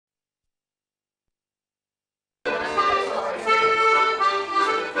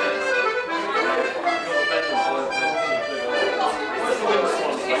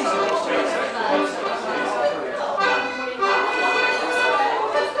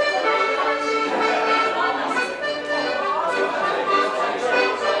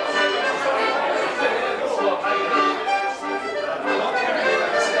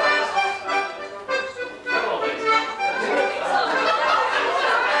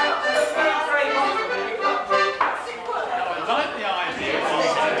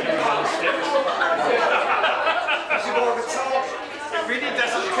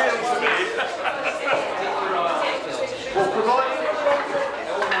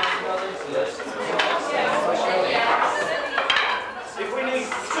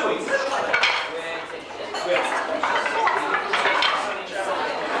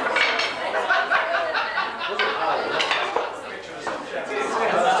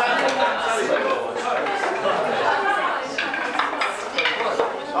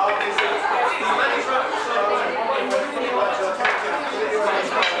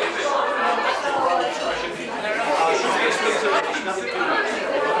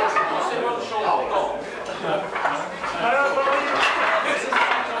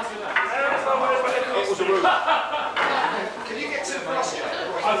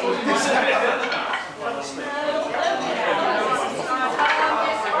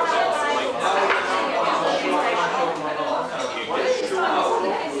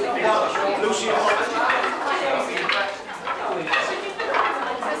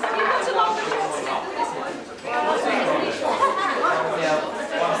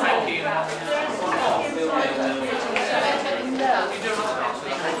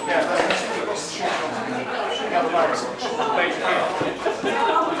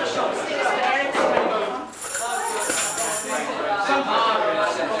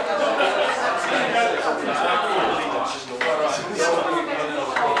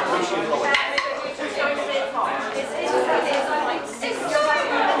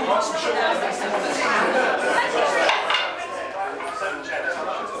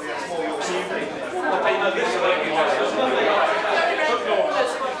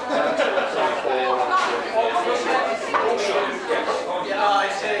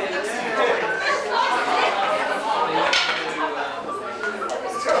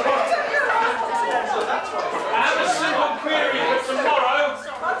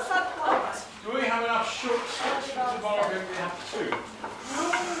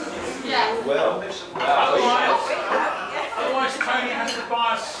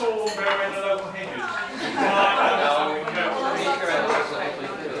saw them grow in the local hedges.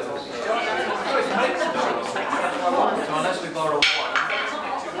 So unless we borrow one.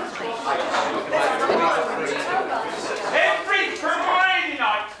 Every Friday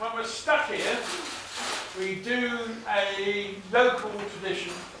night when we're stuck here, we do a local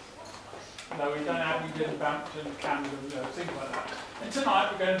tradition. No, we don't have any in Bampton, Camden, things like that. And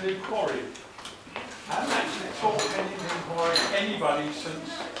tonight we're going to do quarry. I haven't actually taught anything quarry to anybody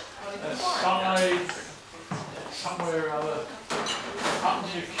since side somewhere or other up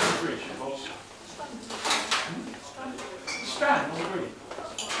near Cambridge it was. Strand on the green.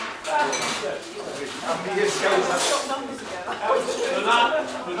 How many years ago was that?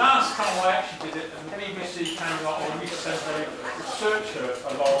 The last time I actually did it, and the BBC came along, or we sent a researcher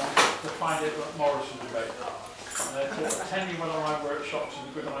along to find out what Morris was about. And they thought attending one of my workshops was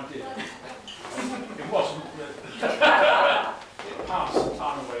a good idea. It wasn't, but it passed the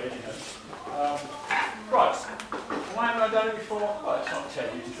time away anyhow. Right, why haven't I done it before? Well, it's not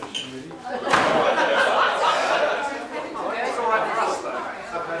terribly interesting really. It's alright for us though.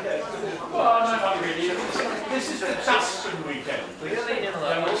 Well, no, not really. This is the Dustin weekend. We're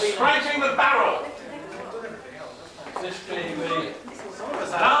scraping the barrel. This being the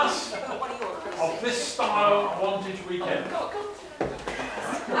last of this style Wantage weekend.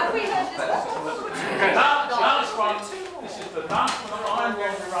 Have we heard this before? Last one. This is the last one that I'm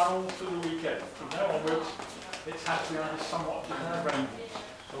going to run all through the weekend. From now onwards, it's had to be under somewhat different arrangements,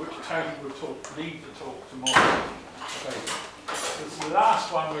 which Tony will lead the talk tomorrow. Okay. This is the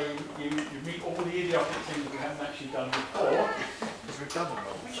last one where you meet all the idiotic things we haven't actually done before. Because we've done them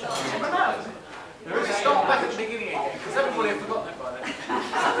all. There is Start back at the beginning again, because everybody has forgotten it by then.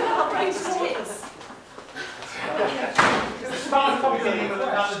 Start from the beginning with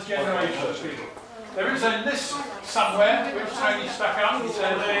another generation of people. There is a list somewhere which Tony stuck up. He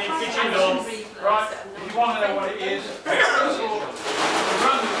said, kitchen on. Right, if you want to know what it is, first of all, we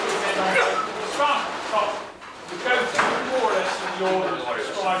run this weekend on start at the top. We go through more or less in the order that's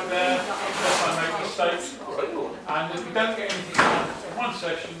described there, unless I make mistakes. And if we don't get anything done in one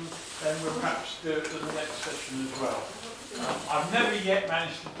session, then we'll perhaps do it in the next session as well. I've never yet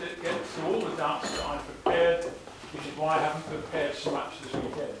managed to get through all the dances that I've prepared, which is why I haven't prepared so much this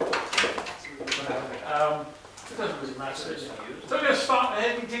weekend. It doesn't really matter. So we're going to start the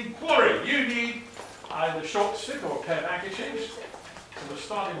Headington Quarry. You need either a short stick or a pair of handkerchiefs. So we're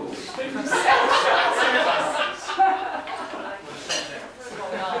starting with the stick.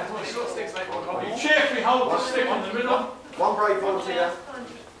 You cheerfully hold the stick in the middle. One brave volunteer.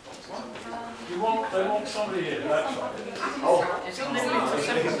 They want somebody here, that's right. Oh.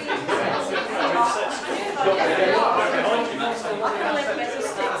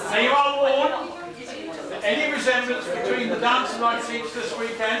 Now you are warned that any resemblance between the dancers I teach this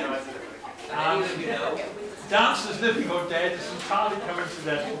weekend and dancers living or dead is entirely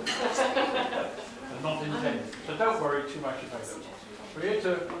coincidental and not intended. So don't worry too much about it. We're here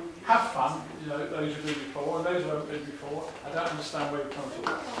to have fun, you know, those who've been before and those who haven't been before. I don't understand where you come from.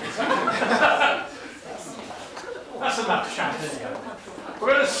 That's enough chat anyhow.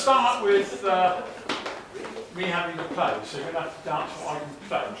 We're going to start with me having to play, so you're going to have to dance what I can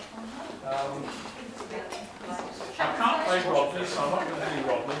play. I can't play Rodney, so I'm not going to do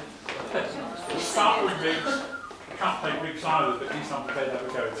Rodney. We'll start with Riggs. I can't play Riggs either, but at least I'm prepared to have a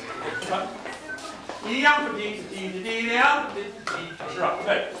go with it.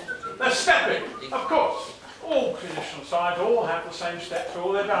 Right, they're stepping, of course. All traditional sides all have the same steps for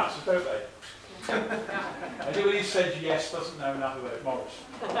all their dances, don't they? Anybody who says yes doesn't know enough about Morris.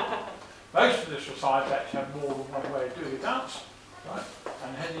 Most traditional sides actually have more than one way of doing a dance, right?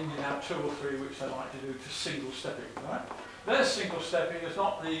 And Headington have two or three which they like to do to single stepping, right? Their single stepping is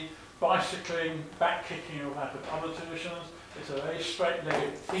not the bicycling, back kicking of that of other traditions. It's a very straight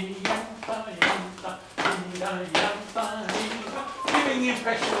legged giving the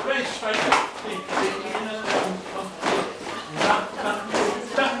impression of very straight.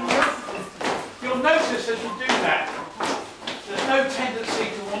 You'll notice as you do that, there's no tendency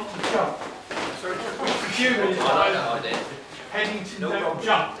to want to jump. Which presumably is Headington don't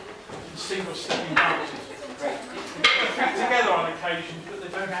jump in single stepping dances. They fit together on occasions, but they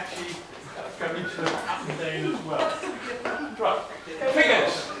don't actually go into the up and down as well. Right,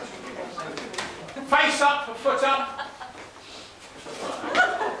 figures. Face up, foot up.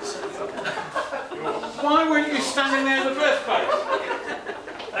 Why weren't you standing there in the first place?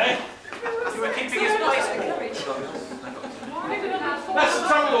 Eh? You were keeping his place. That's the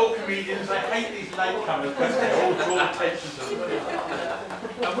trouble with all comedians, they hate these latecomers because they all draw attention to them.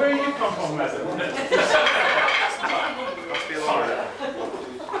 And where you come from, madam? Must be a lot.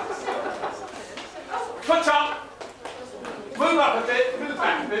 foot up, move up a bit, move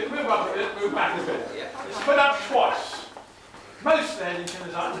back a bit, move up a bit, move back a bit. It's foot up twice. Most of the Headington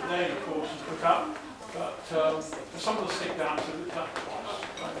is up, there of course is foot up, but for some of the stick downs it's up twice.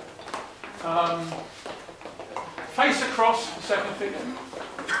 Right? Face across, the second figure.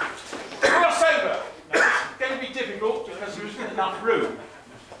 Cross over. Now, it's going to be difficult because there isn't enough room.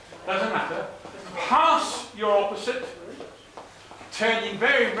 Doesn't matter. Pass your opposite, turning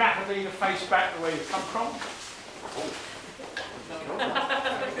very rapidly to face back the way you come from.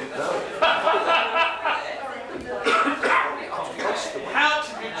 Out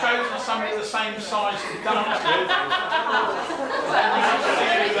if you've chosen somebody the same size to dance with, then you can see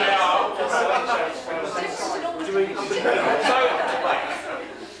who they are.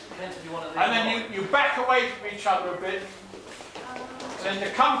 And then you back away from each other a bit. Then you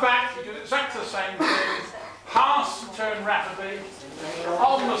come back, you do exactly the same thing. Pass and turn rapidly,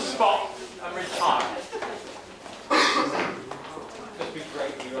 on the spot and retire.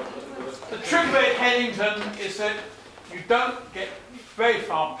 The trick about Headington is that you don't get very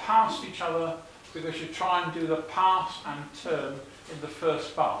far past each other because you try and do the pass and turn in the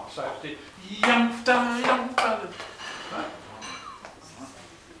first bar. So it's the yum-da, yum-da. Right?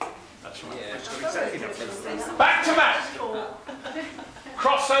 That's right. Yeah. Back to back.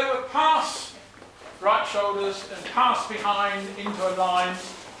 Crossover, pass, right shoulders, and pass behind into a line.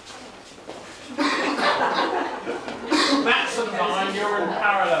 That's a line, you're in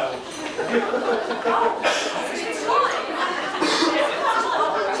parallel.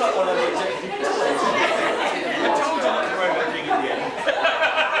 It's like one of the executive. I told you not to worry about doing it at the end.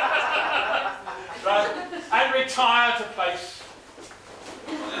 Right, and retire to place.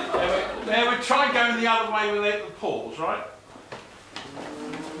 There we try going the other way without the pause, right?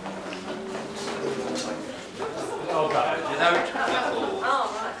 Well done.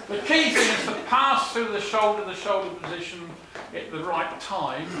 The key thing is to pass through the shoulder position at the right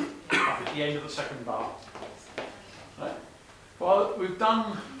time, like at the end of the second bar. Right? Well, we've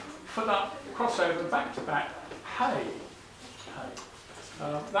done foot up, crossover, back to back, hey, hey.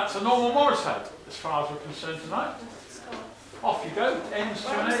 That's a normal Morris hey, as far as we're concerned tonight. Off you go, ends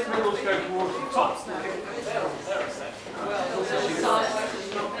to an 8, middles go towards the top.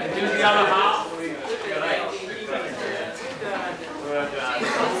 And do the other half.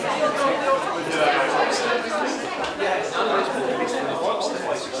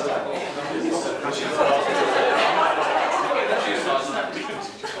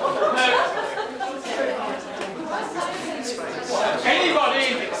 Anybody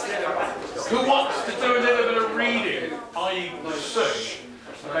who wants to do a little bit of reading, i.e. research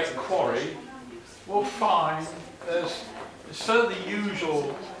about quarry, will find there's certainly the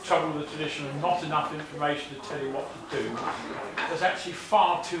usual trouble with the tradition and not enough information to tell you what to do. There's actually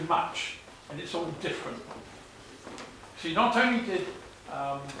far too much, and it's all different. See, not only did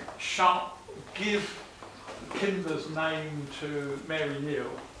Sharp give Kimber's name to Mary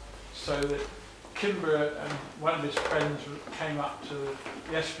Neal, so that Kimber and one of his friends came up to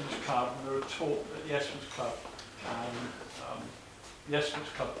the Esperance Club and they were taught at the Esperance Club, and the Esperance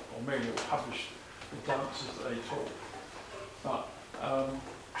Club, or Mary Neal, published the dances that they taught. But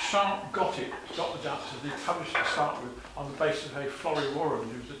Sharp got the dances they published to start with on the basis of Florrie Warren,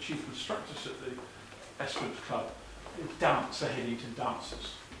 who was the chief instructress at the Esperance Club, who danced the Headington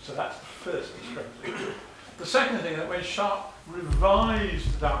dances. So that's the first discrepancy. The second thing, that when Sharp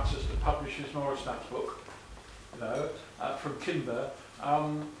revised the dances to publish his Morris dance book, from Kimber,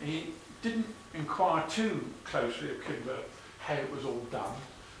 he didn't inquire too closely of Kimber how it was all done.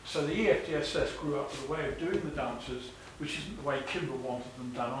 So the EFDSS grew up with a way of doing the dances which isn't the way Kimber wanted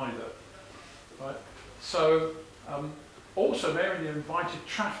them done either. Right? So also Mary invited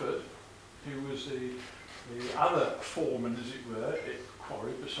Trafford, who was the other foreman, as it were, at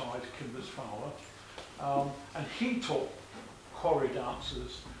Quarry besides Kimber's father, and he taught quarry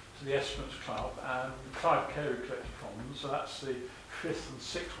dancers to the Esperance Club, and Clive Carey collected from them, so that's the 5th and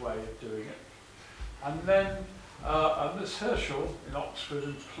 6th way of doing it. And then Miss Herschel in Oxford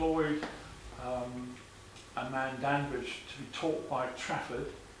employed a man, Danbridge, to be taught by Trafford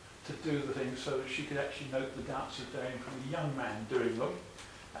to do the things so that she could actually note the dances down from the young man doing them.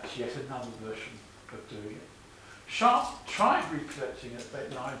 That's yet another version of doing it. Sharp tried recollecting it about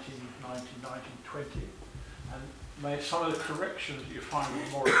 1919, 1920, and some of the corrections that you find in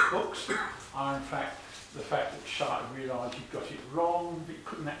Morris books are in fact the fact that Sharp realised he'd got it wrong, but he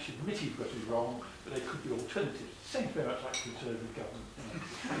couldn't actually admit he'd got it wrong, but there could be alternatives. Seems very much like Conservative government.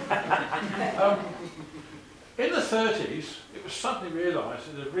 In the 30s, it was suddenly realised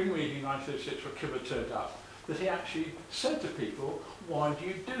that at a ring meeting in 1936 where Kimber turned up, that he actually said to people, why do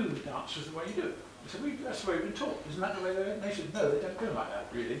you do the dances the way you do it? I said, well, that's the way we've been taught. Isn't that the way they said, no, they don't do it like that,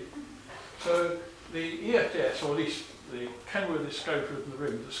 really. So the EFDS, or at least the Kenworthy Scoper in the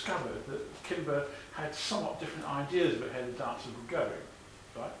room, discovered that Kimber had somewhat different ideas about how the dances were going.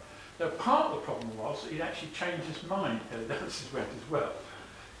 Right? Now, part of the problem was that he'd actually changed his mind how the dances went as well.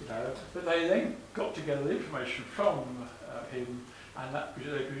 You know, but they then got together the information from him, and that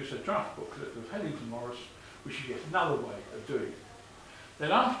they produced a draft booklet of Hennington Morris, which is yet another way of doing it.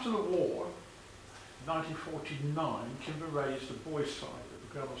 Then after the war, 1949, Kimber raised the boys' side at the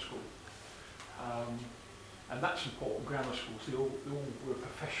grammar school. And that's important, grammar schools, they all were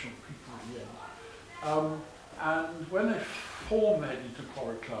professional people in the end. And when they formed the Headington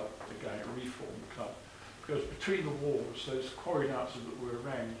Quarry Club, again, reformed the club, because between the wars, those quarry dancers that were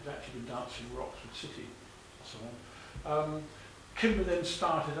around had actually been dancing in Oxford City and so on. Kimber then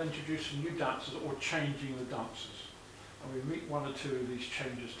started introducing new dancers or changing the dances. And we meet one or two of these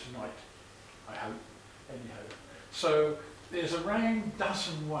changes tonight, I hope, anyhow. So there's around a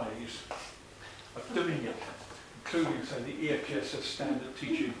dozen ways of doing it, including, say, the EFGSS standard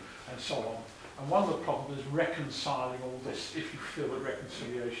teaching and so on. And one of the problems is reconciling all this if you feel that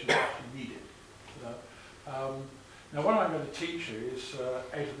reconciliation is actually needed. You know? Now what I'm going to teach you is,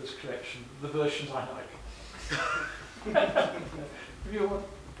 out of this collection, the versions I like. If you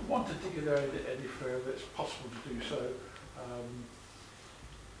want to dig it out any further, it's possible to do so.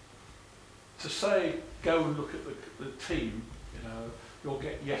 To say, go and look at the team, you know, you'll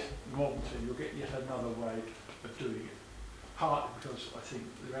get yet another way of doing it. Partly because I think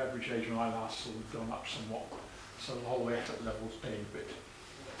the average age when I last saw had gone up somewhat, so the whole effort level's down a bit.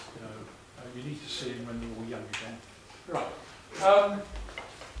 You know, you need to see them when they're all young again. Right.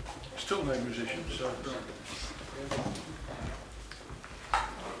 Still no musician, so.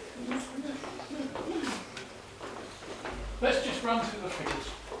 Let's just run through the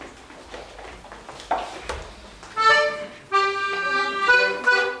figures.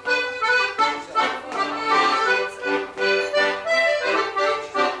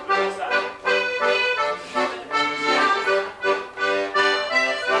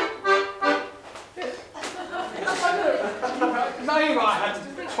 Maybe I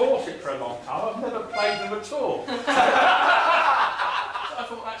hadn't taught it for a long time. I've never played them at all. So I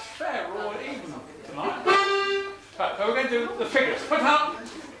thought that's fair, we're all even tonight. Right, so we're going to do the figures. Put up,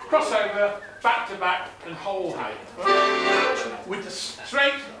 crossover, back to back, and whole height. With the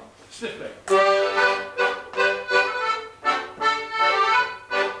straight, stiff leg.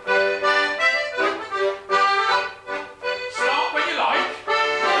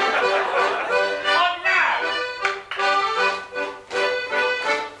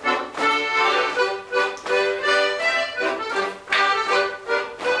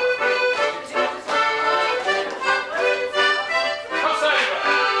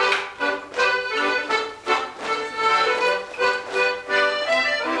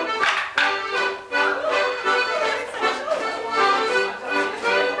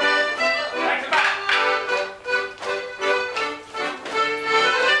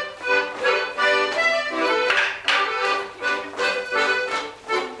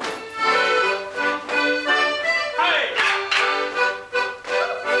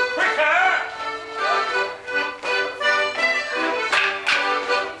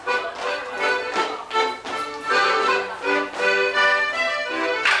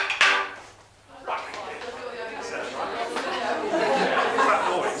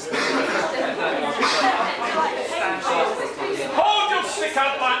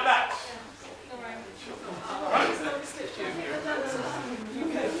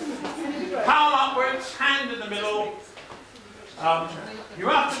 You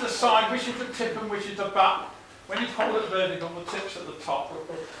have to decide which is the tip and which is the butt. When you hold it vertical, the tip's at the top.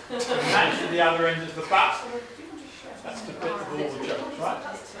 And actually the other end is the butt. That's the bit of all the jokes, right?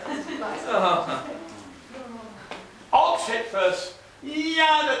 Alt tip first.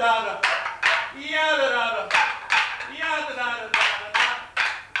 Yada da da. Yada da da. Yada da da.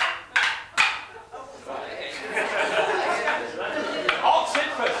 Alt tip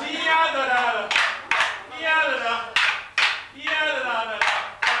first. Yada da da. Yada da. Yada da da.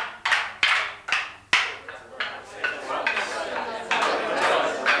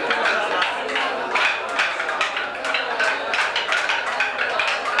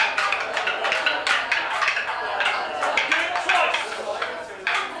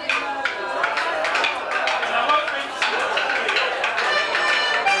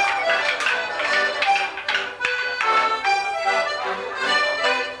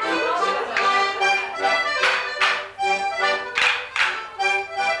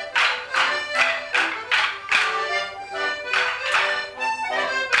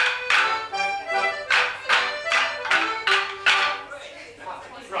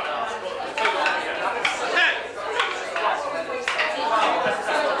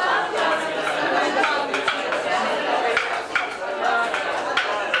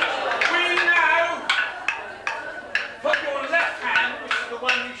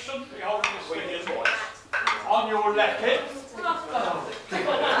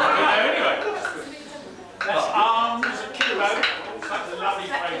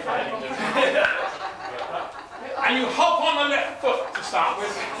 start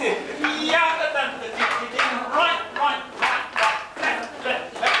with. Yeah, right, right, right, right, left,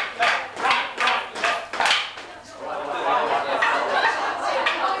 left, left, left, right, right, left, left.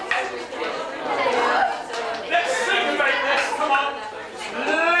 Let's simulate this, come on.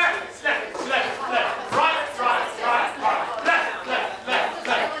 Left, left, left, left, right, right, right, right, left, left, left,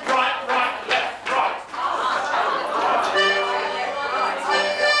 left, right, right, left, right.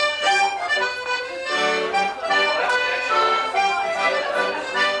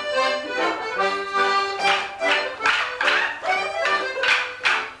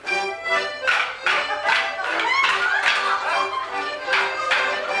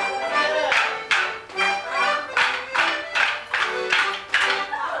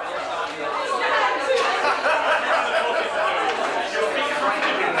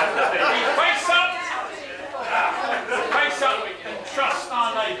 Face up and trust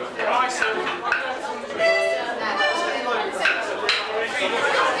our neighbour. Right, so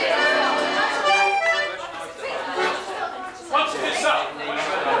once it's up,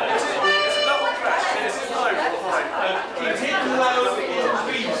 it's hit low in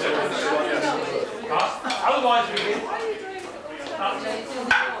between zones. Otherwise we hit up.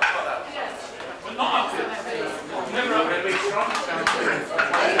 But not up here. Never up here, be strong.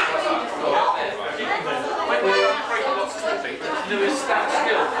 There is stand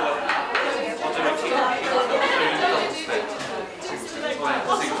still for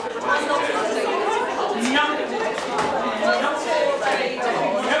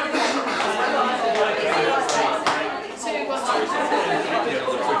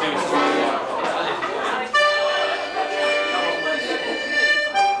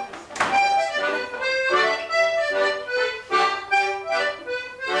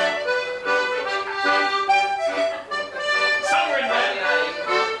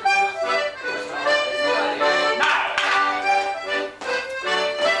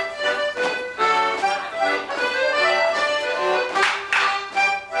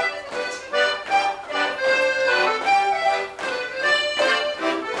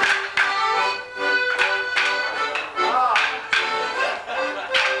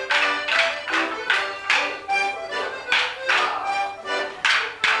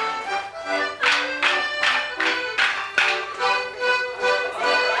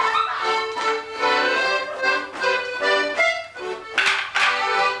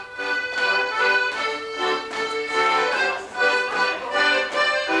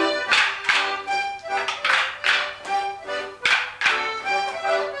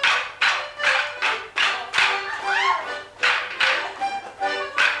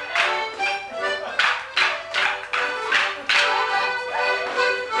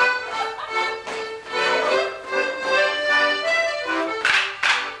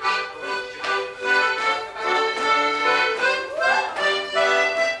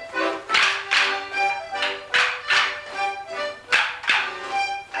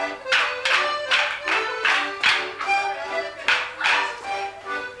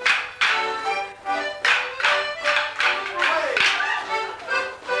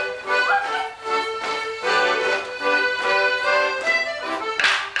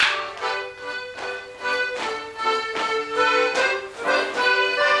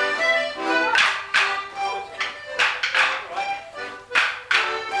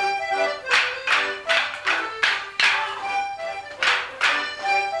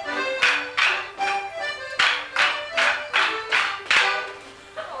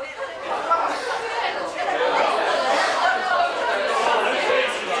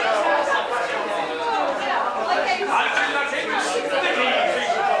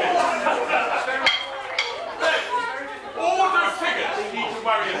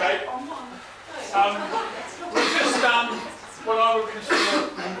We've just done what I would consider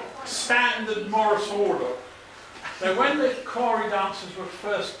standard Morris order. So when the quarry dances were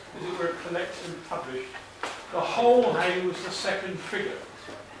first, as it were, collected and published, the whole hay was the second figure.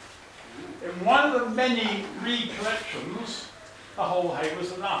 In one of the many recollections, the whole hay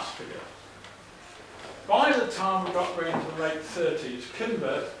was the last figure. By the time we got into the late 30s,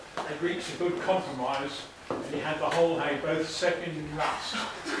 Kinbert had reached a good compromise, and he had the whole hay both second and last.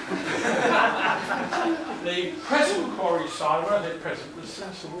 The present quarry side, where they're present, the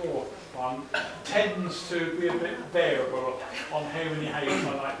since the war one, tends to be a bit variable on how many hays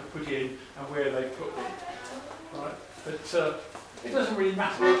I like to put in and where they put them. Right? But it doesn't really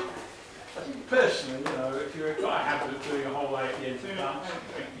matter. Personally, you know, if you've got a habit of doing a whole hay at the end of the dance,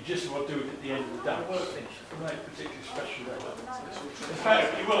 you just want to do it at the end of the dance. To make particularly special day. In fact,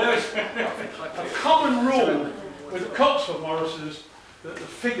 there is a common rule with the Cotswold Morrises that the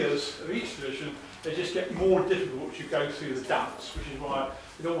figures of each tradition they just get more difficult as you go through the dance, which is why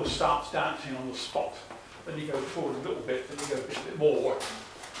it always starts dancing on the spot. Then you go forward a little bit, then you go a bit more,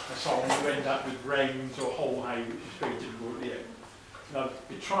 and so on. You end up with reins or whole hay, which is very difficult at the end. Now,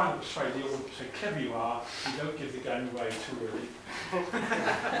 you're trying to persuade the audience how clever you are, you don't give the game away too early.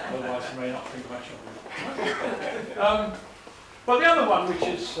 Otherwise, you may not think much of it. Well, the other one, which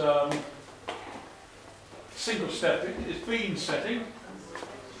is single step, is bean setting.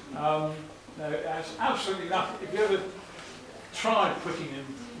 Now, it has absolutely nothing. If you ever tried putting in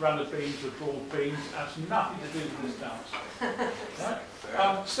runner beans or broad beans, it has nothing to do with this dance.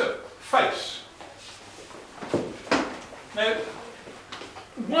 Right? Still, face. Now,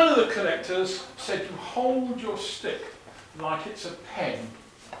 one of the collectors said you hold your stick like it's a pen.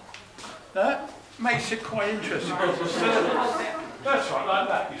 That makes it quite interesting. That's right, like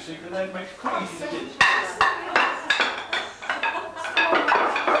that, you see, and then it makes it quite easy to do.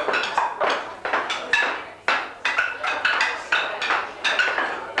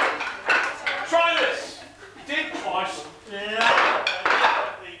 Try this. Dig twice.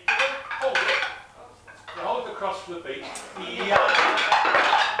 Hold it. You hold the cross for the beat.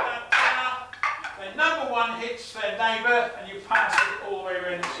 Then number one hits their neighbour and you pass it all the way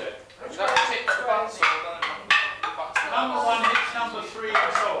around the set. Number one hits number three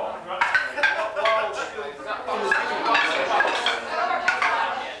and so on, right?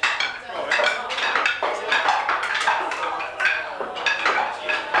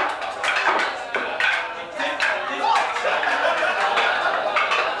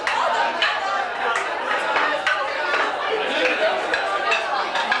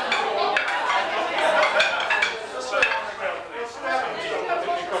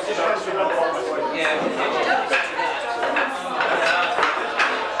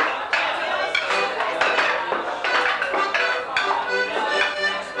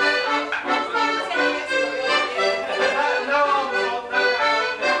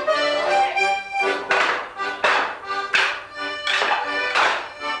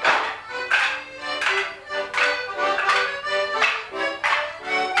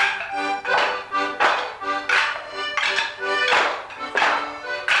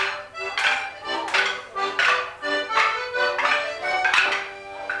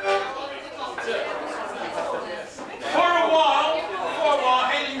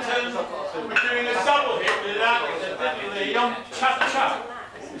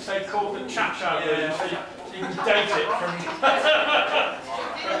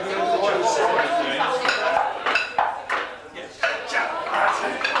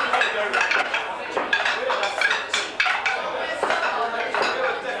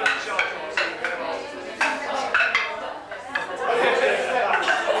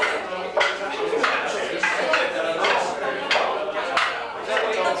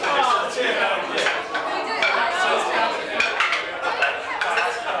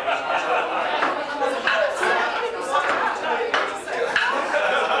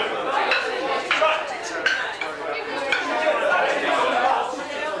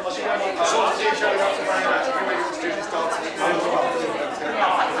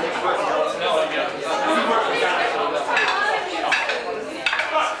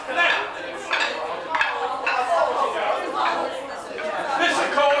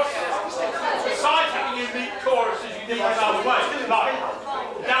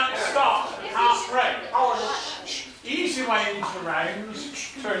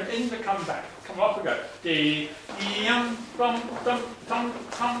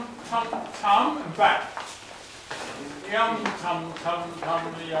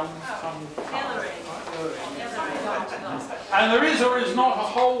 And there is or is not a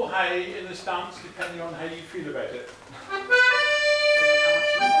whole hay in this dance, depending on how you feel about it.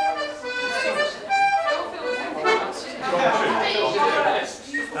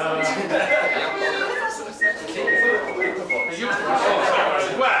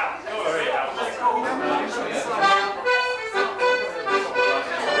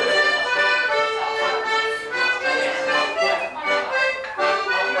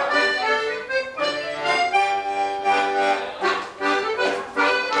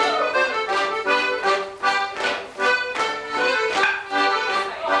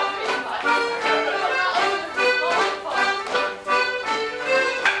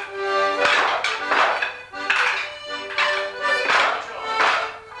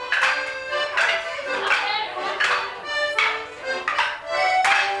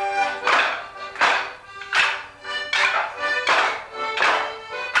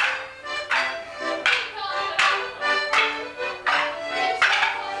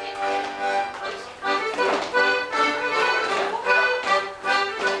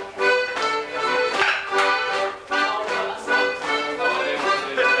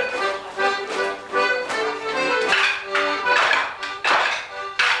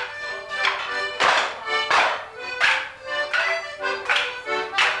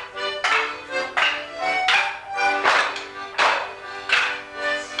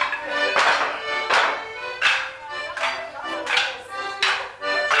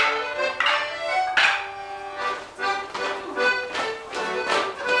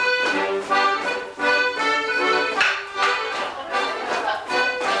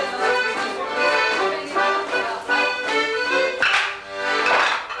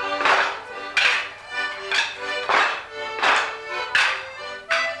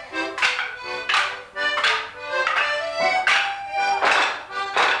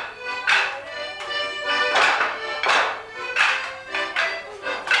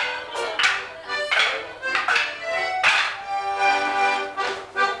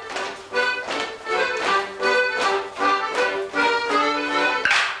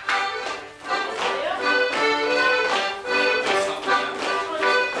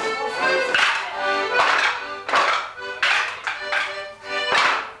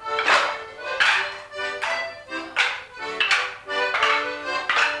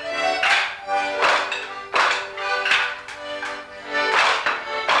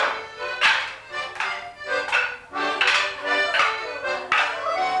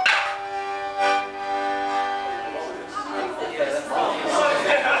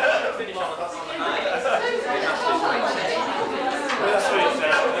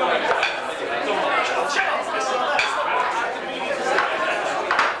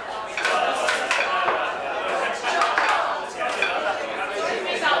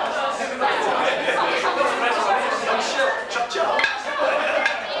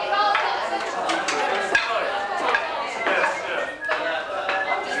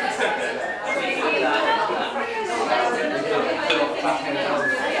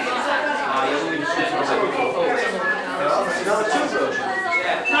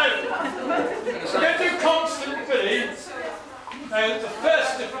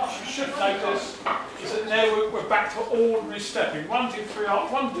 first difference you should notice is that now we're back to ordinary stepping. 1, 2, 3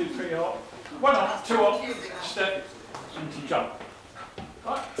 up, 1, 2, 3 up, 1 up, 2 up, step, and to jump.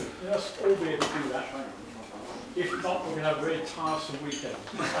 Right? Let's all be able to do that. If not, we're going to have a very tiresome weekend.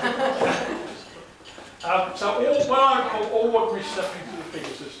 So what I call ordinary stepping to the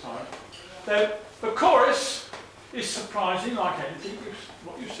figures this time. The chorus is surprising like anything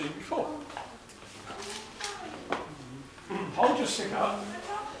what you've seen before. Hold your stick up.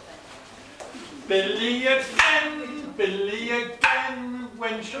 Billy again,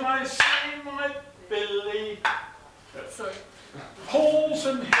 when shall I see my Billy? Sorry. Pulls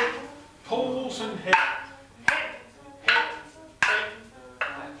and hip, pulls and hip.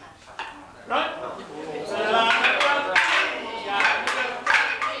 Right?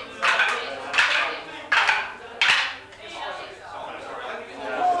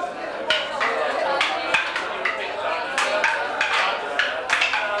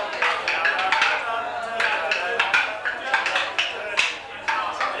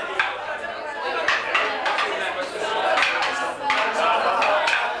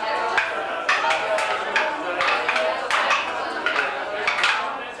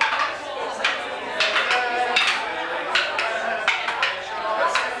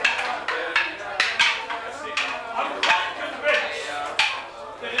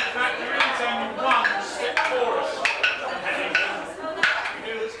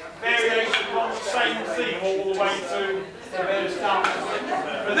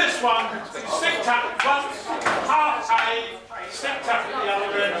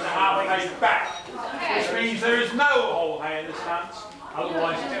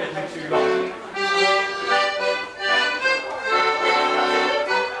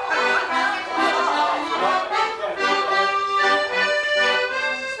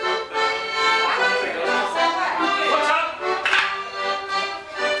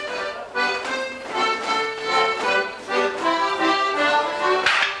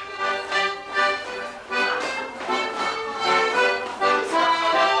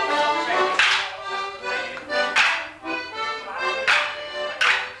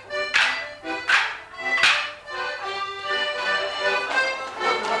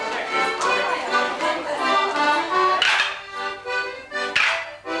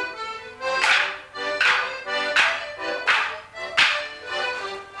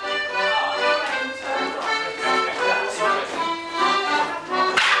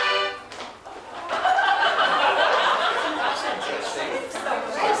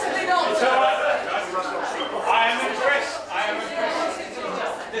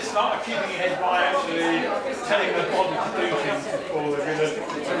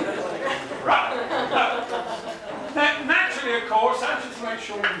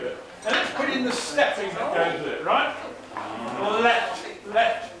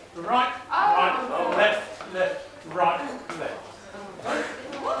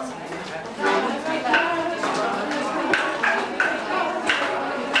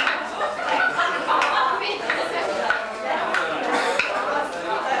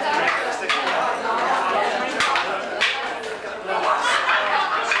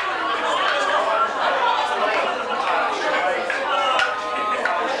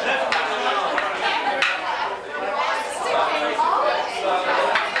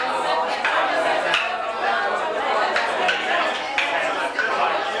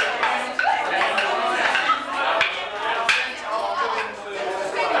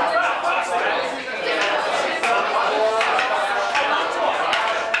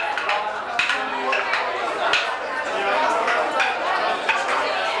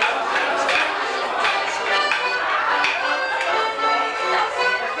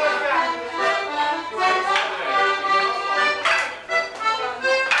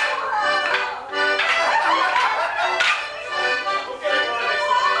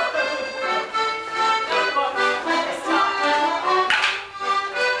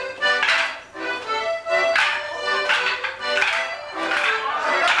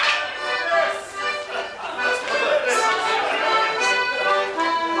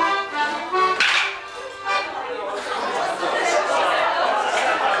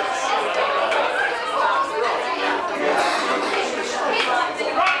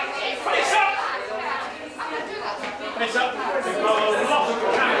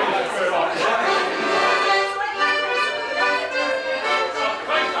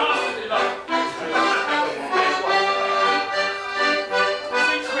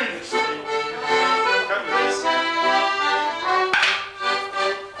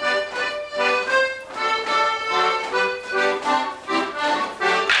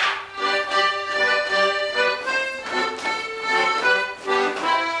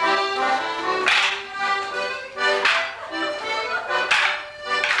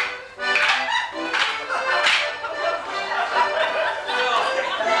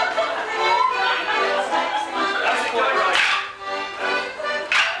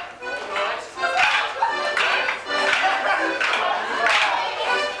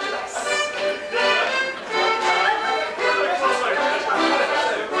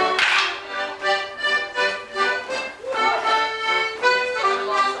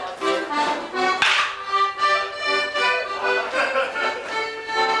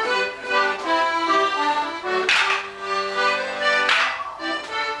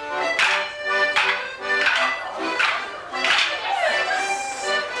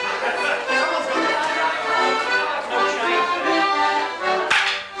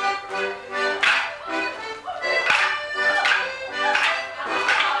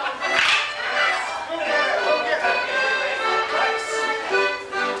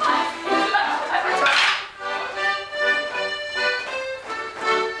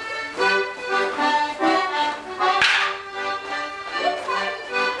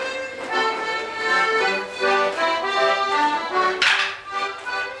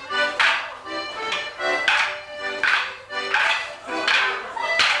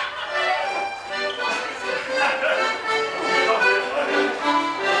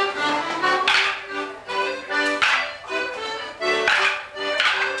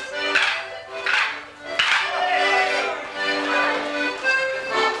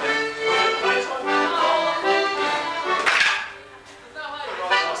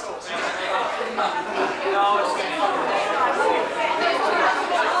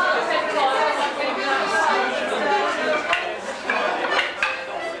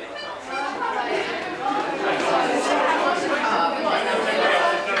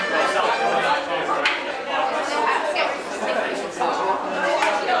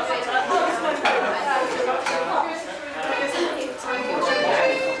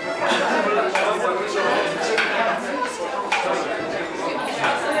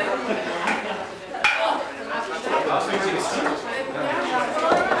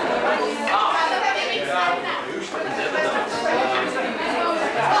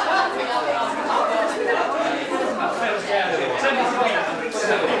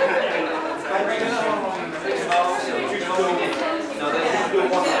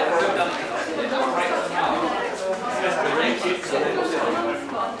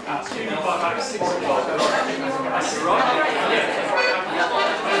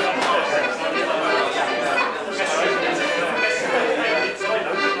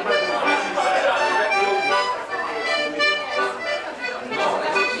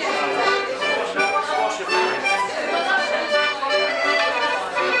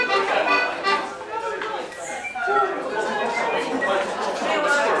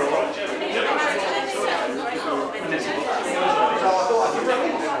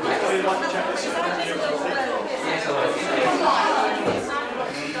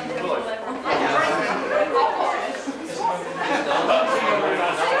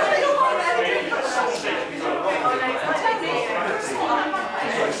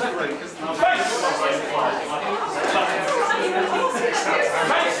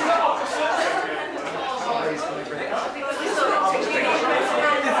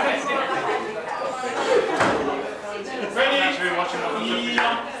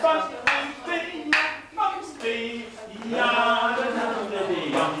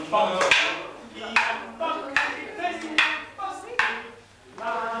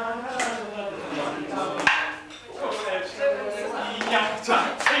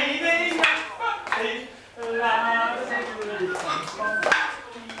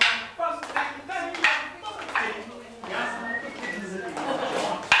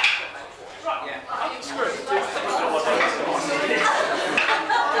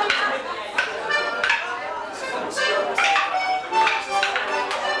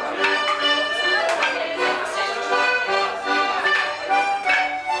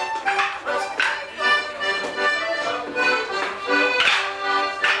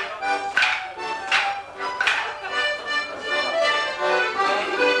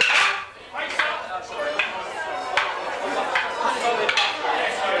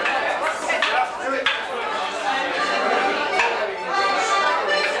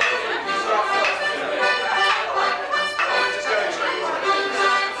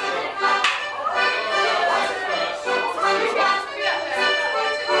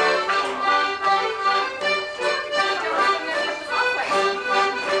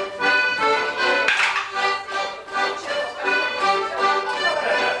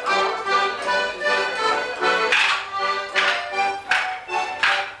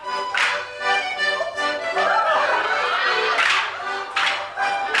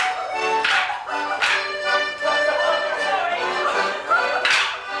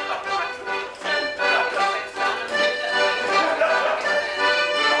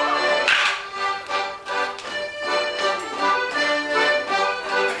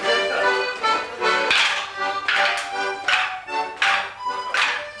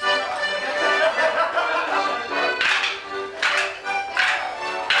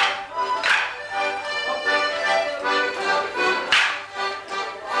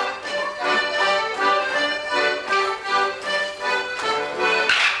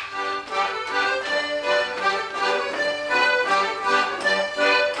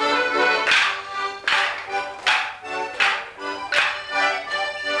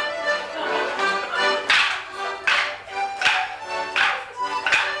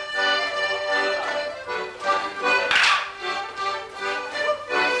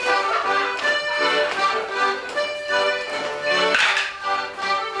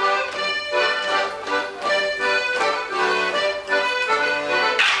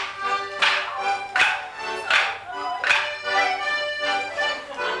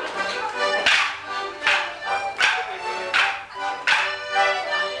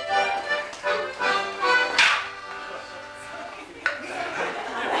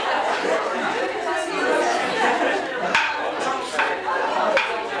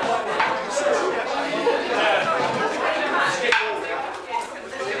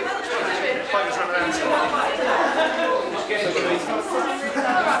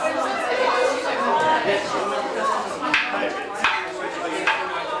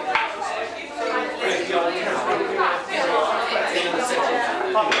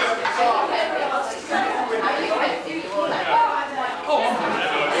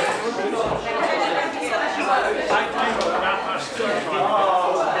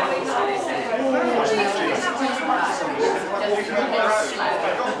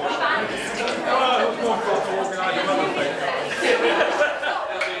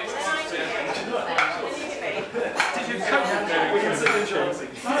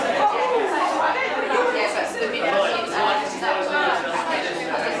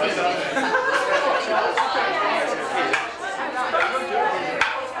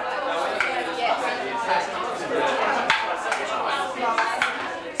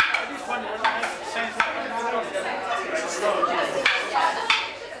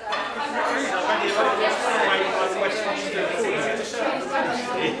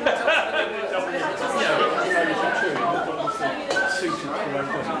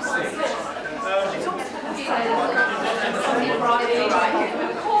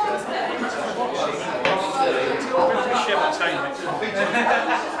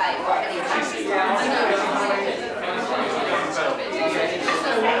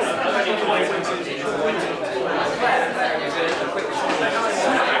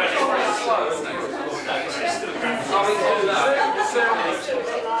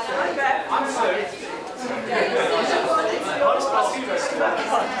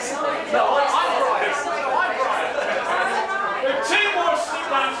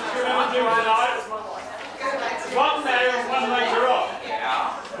 One now and one later on.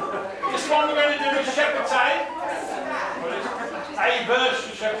 This one we're going to do is Shepherd's Aid. A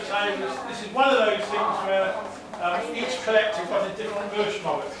version of Shepherd's Aid. This is one of those things where each collective got a different version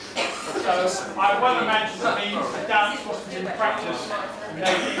of it. So I well imagine that means the dance wasn't in practice and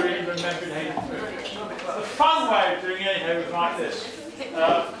nobody really remembered how to do it. The fun way of doing it anyhow was like this.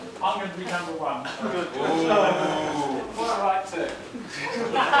 I'm going to be number one. Quite right too.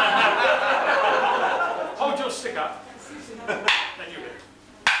 Hold your stick up. Then you hit.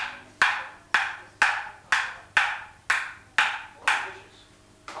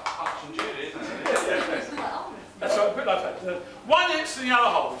 That's right, a bit like that. One hits and the other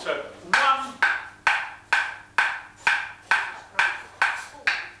holds. So one.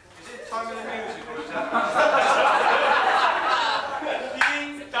 Is it time of the music or is that?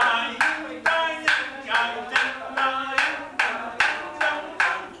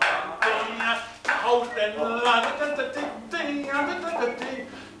 Hold then.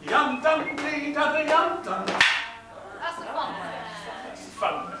 That's the fun. That's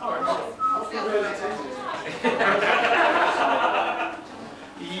fun.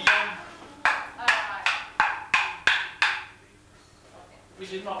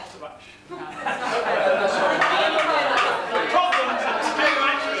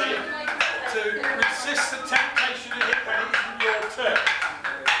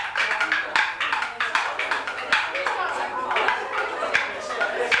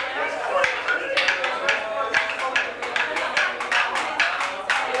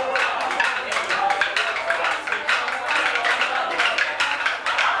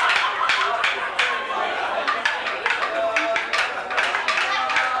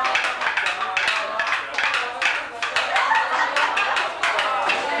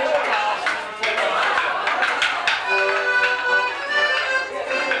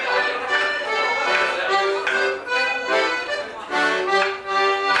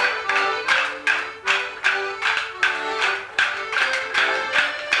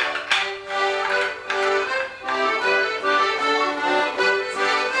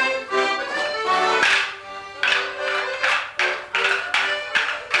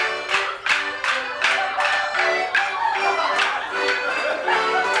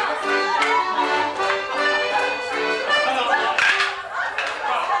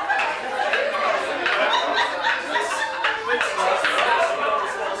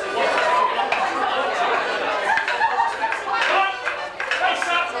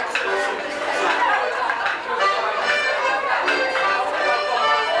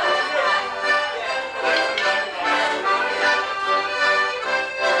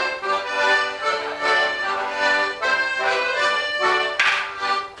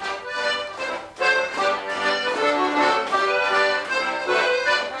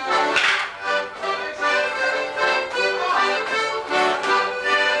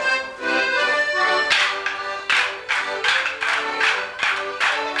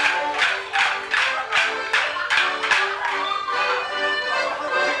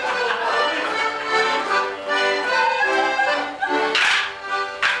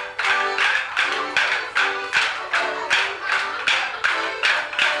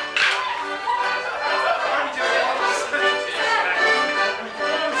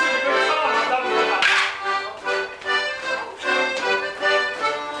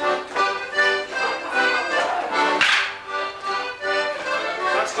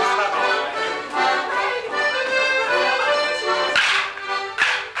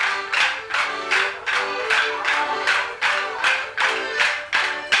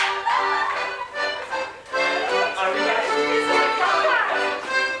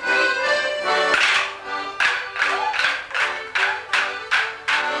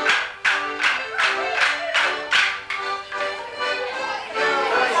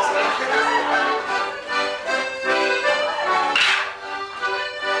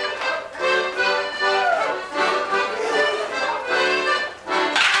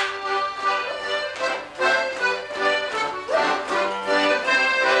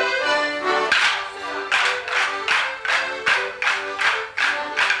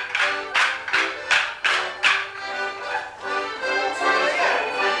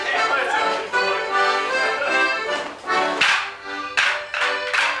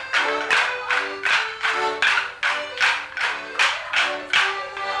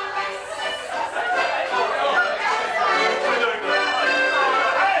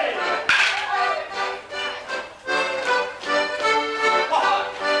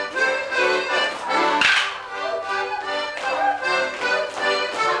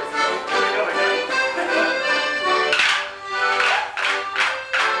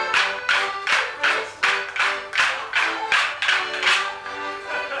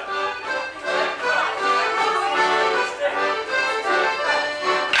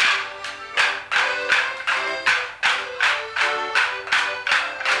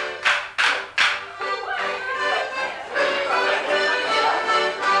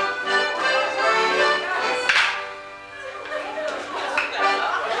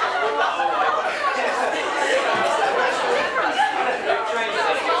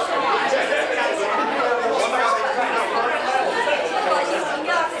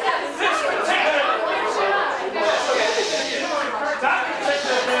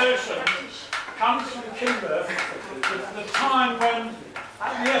 Kimber, the time when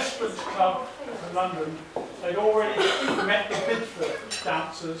at the Esperance Club in London, they'd already met the Bidford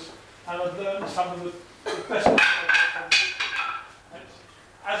dancers and had learned some of the best.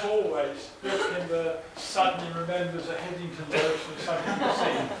 As always, Bill Kimber suddenly remembers a Headington version of something he's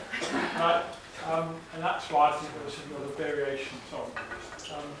seen. Right? And that's why I think there was another variation on.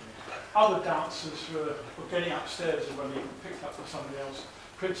 Other dancers were getting upstairs and when he picked up with somebody else,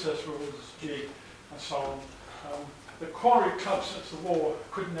 Princess Rules, Jig, and so on. The Quarry Club since the war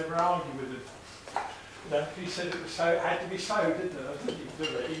couldn't ever argue with him. You know, he said it was so, it had to be so, didn't it? I didn't even do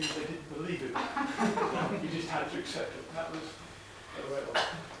it, even if they didn't believe it. You just had to accept it. That was the way it was.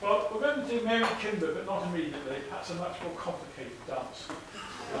 Well, we're going to do Mary Kimber, but not immediately. That's a much more complicated dance.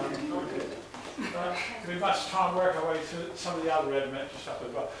 We must try and work our way through some of the other elementary stuff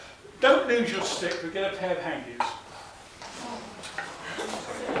as well. Don't lose your stick, we'll get a pair of hankies.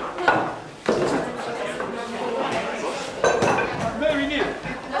 Very new.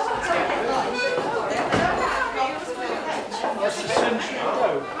 That's essentially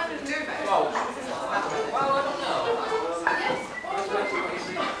go. Well, I don't know.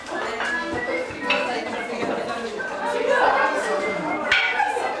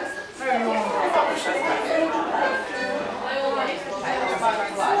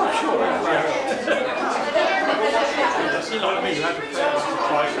 Like me, you had to play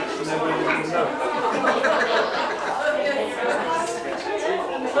twice and then we didn't know.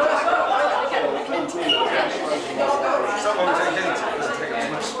 Someone take anything because it takes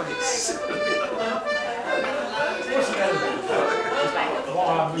too much space. What's the element of that? Why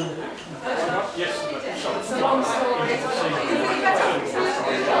I moved it? Yesterday.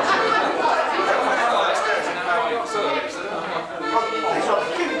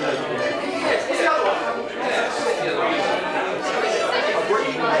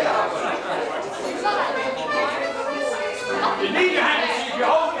 You need your handkerchief, you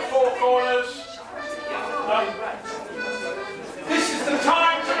hold the four corners. This is the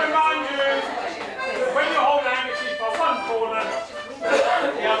time to remind you that when you hold the handkerchief on one corner,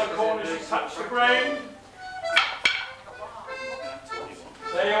 the other corner should touch the grain.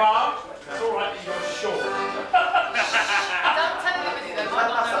 There you are. It's all right that you're short. Don't tell anybody though, might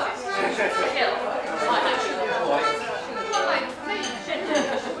not notice. Hill. Might not show. Well, like, for me,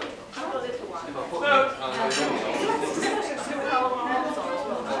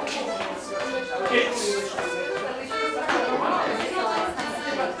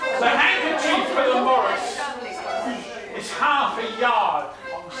 the handkerchief for the Morris is half a yard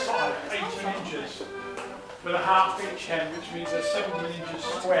on the side, 18 inches, with a half-inch hem, which means they're 17 inches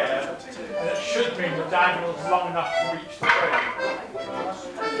square, and it should mean the diagonal is long enough to reach the frame.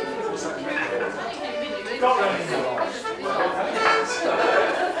 Got anything wrong?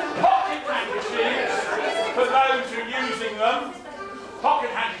 Pocket handkerchiefs, for those who are using them, pocket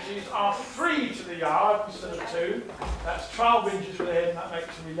handkerchiefs are 3 to the yard instead of 2. That's 12 inches for the head, and that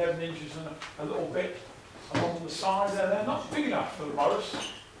makes them 11 inches and a little bit along the side. And they're not big enough for the Morris.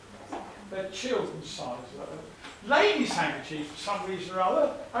 They're children's size. Ladies' handkerchiefs, for some reason or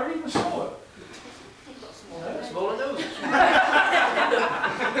other, are even smaller. Smaller noses.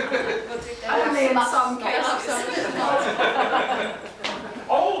 only in some cases. I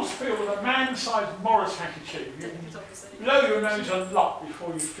always feel that a man-sized Morris handkerchief, you can blow your nose a lot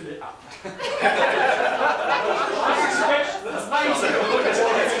before you fill it up. I suspect that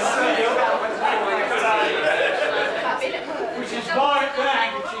which is why their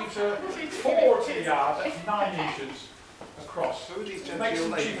handkerchiefs are 4 to the yard, that's 9 inches across. So these Makes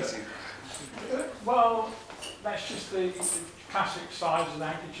them cheaper. Well, that's just the classic size of the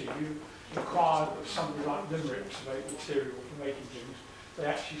handkerchief. You require somebody like Limerick to make material for making things. They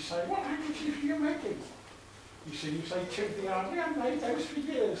actually say, what handkerchief are you making? You see, you say 2 to the yard. We haven't made those for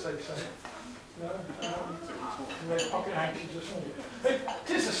years, they say. No, their pocket handkerchiefs are small. It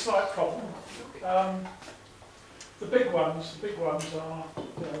is a slight problem. The big ones are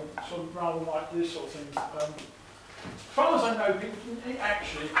sort of rather like this sort of thing. As far as I know, people didn't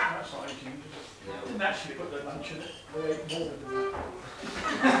actually, that's not 18 inches, didn't actually put their lunch in it. They ate more than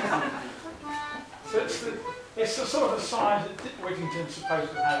that. So it's the sort of size that Dick Whittington's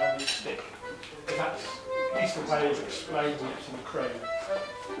supposed to have on his stick. That's at least the way of explaining it in the crane.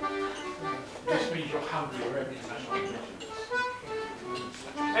 This means you're hungry or everything.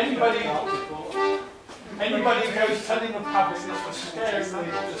 Anybody who goes telling the public this for scaring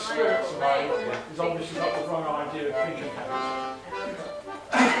the spirits away has obviously got the wrong idea of drinking habits.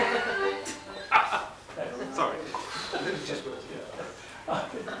 Sorry.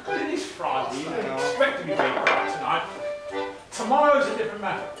 It is Friday, you don't expect to be being quiet tonight. Tomorrow's a different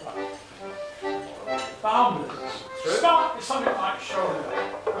matter. boundless. Start with something like shoulder.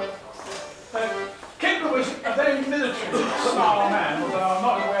 Kipper was a very military style man, although I'm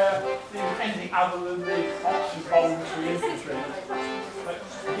not aware he was anything other than the Oxford Bowls for infantry. But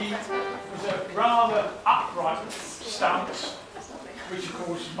he was a rather upright stance, which of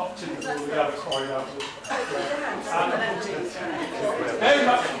course is not typical of the other choreographers. Very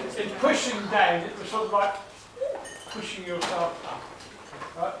much in pushing down, it was sort of like pushing yourself up.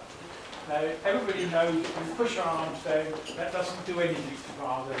 Right? Now, everybody knows when you push your arms down, that doesn't do anything to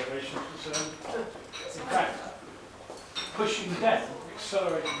arm elevation concerned. In fact, pushing down,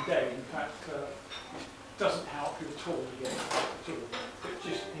 accelerating down, in fact, doesn't help you at all again. It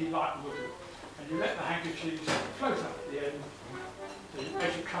just, he liked with it. And you let the handkerchiefs float up at the end. So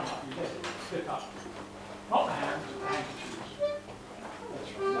as you come up, you let it slip up. Not the hands, but the handkerchiefs.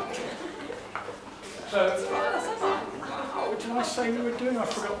 That's right. So, what did I say we were doing? I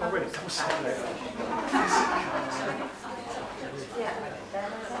forgot already. Come on, later.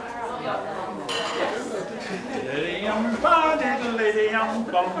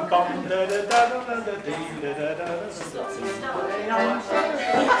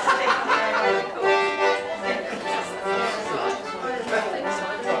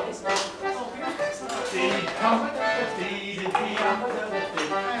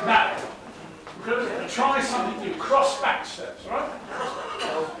 Now, we're going to try something new, cross back steps, right?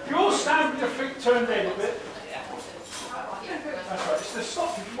 You all stand with your feet turned in a bit. That's right, it's to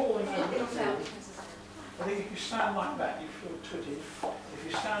stop you falling over the floor. I think if you stand like that, you feel twitty. If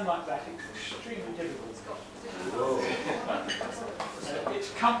you stand like that, it's extremely difficult. It's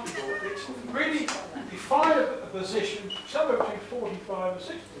comfortable. It's really, you find a position somewhere between 45 and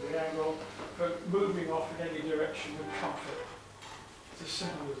 60 degree angle for moving off in any direction with comfort. It's as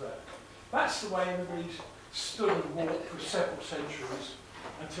simple as that. That's the way everybody's stood and walked for several centuries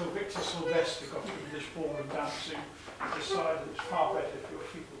until Victor Sylvester got to English ballroom dancing and decided it's far better if your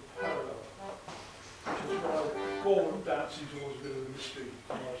feet were parallel. Which is why ballroom dancing is always a bit of a mystery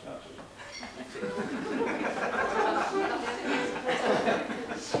to most dancers.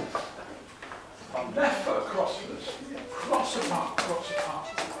 Left foot across first. Cross apart, cross apart.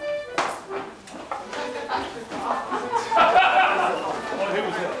 Well, who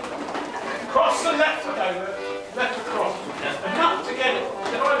was it? Cross the left foot over, left across. Enough to get it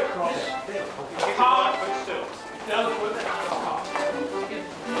right across. Apart, the other foot apart.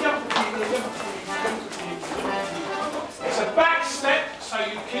 It's a back step, so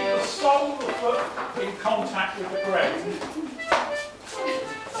you keep the sole of the foot in contact with the ground.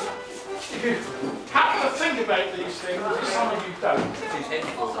 If you happen to think about these things, as some of you don't,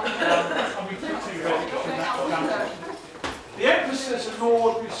 and we think too very because you're natural dancers. The emphasis of an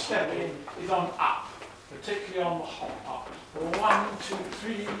ordinary stepping is on up, particularly on the hop up. 1, 2,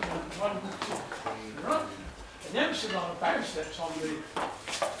 3, 1, 2, 3, right? And the emphasis on the back steps on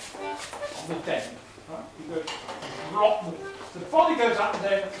the den. Right? You go rock more. The body goes up and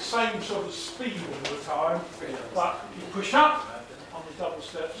down at the same sort of speed all the time, but you push up on the double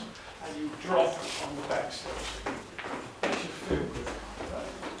steps and you drop on the back steps. Makes you feel good.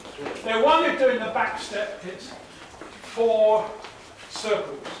 Right? Now, while you're doing the back step, it's 4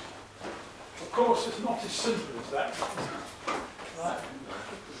 circles. Of course, it's not as simple as that. Right?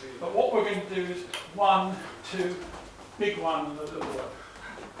 But what we're going to do is 1, 2, big one and a little one.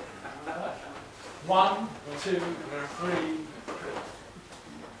 Right? 1, 2, 3.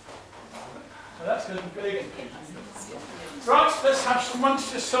 So that's going to be big. Right, let's have some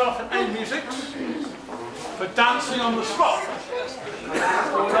once yourself and A music for dancing on the spot.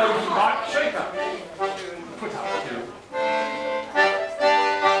 Although you might shake up. Put up.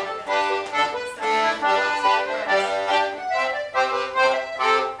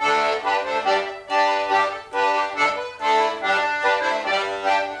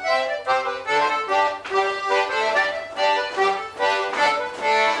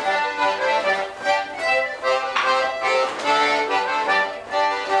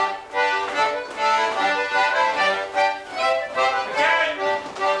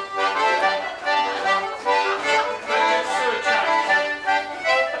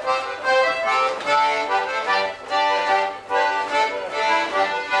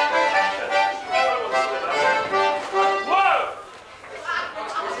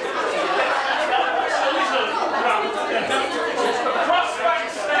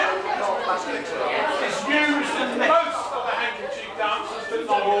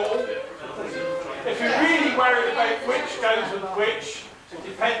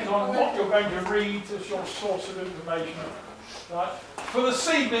 Source of information. Right? For this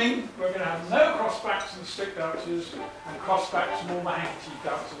evening, we're going to have no crossbacks and stick dancers and crossbacks and all the handkerchief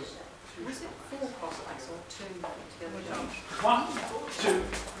dancers. Was it 4 crossbacks or 2 together? 1, 2,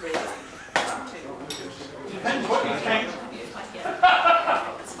 3. depends what you think.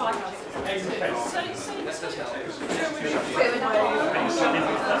 It's 5.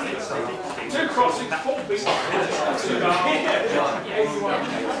 Two crossings, 4 beats, 2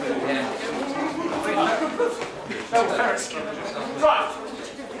 Right,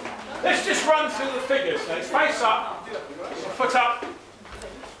 let's just run through the figures. Let's face up, foot up,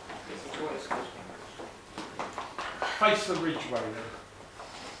 face the ridgeway.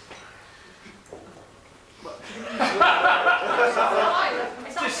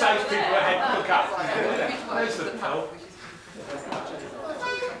 Just saves people ahead, look up. There's the pill.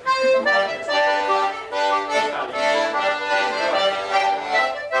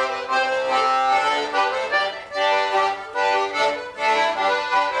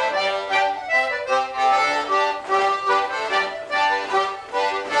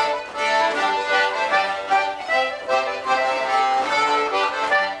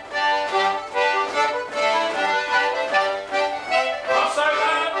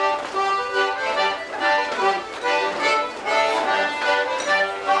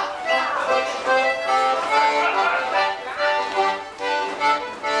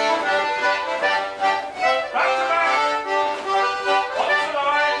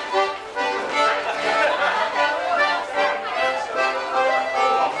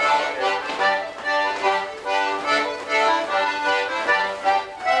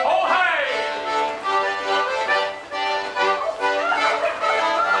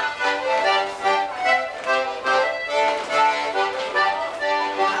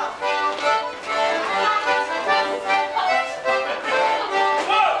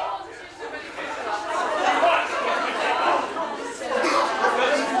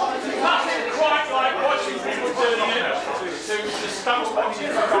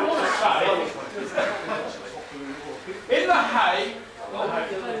 In the hay,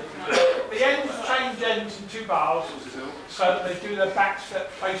 the ends change ends in 2 bars so that they do their back step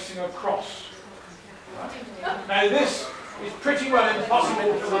facing across. Right. Now this is pretty well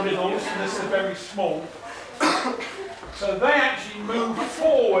impossible for the middles, and this is very small. So they actually move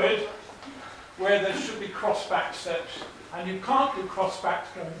forward where there should be cross back steps, and you can't do cross backs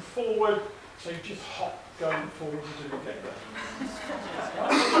going forward, so you just hop going forward until you get there.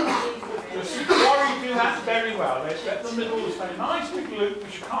 Right. The Sukari do that very well. They get the middles a nice big loop,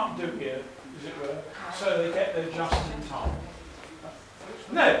 which you can't do here, as it were, so they get there just in time.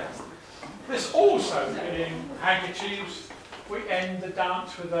 Now, this also, in handkerchiefs, we end the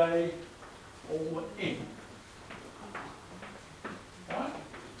dance with a all in. Right?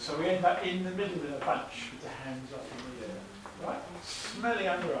 So we end up in the middle in a bunch with the hands up in the air. Right? Smelly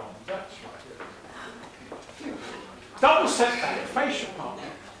underarms, that's right. Double set back, face your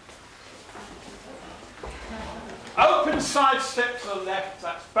partner. Open side step to the left,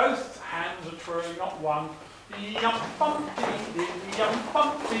 that's both hands are true, not one. Yum bum dee dee yum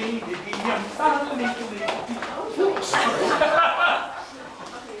bum dee dee yum bum dee dee.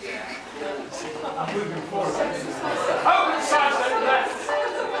 I'm moving forward. Open side step left,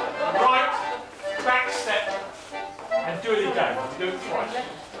 right, back step, and do it again. Do it twice.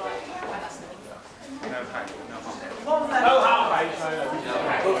 No half page, no.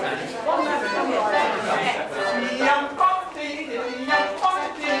 Yum bum dee dee yum bum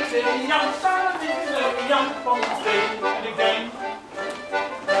dee dee yum bum dee dee yum bum dee, and again.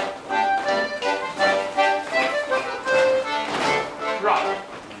 Right.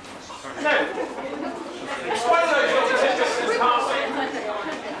 Now, it's one of those little passing.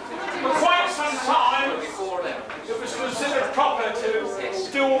 For quite some time, it was considered proper to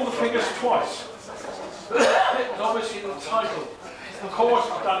do all the figures twice. It was obviously the title. The course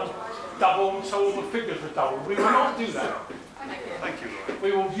was done double, so all the figures were double. We will not do that. Thank you, Roy.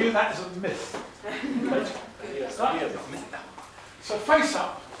 We will view that as a myth. So face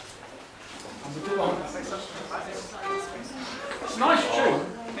up. And we do on. It's a nice tune.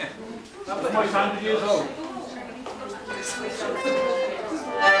 That was almost 100 years old.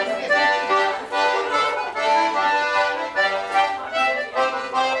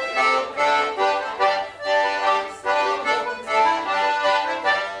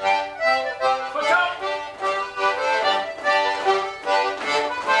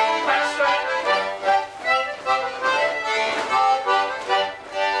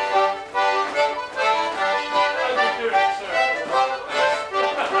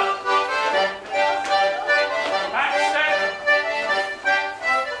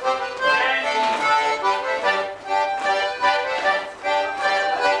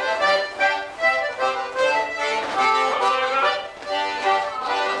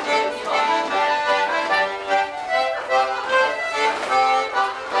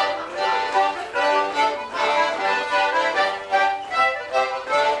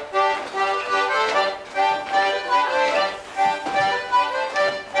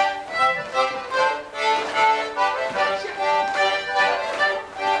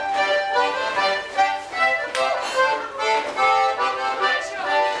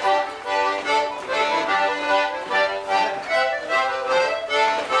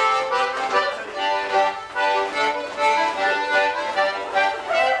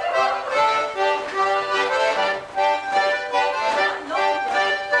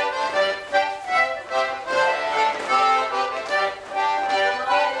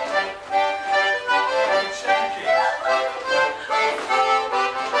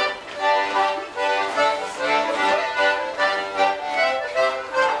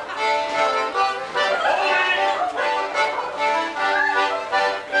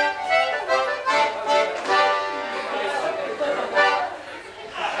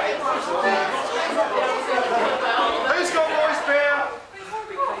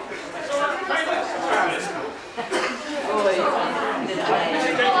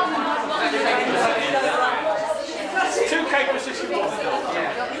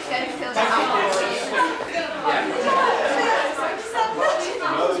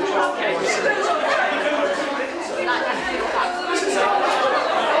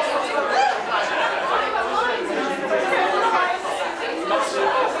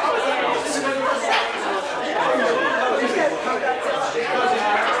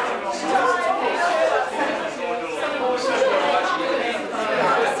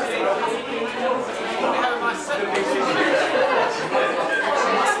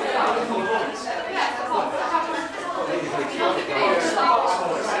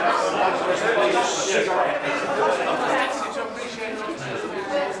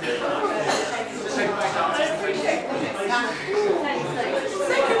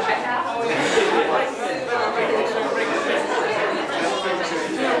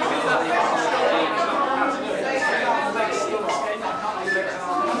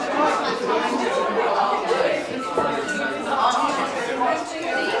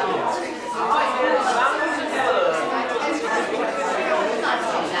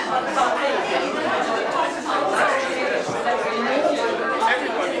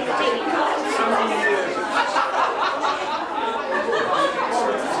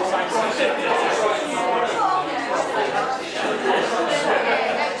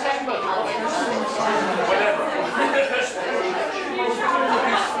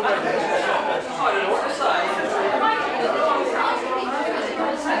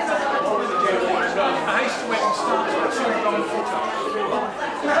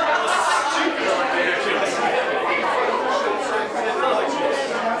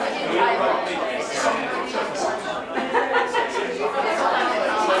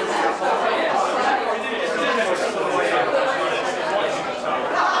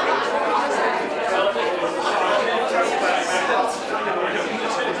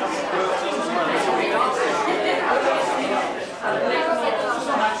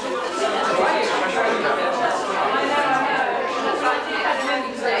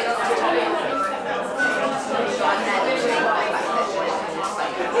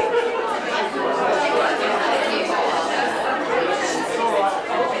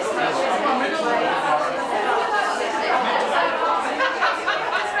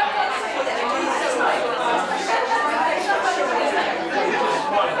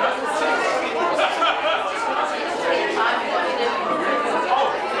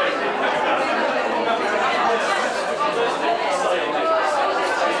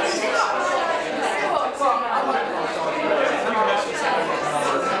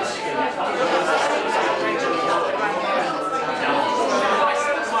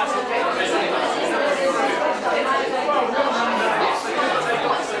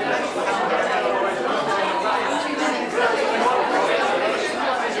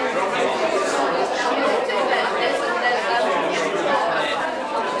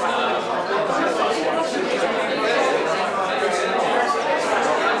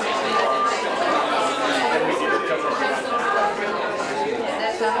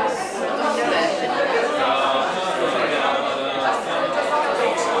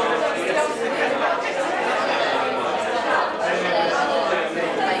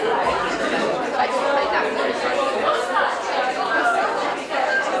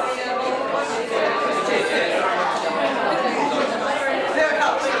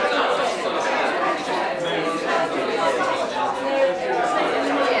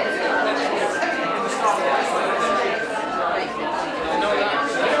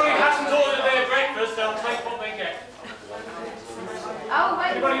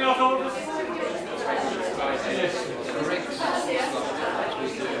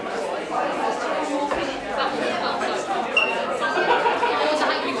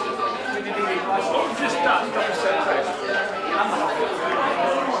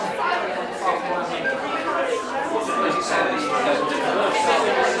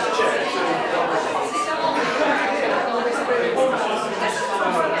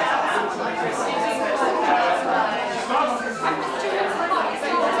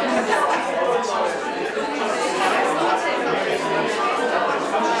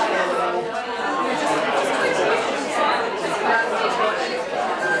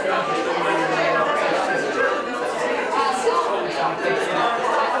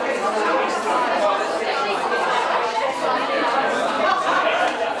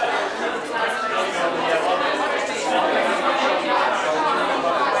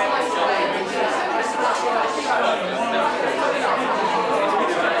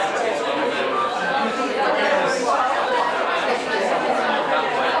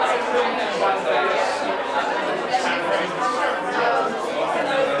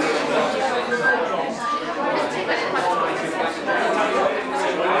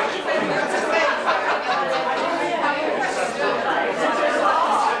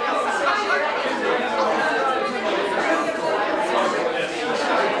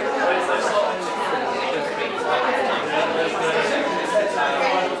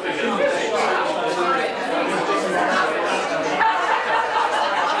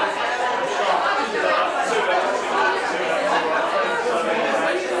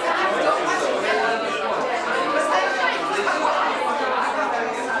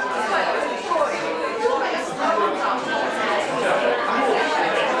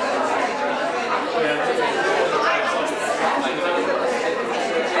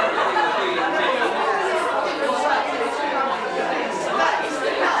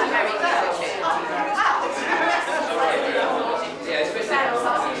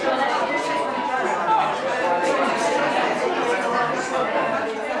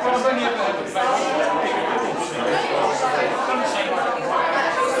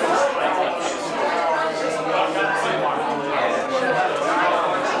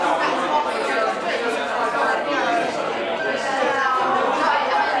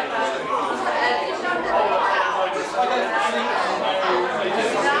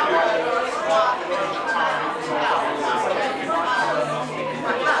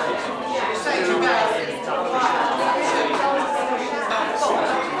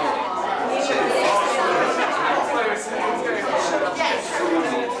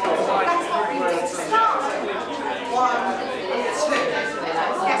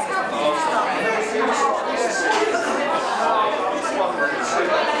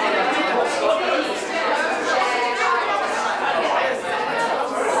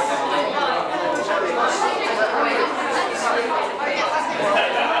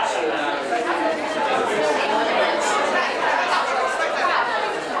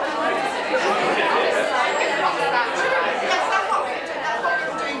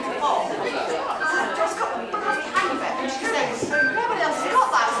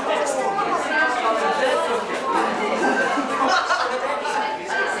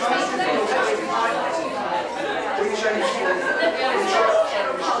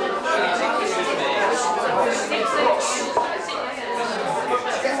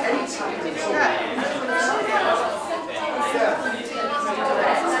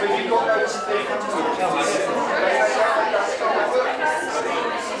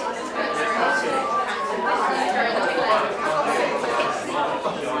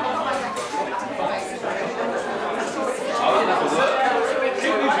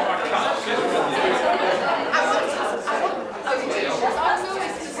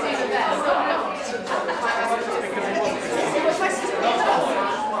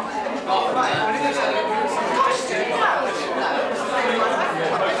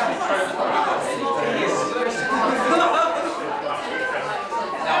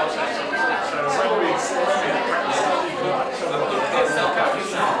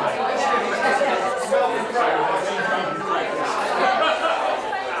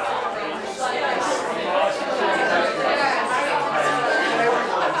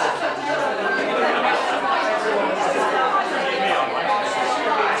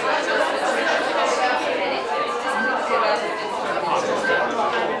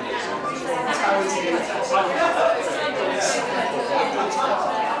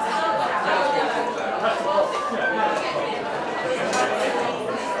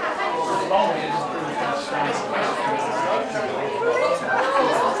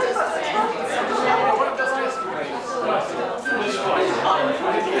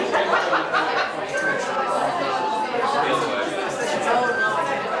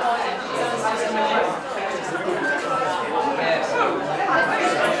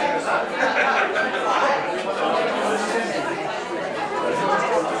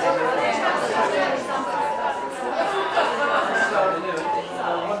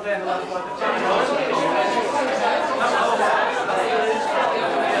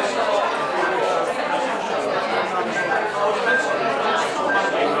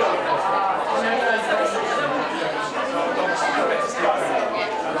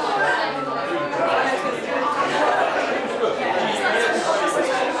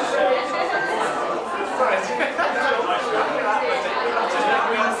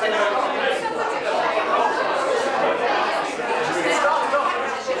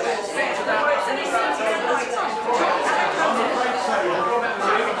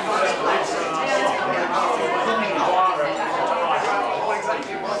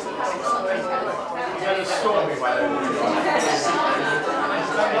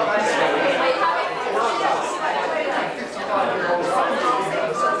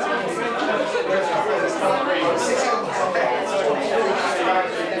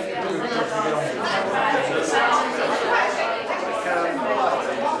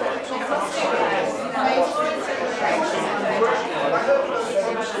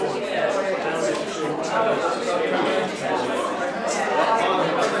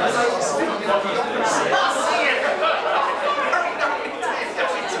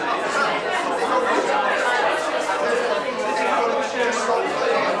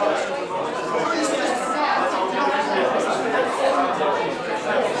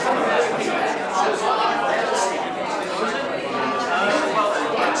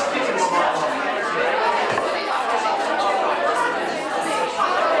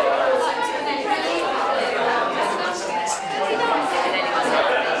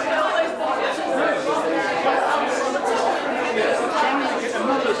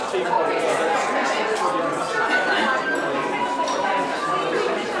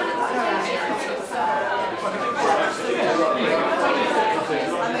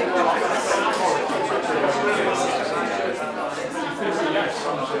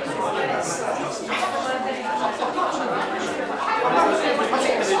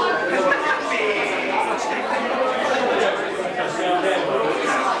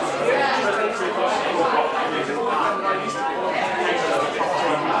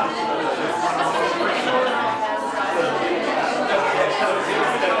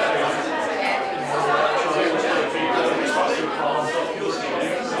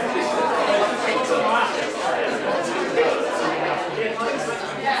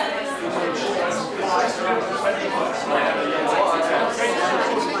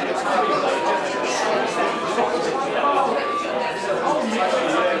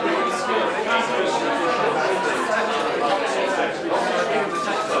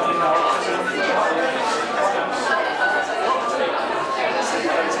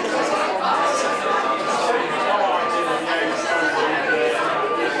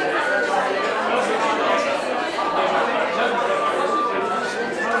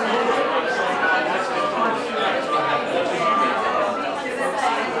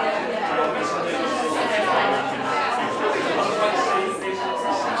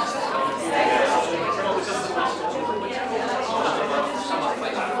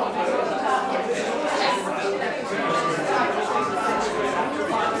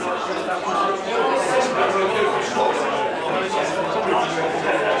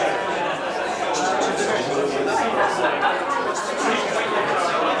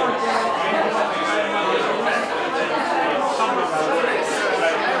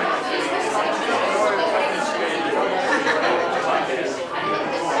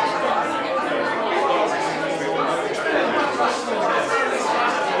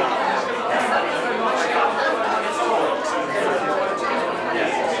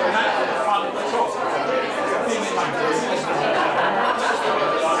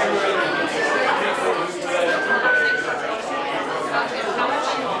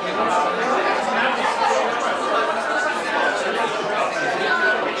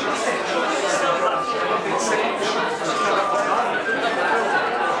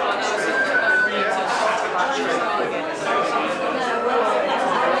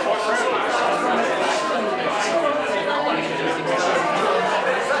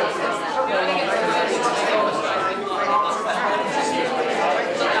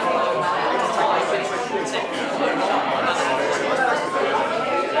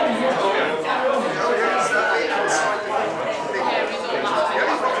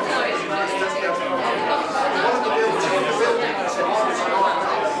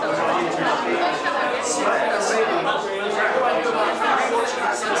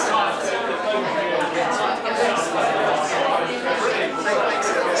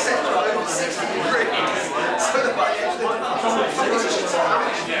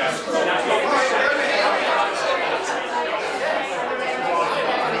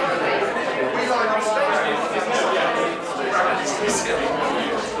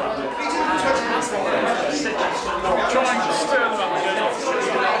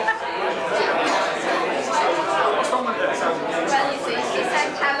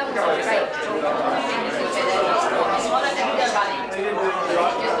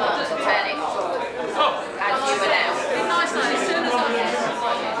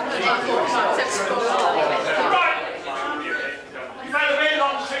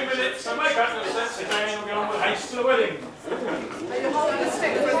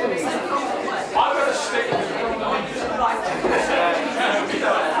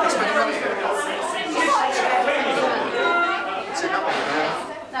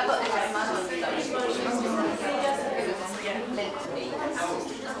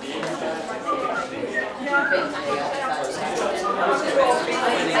 Following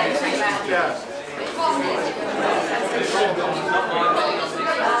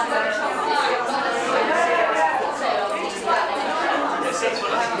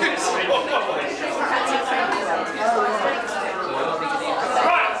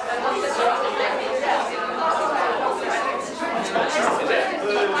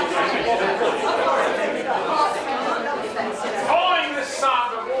the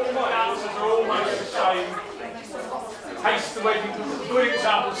sound of all the dances are almost the same. Taste the wedding, good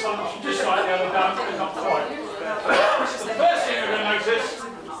example, something just like the other dance, but not quite. The first thing you're going to notice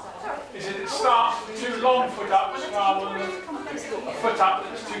is that it starts with two long foot ups rather than a foot up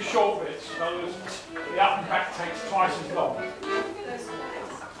that's two short bits. In other words, the up and back takes twice as long.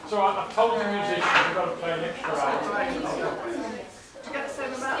 So I've told the musicians you've got to play an extra hour. To get the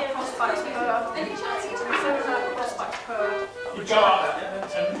same amount of prospects per. You go up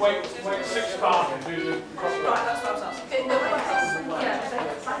and wait 6 bars and do the crossbow. Right, that's what I was asking.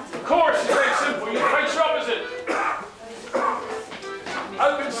 The chorus is very simple. You face your opposite.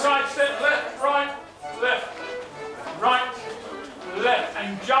 Open side step, left, right, left,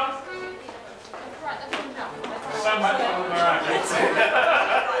 and jump. So much for the miraculous.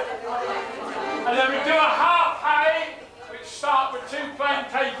 And then we do a half hay, which start with 2 plain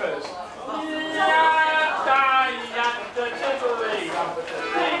tapers.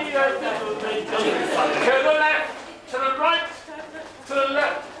 To the left, to the right, to the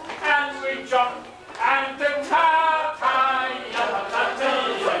left, and we jump. And the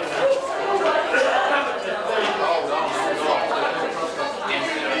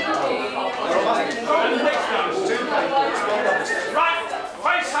and the next one. Right,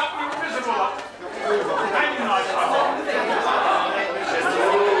 face up, you're visible. Hang your knife up.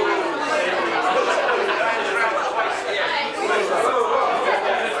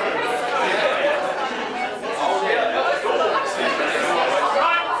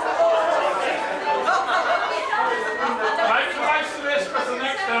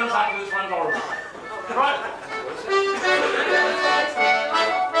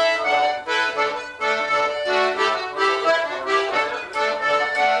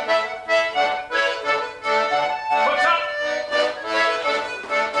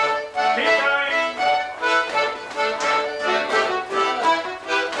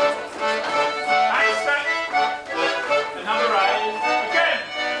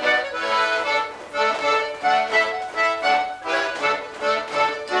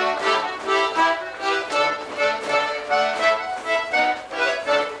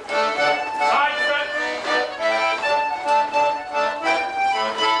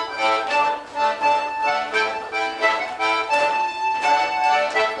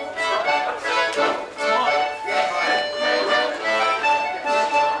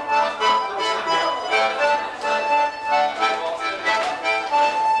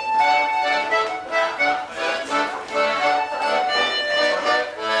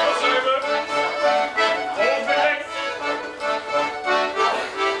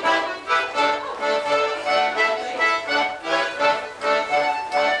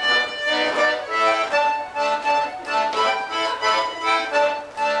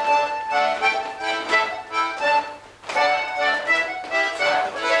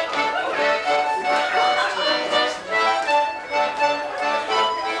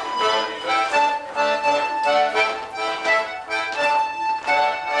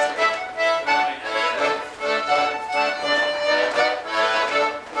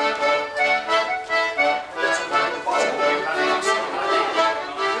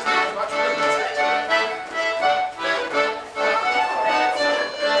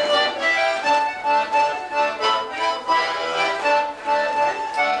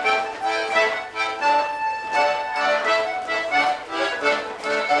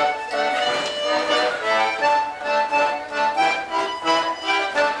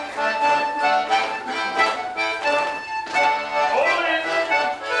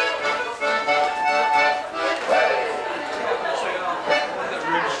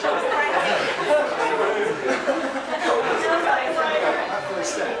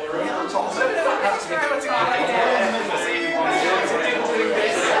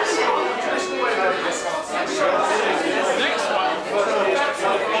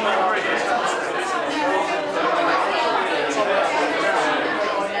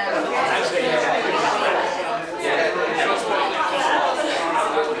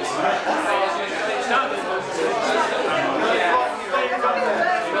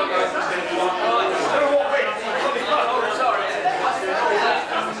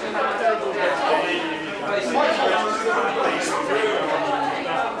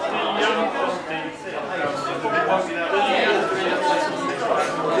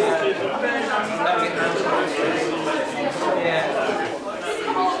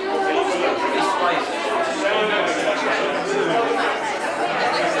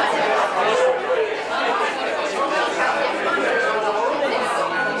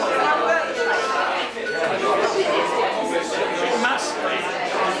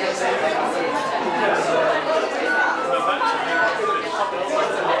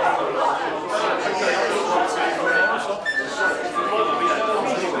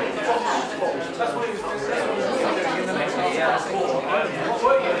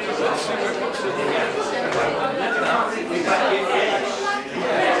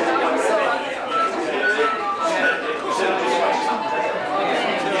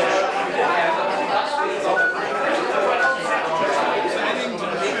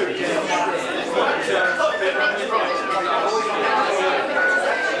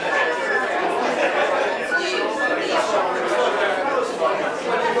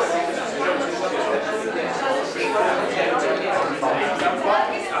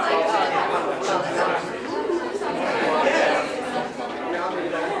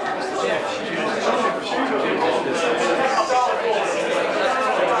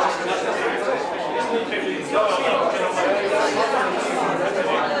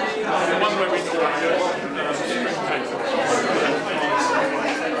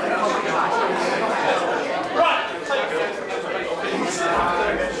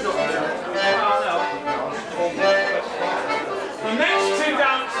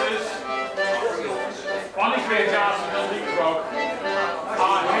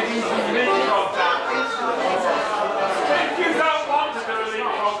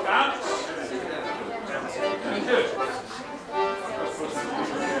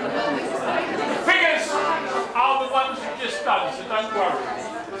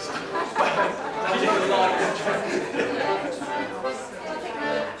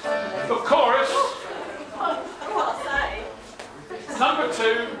 For chorus, number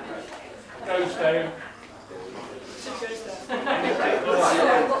 2 goes down.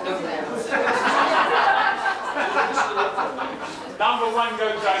 Number 1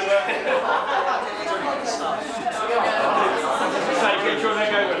 goes over. Say, get your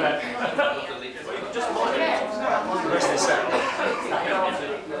leg over there.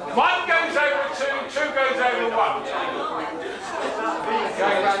 One goes over 2, 2 goes over 1.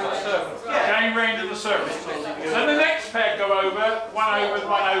 Going round in the circle. Going round in the circle. Then the next pair go over, 1 over,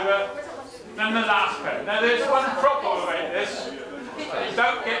 1 over. Then the last pair. Now there's one problem about this. You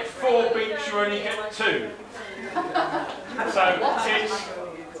don't get 4 beats, you only get 2. So it's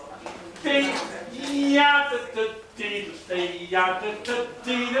dee ya da da dee dee ya da da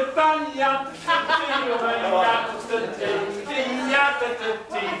dee da da ya da da dee da ya da da dee ya da da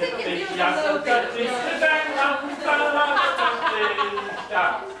dee da dee ya da da dee da da ya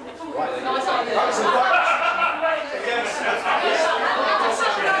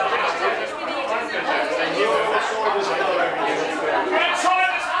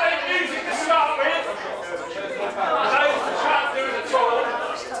music to start with. Those who can't do it at all.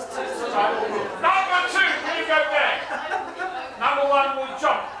 Number 2, will you go there? Number 1 will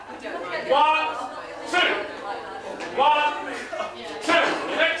jump. 1, 2. 1, 2.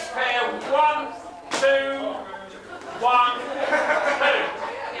 The next pair, 1, 2, 1, 2.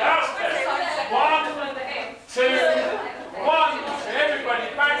 Last pair. 1, 2, 1. Everybody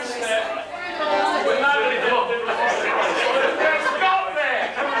back step. Let's go there.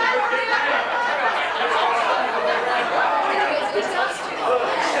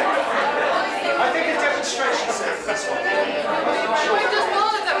 I think a demonstration set, this one.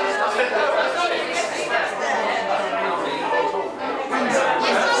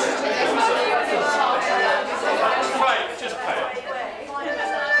 Just play it.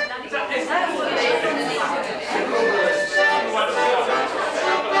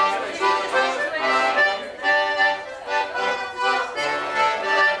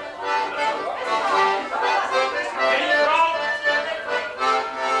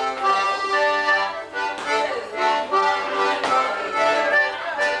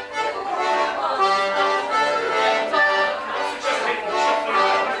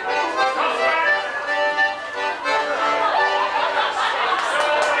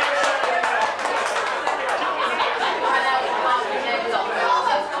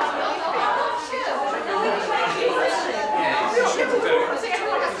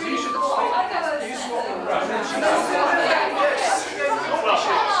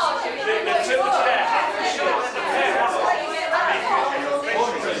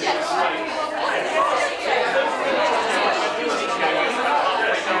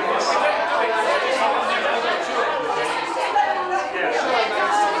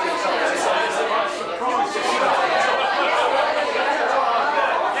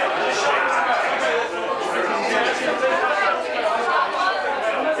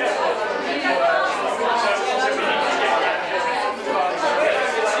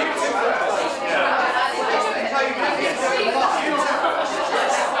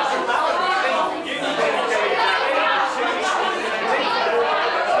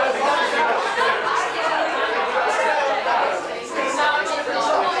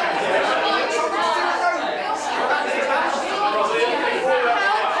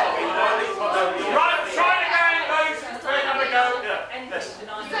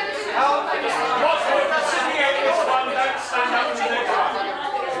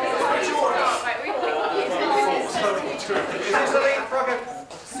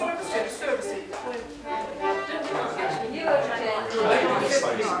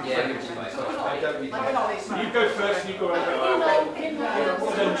 You go first and you go over. Then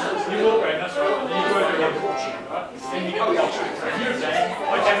you walk around, that's right. Then you go over again. Right? Then you go over. You're saying,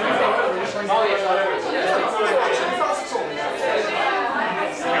 okay, we go over.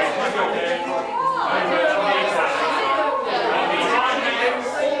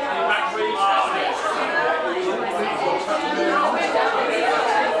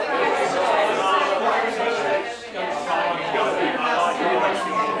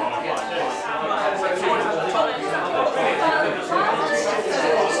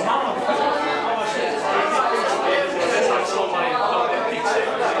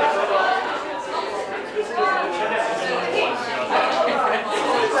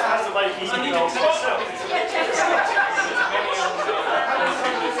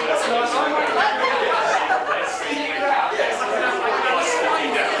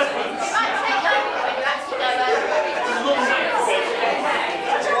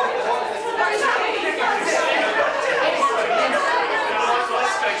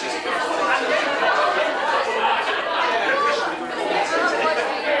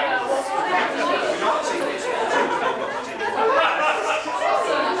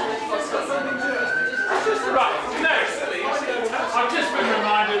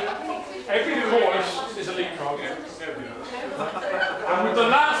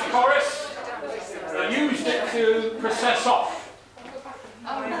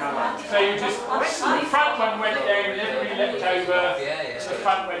 So you just, the front one went down, everybody leapt over, the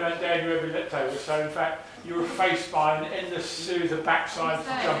front one went down, everybody leapt over. So in fact, you were faced by an endless series of backsides to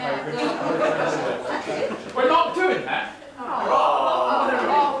jump over. We're not doing that.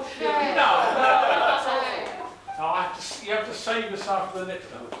 No. You have to save yourself for the next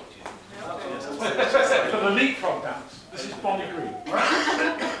one. For the leapfrog dance. This is Bonnie Green.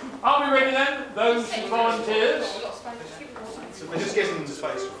 Are we ready then? Those volunteers? So we're just getting them to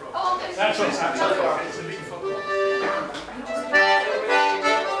space for frogs. That's what's happening. It's a leapfrog.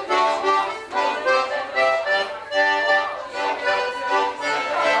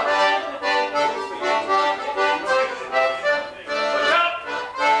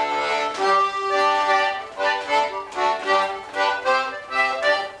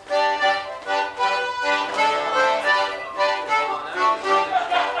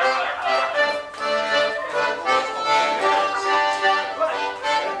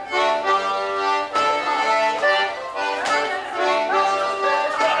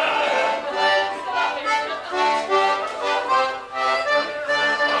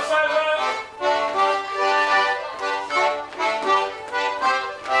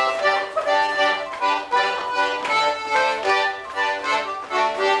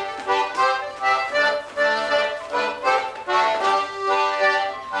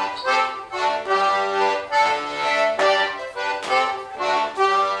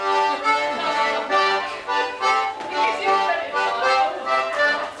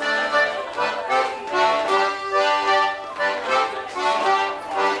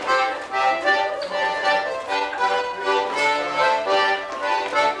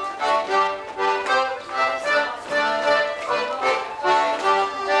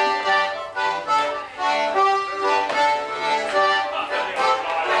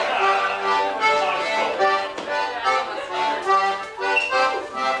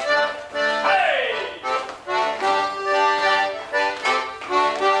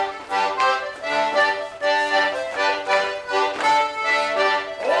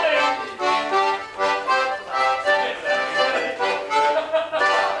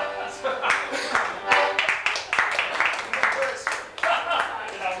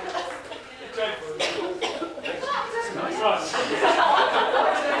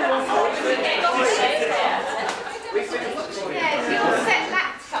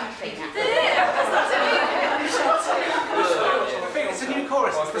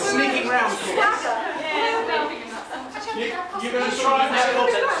 You're going to try and have we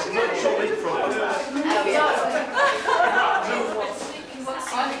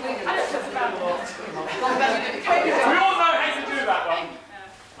all know how to do that one.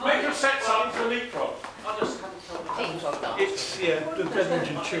 Make your sets up for leapfrog. It's, yeah, the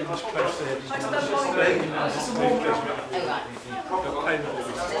Bedlington Children's Place there.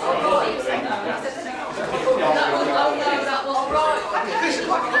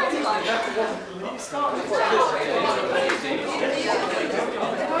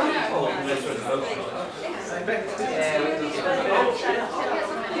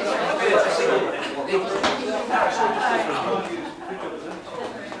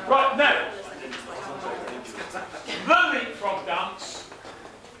 Right, now, the leapfrog dance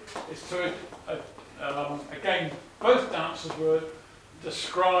is to, again, both dances were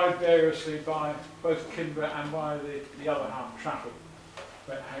described variously by both Kimber and by the other half, Trafford,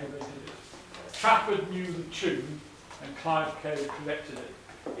 about how they did it. Trafford knew the tune and Clive Carey collected it.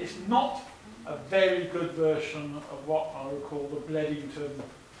 It's not a very good version of what I would call the Bledington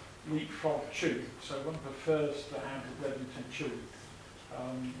leapfrog tune, so one prefers to have the Bledington tune.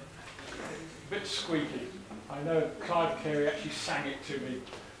 A bit squeaky. I know Clive Carey actually sang it to me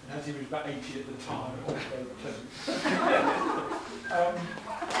as he was about 80 at the time.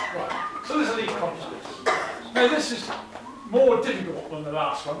 Right, so there's a leapfrog dance. Now this is more difficult than the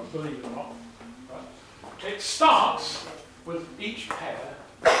last one, believe it or not. Right. It starts with each pair,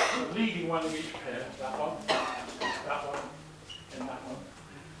 the leading one in each pair, that one, and that one,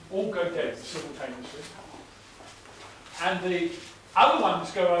 all go down simultaneously. And the other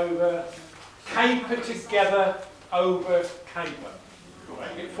ones go over, caper together, over, caper.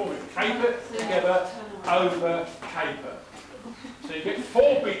 Right, you get 4 beats, caper together, over, caper. So you get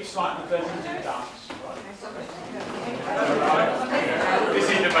 4 beats like the Bedlington dance. Right. This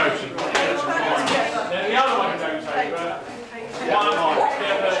is the motion. Then the other one goes over, one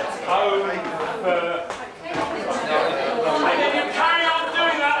together, over. And then you carry on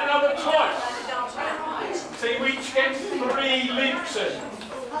doing that another twice. So you each get 3 leaps in.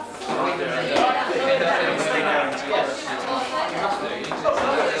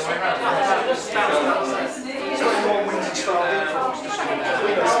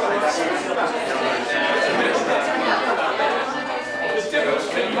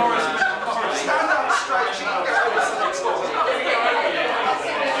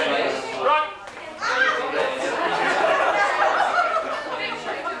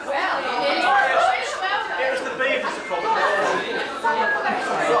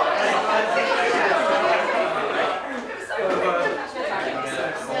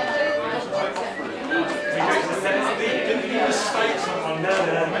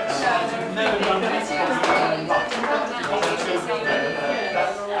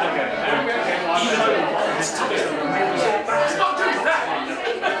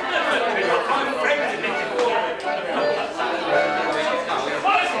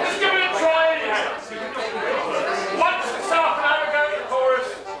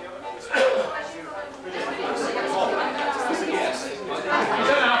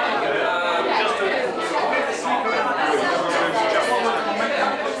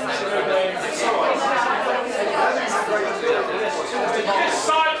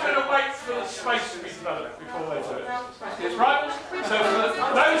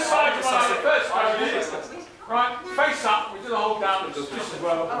 just as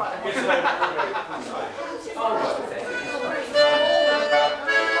well. Get it over.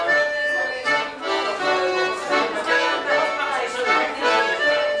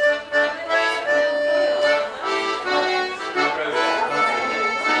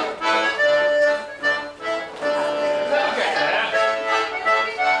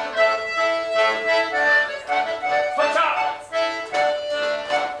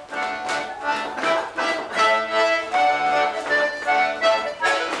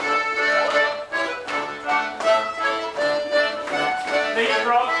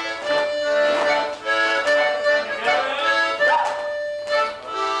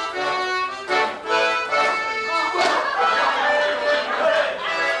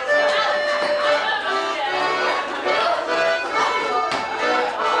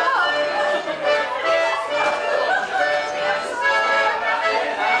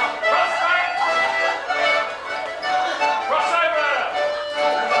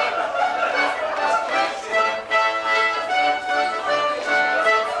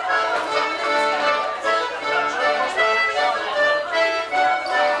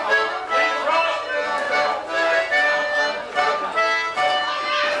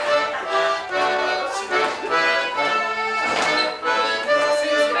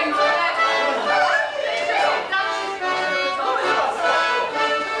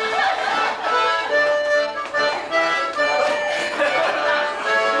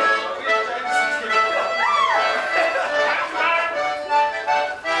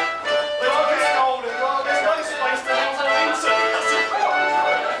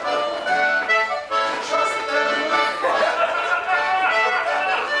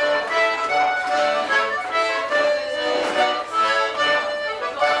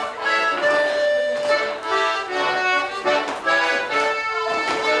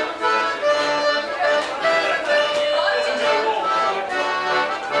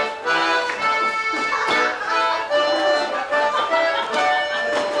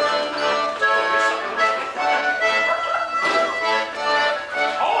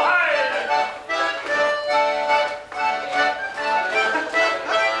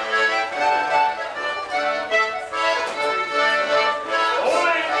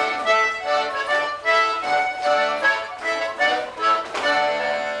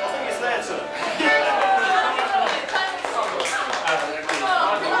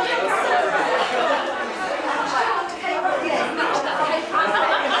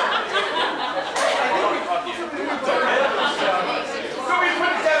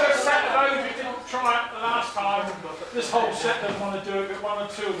 This whole set doesn't want to do it, but one or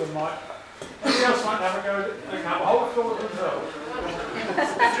two of them might. Anybody else might have a go. They can have a whole floor to themselves.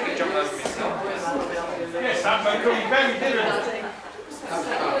 Yes, that could be very different.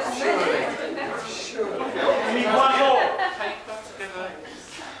 We need one more.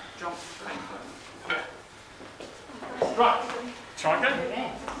 Right, try again.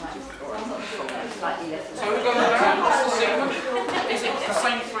 So we're going around. What's the sequence? Is it the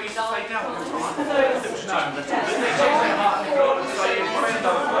same three stay down? No.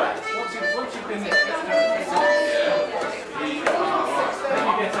 Once you've been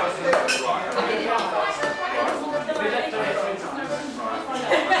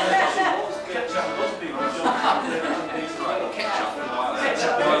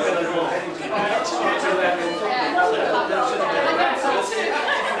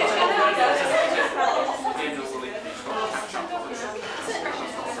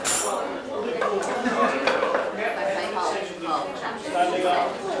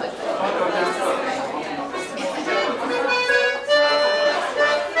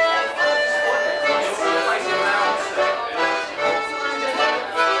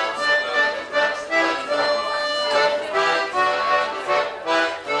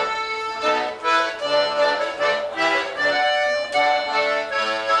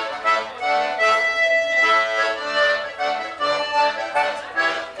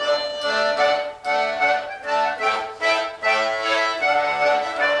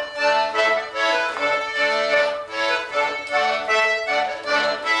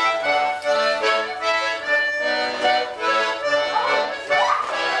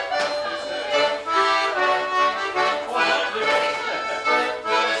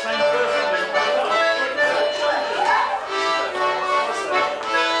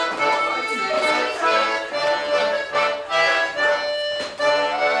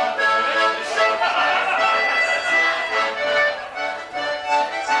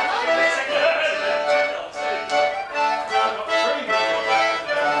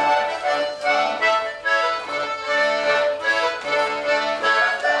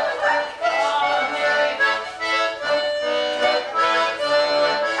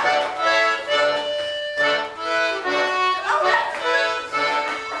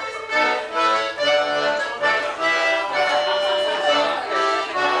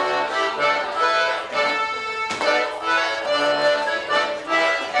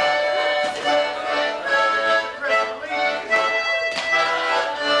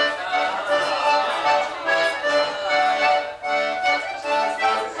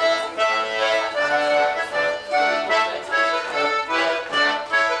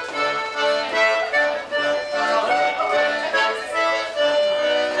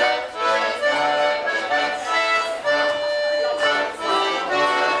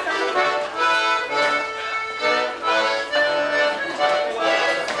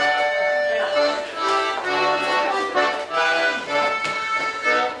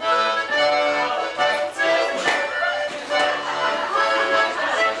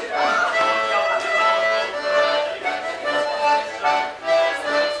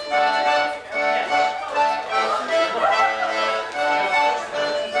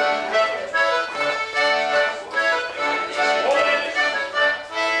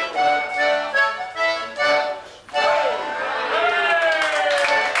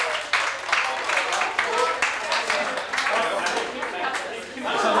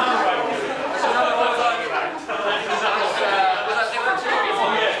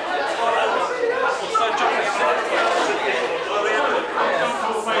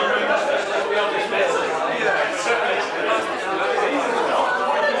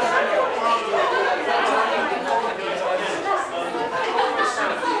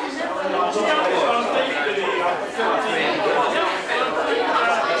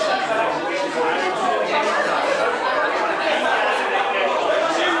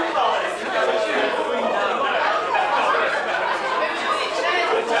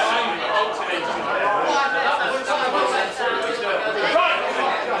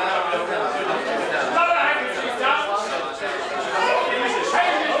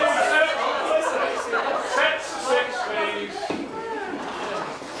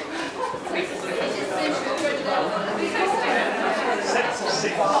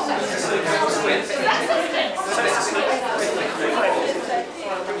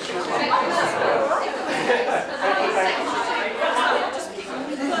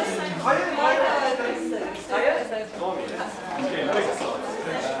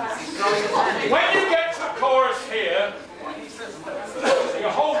When you get to the chorus here,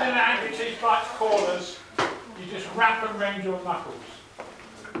 you're holding the handkerchief by its corners, you just wrap them round your knuckles.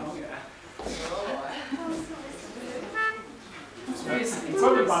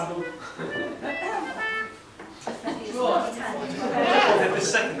 Fully bundled. The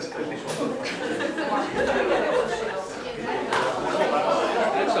second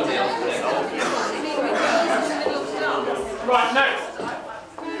Right, now.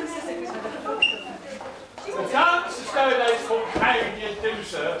 The dance nowadays called How Do You Do,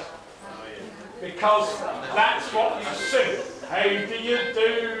 Sir? Because that's what you sing. How do you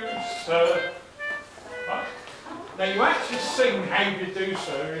do, sir? Right? Now you actually sing How Do You Do,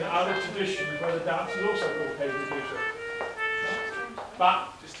 sir in other traditions where the dance is also called How Do You Do, sir. But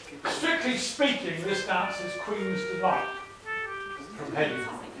strictly speaking, this dance is Queen's Delight from Heading.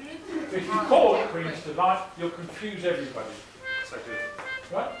 If you call it Queen's Delight, you'll confuse everybody. So good.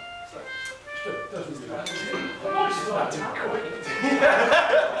 Right? Still, it doesn't do that. Nice is that.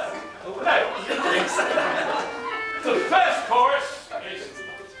 The first chorus is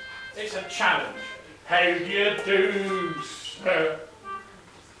it's a challenge. How do you do, sir?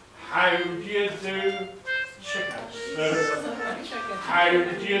 How do you do, chicken, sir? How do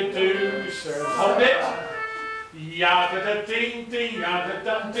you do, sir? Hold it. Yada da ding ding, yada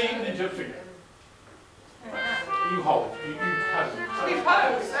dum ding, and your finger. You hold. You pose. You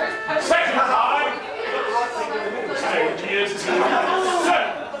pose. Second time. How do you do, sir?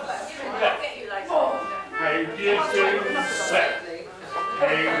 How do you do, sir? How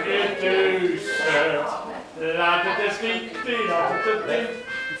do you do, sir? La da da ding ding, la da da ding.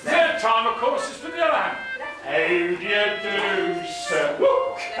 Third time, of course, is for the other hand. How do you do, sir?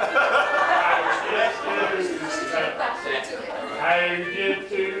 How do you do, sir? How do you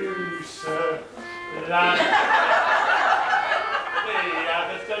do, sir? La da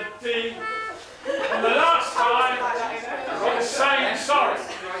da ding. And the last time, it's saying sorry.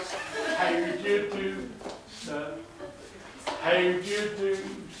 How do you do, sir? How do you do,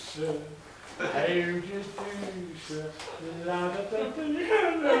 sir? How do you do, sir? La da da da.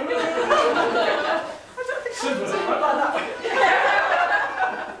 Simple.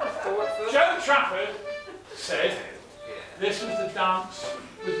 Joe Trafford said this was the dance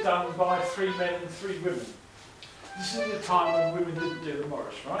was done by 3 men and 3 women. This is the time when women didn't do the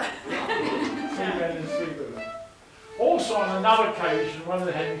Morris, right? 3 men and 3 women. Also on another occasion, one of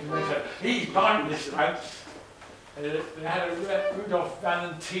the Hennington said, he liked this dance. They had a Rudolph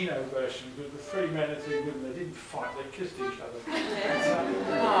Valentino version with the 3 men and 3 women. They didn't fight, they kissed each other.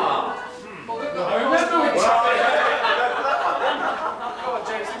 I remember we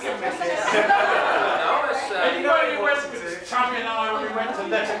Anybody who went with Tammy and I, when we went to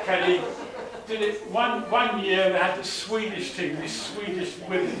Letterkenny, did it one year. They had the Swedish team, these Swedish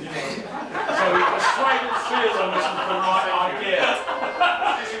women, you know. So we persuaded 3 of them this was the right idea.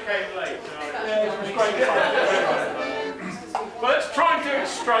 This came late. Yeah, it was great fun. Well, let's try and do it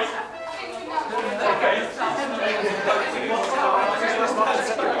straight. Okay.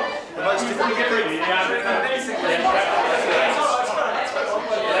 The most difficult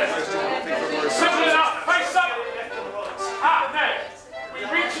Simple enough, face up. Now, we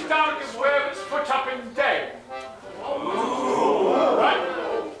reach down and swerve its foot up and down. Right?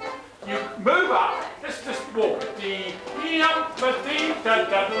 You move up, let's just walk.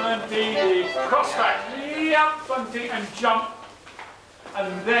 Cross back, and jump.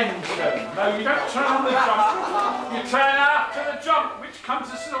 And then turn. No, you don't turn on the jump. You turn after the jump, which comes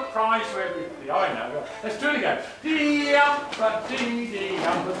as a surprise to everybody. I know. Let's do it again.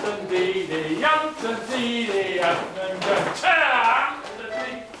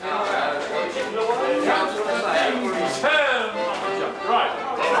 Turn on the jump. Right.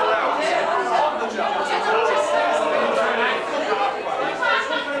 On the jump.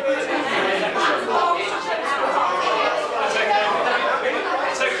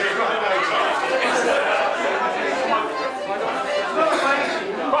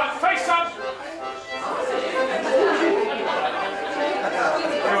 Right, face up.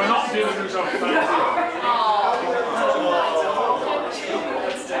 We were not doing the job.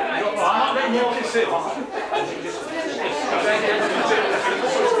 I'm not letting you kiss it. We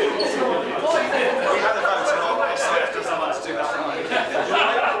had a vote on our side for someone to do that.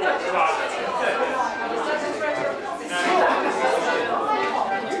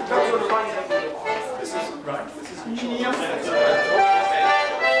 Right.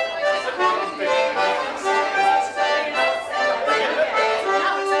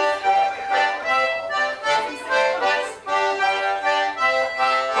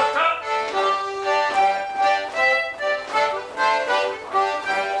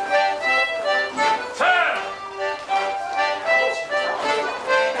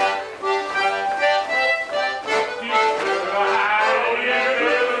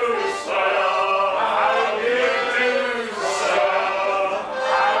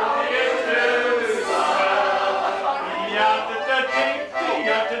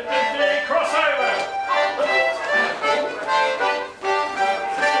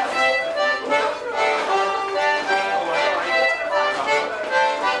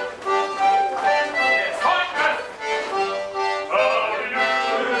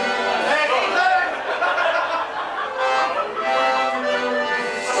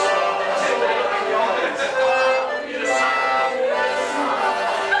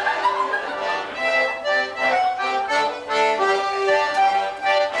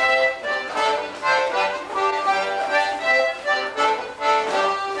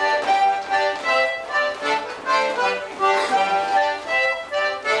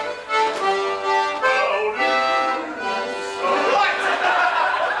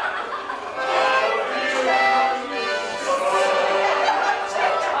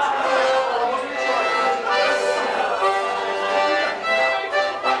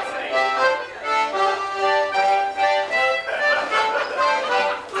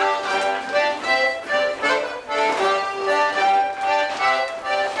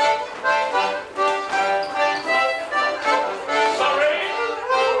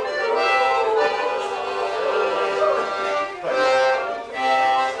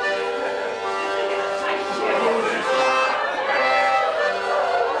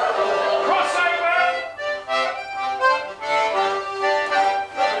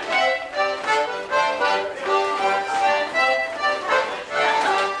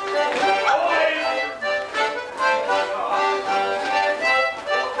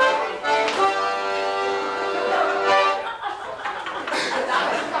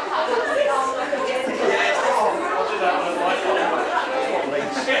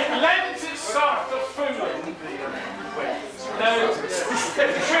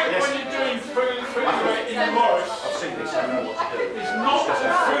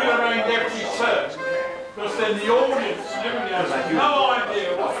 then the audience and everybody else has no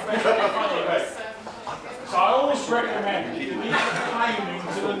idea what the best funny about. So I always recommend you leave the claiming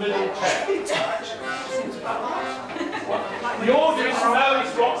to the middle pair. The audience knows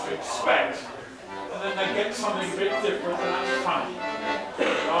what to expect, and then they get something a bit different, and that's funny.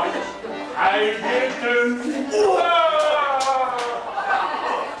 Right? How you do?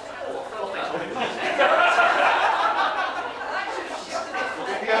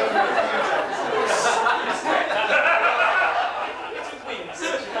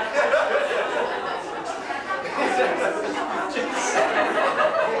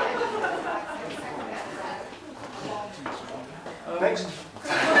 Next.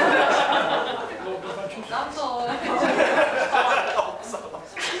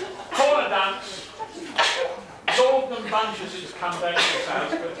 Corner dance. Lord and Bunches has come down to this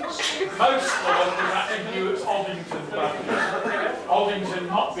house, but most of them is actually new at Oddington Bunches. Oddington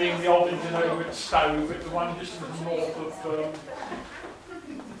not being the Oddington over at Stowe, but the one just to the north of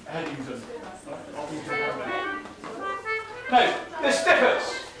Headington. No, this differs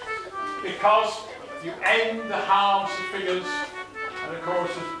because you end the halves, the figures, and of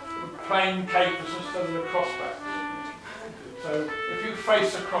course the plain capers instead of the crossback. So if you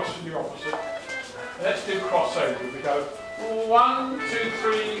face across from the opposite, let's do crossover. We go 1, 2,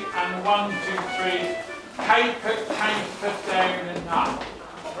 3, and 1, 2, 3. Caper, caper, down and up.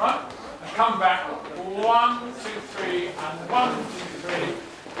 Right? And come back. 1, 2, 3, and 1, 2, 3.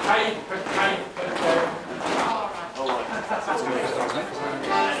 Caper, caper, down and up.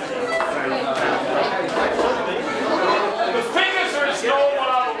 The fingers are as normal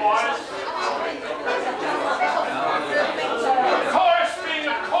otherwise. Of course, being a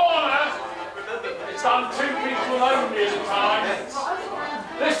corner, it's done 2 people only at a time.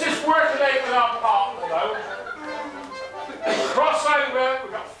 Let's just work it out with our partner though. Crossover,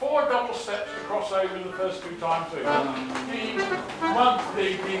 we've got 4 double steps to cross over the first 2 times too.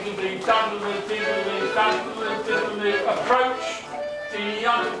 Approach.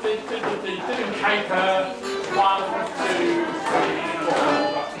 Caper. 1, 2, 3, 4.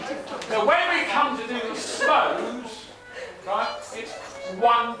 Now when we come to do the slows, right, it's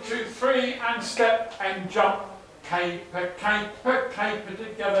 1, 2, 3 and step and jump. Caper, caper, caper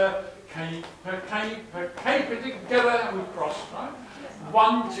together. Caper, caper, caper together, and we cross, right?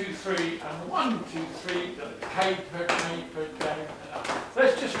 1, 2, 3, and 1, 2, 3, caper, caper, down and up.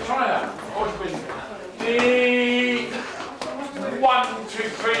 Let's just try that. The 1, 2,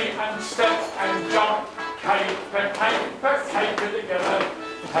 3, and step and jump. Caper, caper, caper together.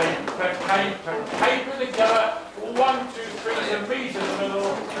 Caper, caper, caper together. 1, 2, 3, and beat in the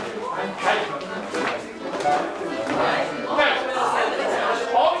middle, and caper. Now,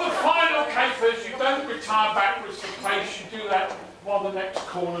 on the final capers, you don't retire backwards to place, you do that while the next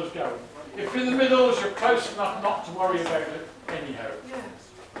corner's going. If in the middles, you're close enough not to worry about it anyhow.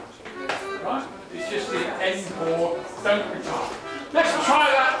 Right? It's just the end four, don't retire. Let's try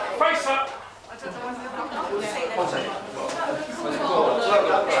that, face up.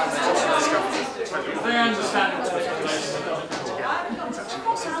 They understand the explanation.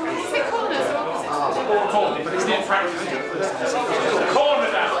 Corner, but it's not practicing.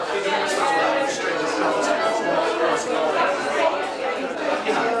 Corner down.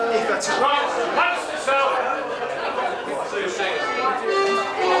 Right, punch yourself.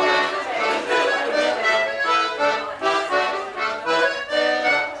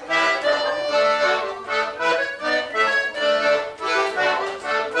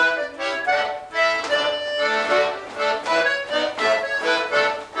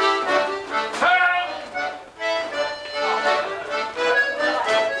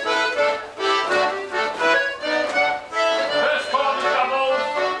 First corner double.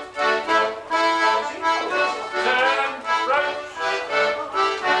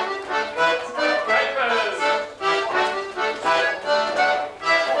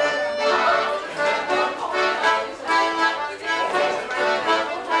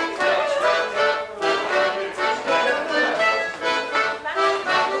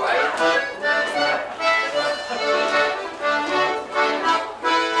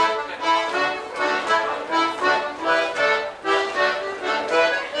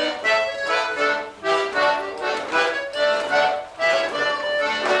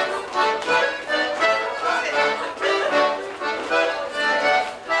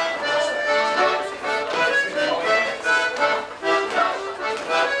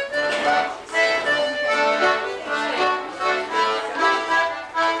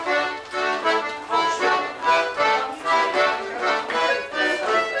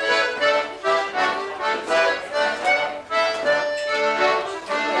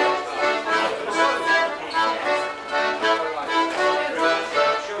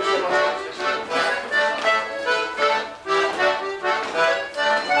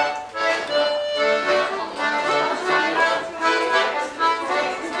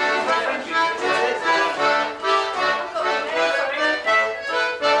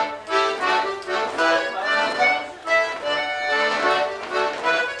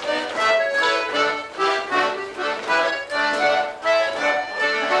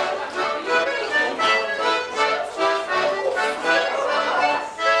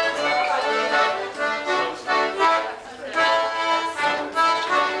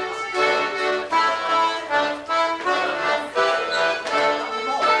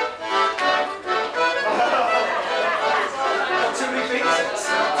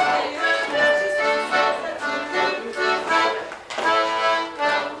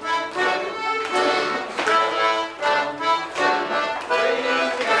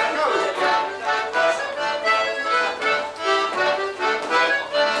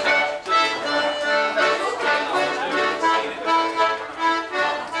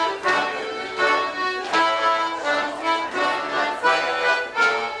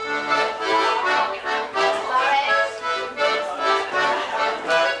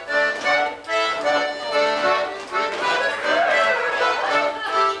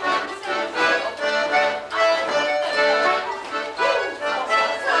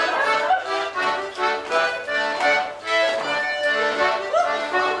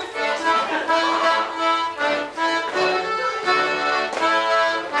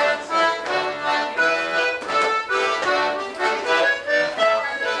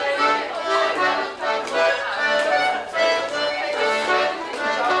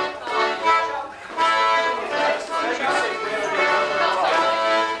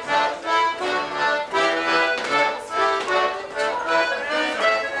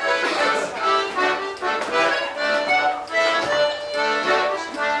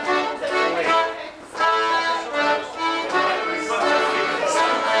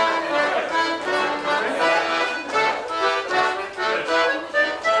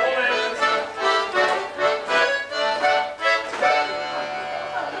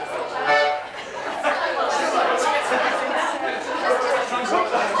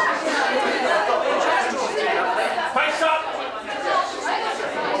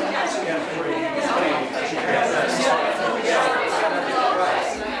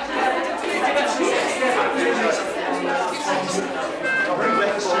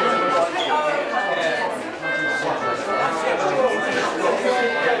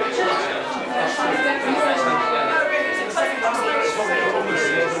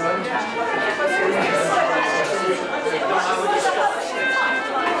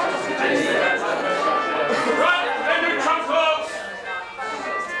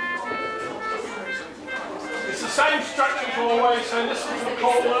 same structure as always, so this is the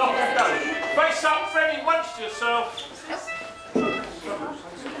call and off it goes. Face up, very once to yourself.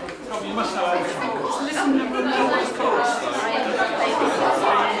 God, you must know how to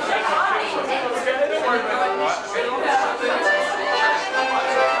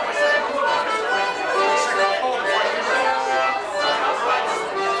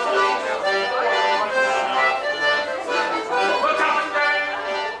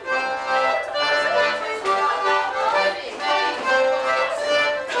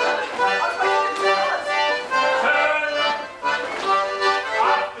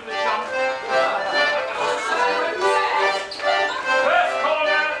First call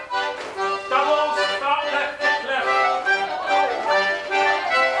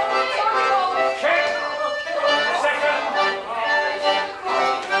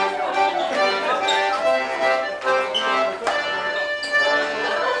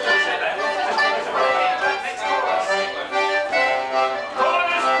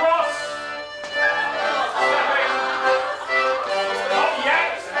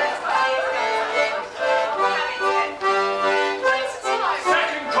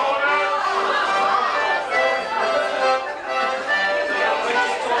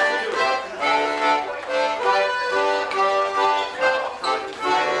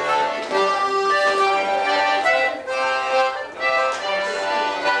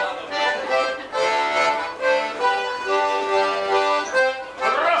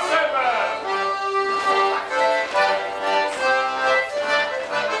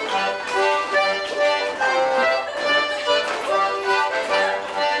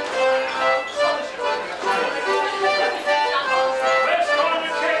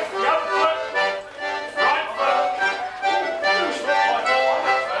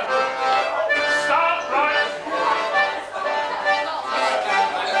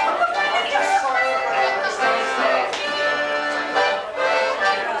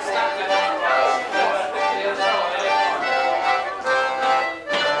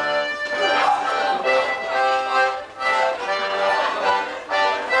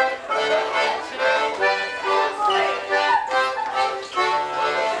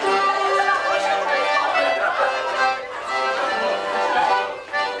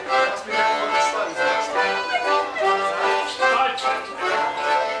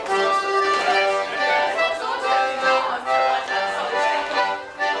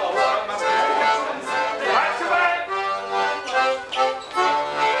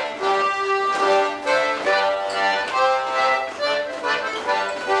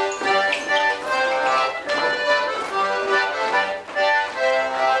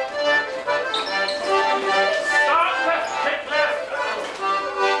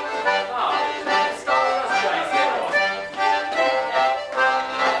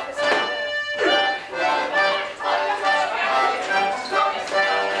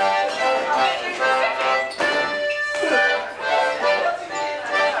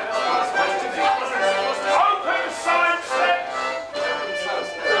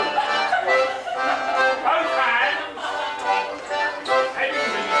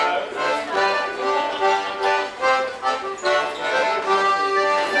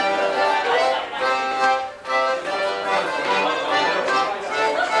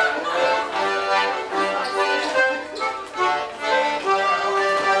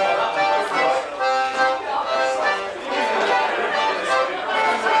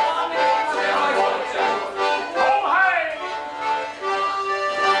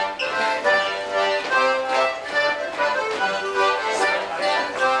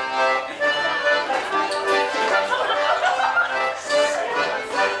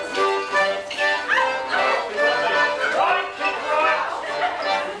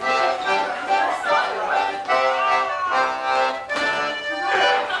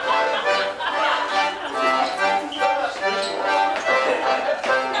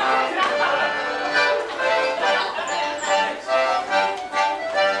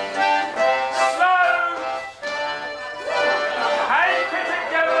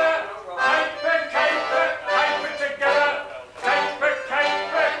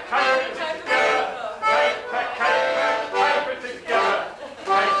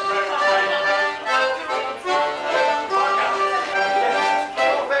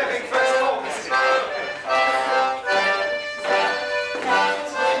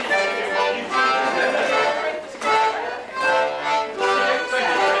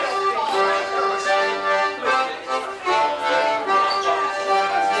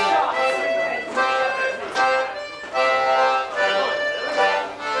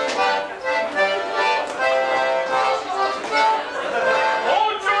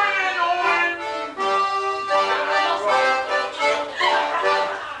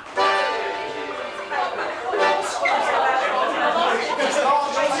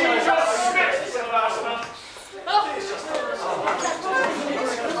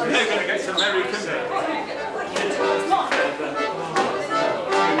They're going to get some merry Christmas.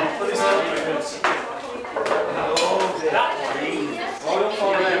 That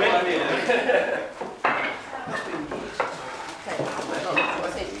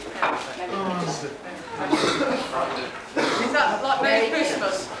Is that like Merry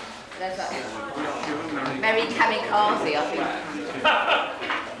Christmas? There's that. Merry Kamikaze, I think.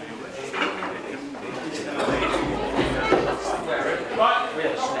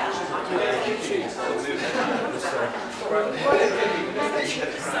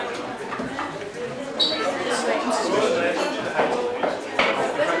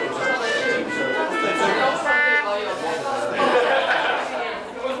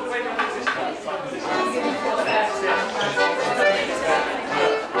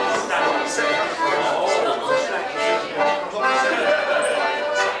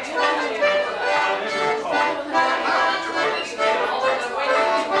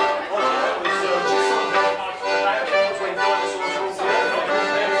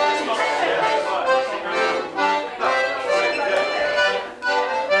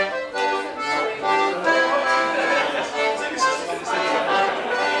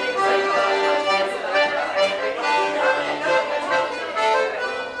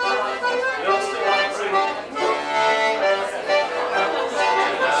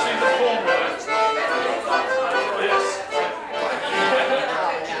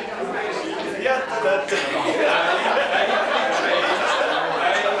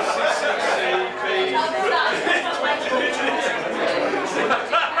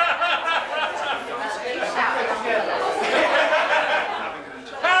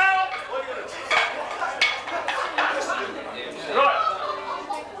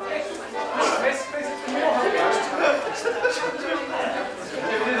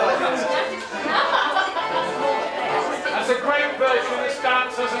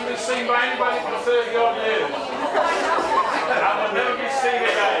 Seen by anybody for 30 odd years. And will never be seen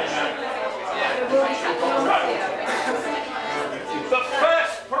again. The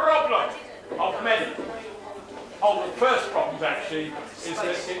first problem of many, the first problem actually, is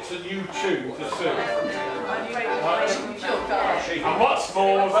that it's a new tune to sing. And what's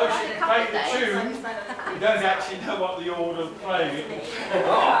more, though she can play the tune, you don't actually know what the order of playing it is.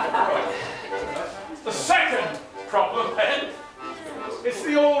 The second problem then, it's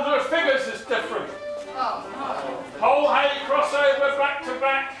the order of figures is different. Whole hay crossover back to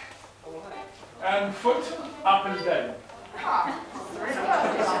back and foot up and down.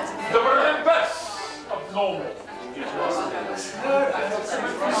 The reverse of normal.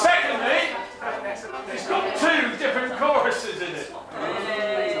 Secondly, it's got two different choruses in it.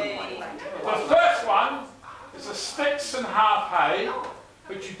 The first one is a sticks and half hay,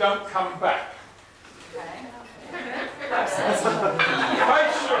 but you don't come back. Facial.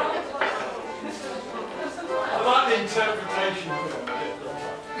 I like the interpretation of it.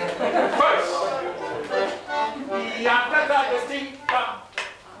 First,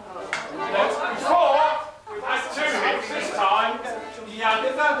 before we've had two hits this time.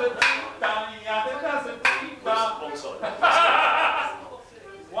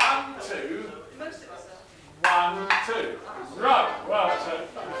 One, two. 1, 2. Right, well, so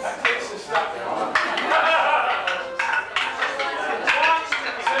that gets us that one.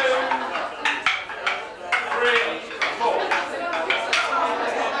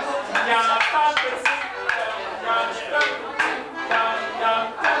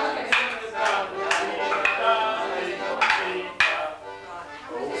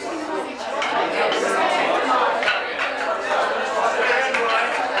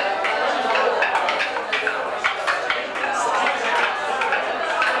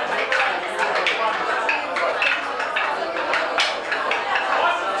 1,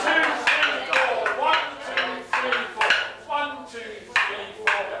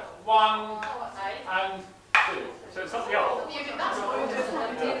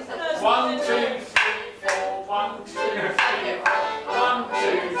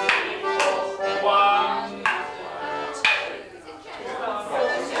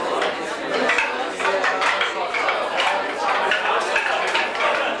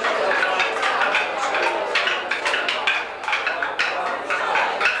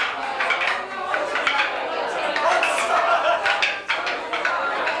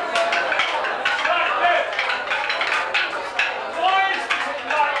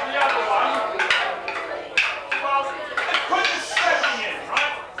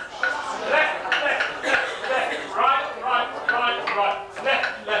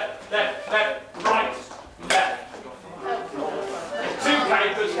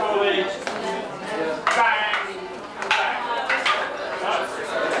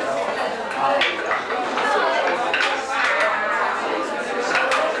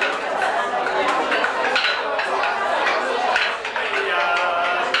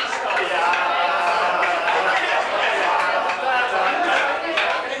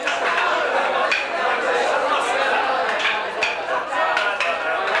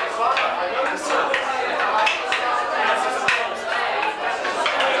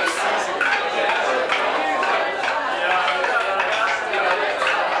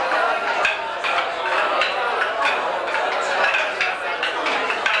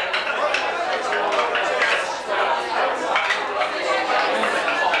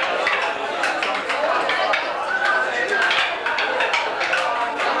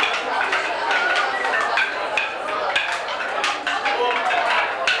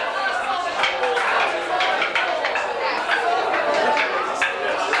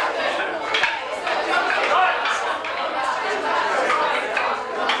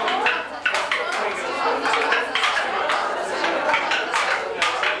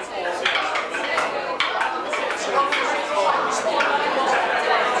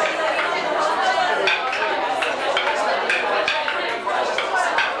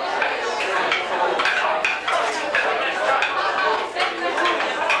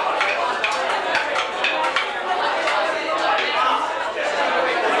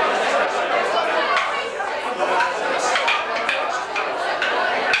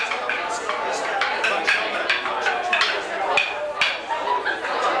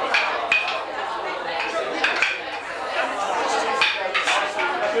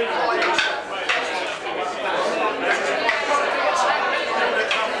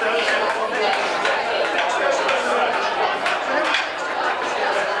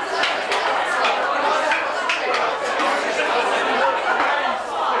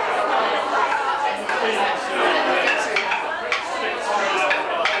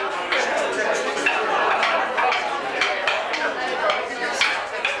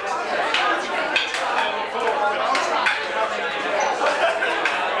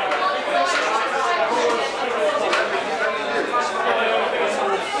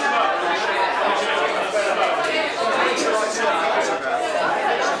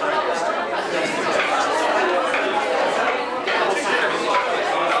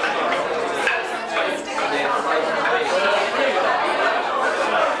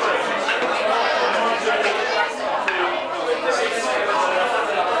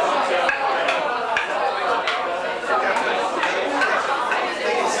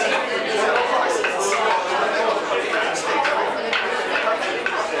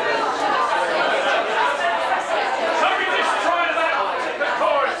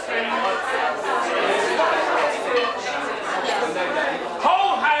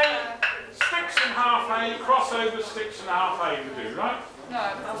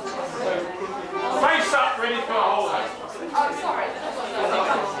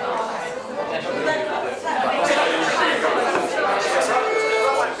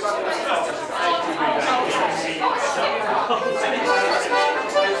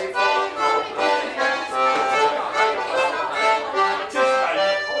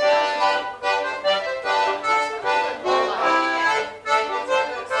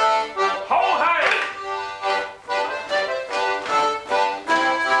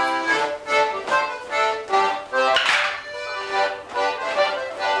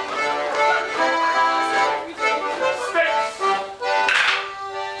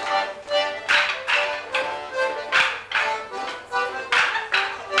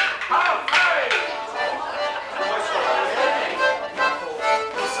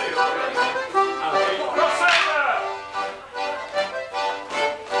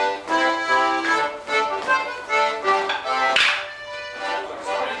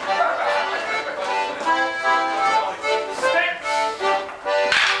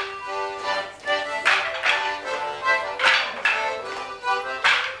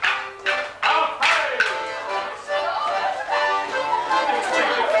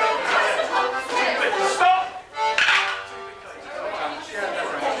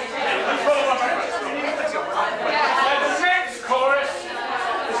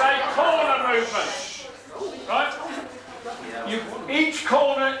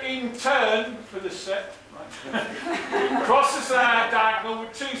 then in turn, for the set, crosses the diagonal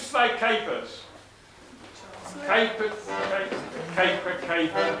with 2 slow capers. Caper, caper, caper,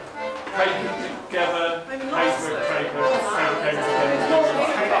 caper, caper together, caper, caper,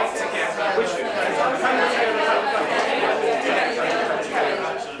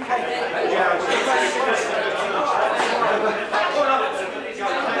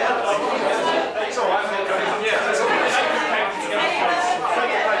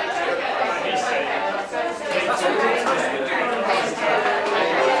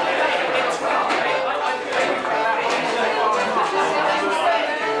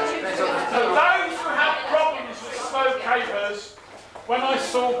 when I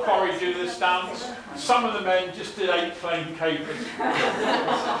saw Corrie do this dance, some of the men just did 8 plain capers.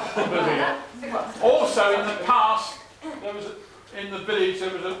 Also, in the past, there was in the village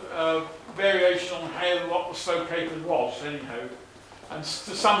there was a variation on how what the slow caper was, anyhow. And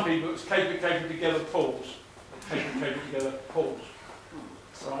to some people, it was caper, caper together, pulls. Caper, caper together, pulls.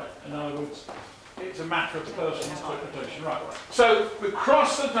 Right. In other words, it's a matter of personal interpretation. Right. So we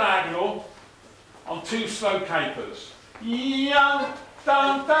cross the diagonal on 2 slow capers. Young,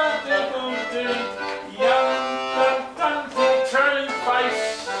 dun, dun, dun, dun, dun, young, dun, dun, dun, turning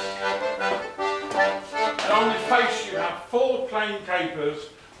face. And on the face you have 4 plain capers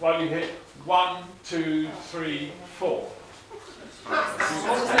while you hit 1, 2, 3, 4.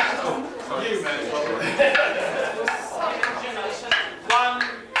 You may as well. 1,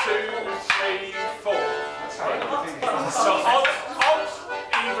 2, 3, 4. So odds,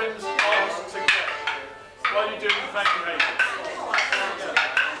 evens, odds together. What are you doing with mathematics?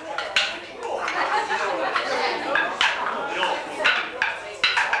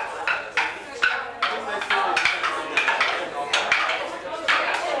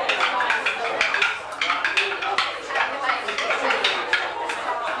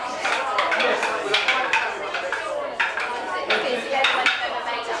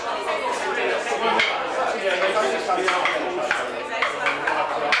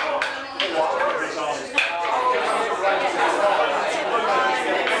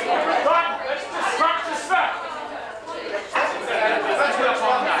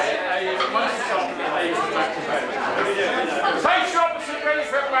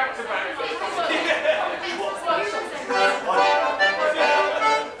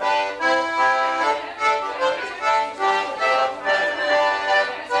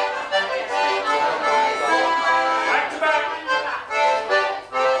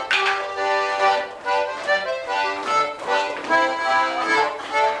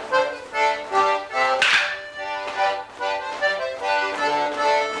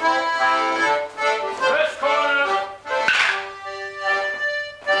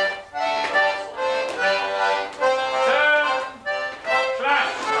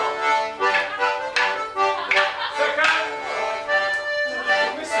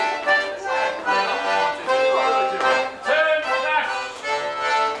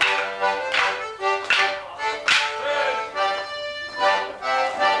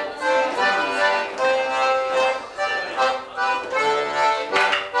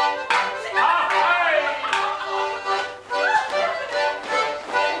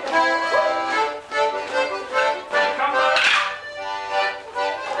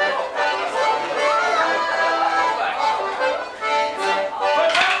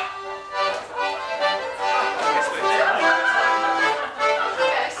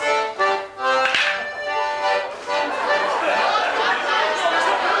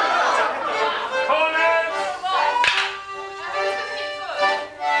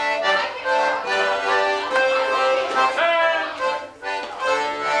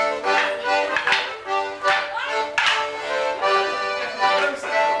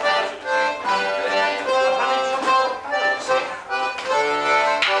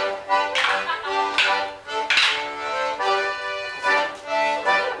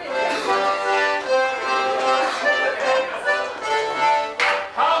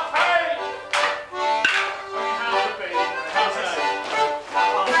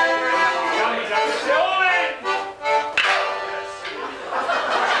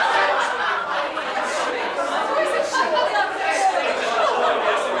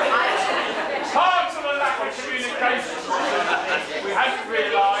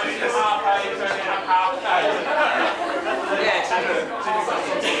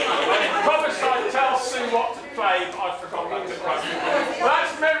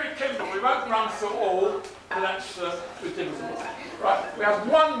 We have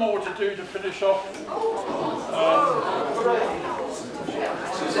one more to do to finish off.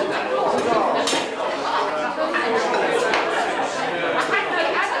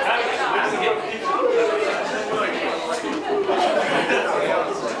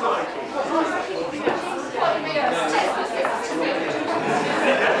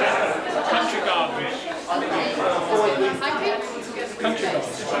 country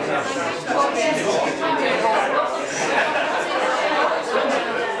dance. This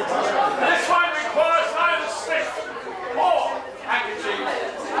one requires either stick or handkerchief,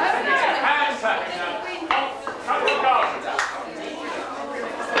 hand tapping now. Come on, garden.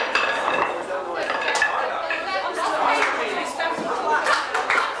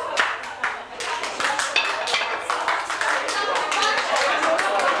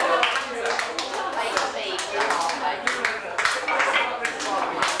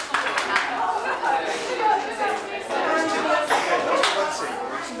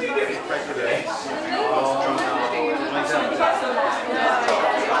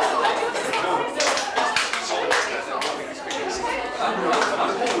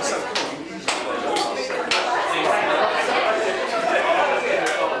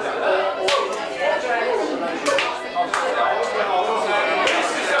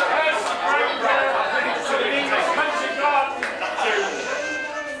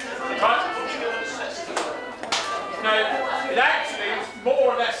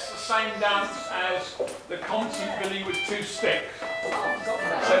 Dance as the concert billy with 2 sticks. So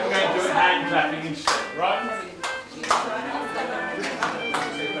we're going to do it hand clapping instead, right?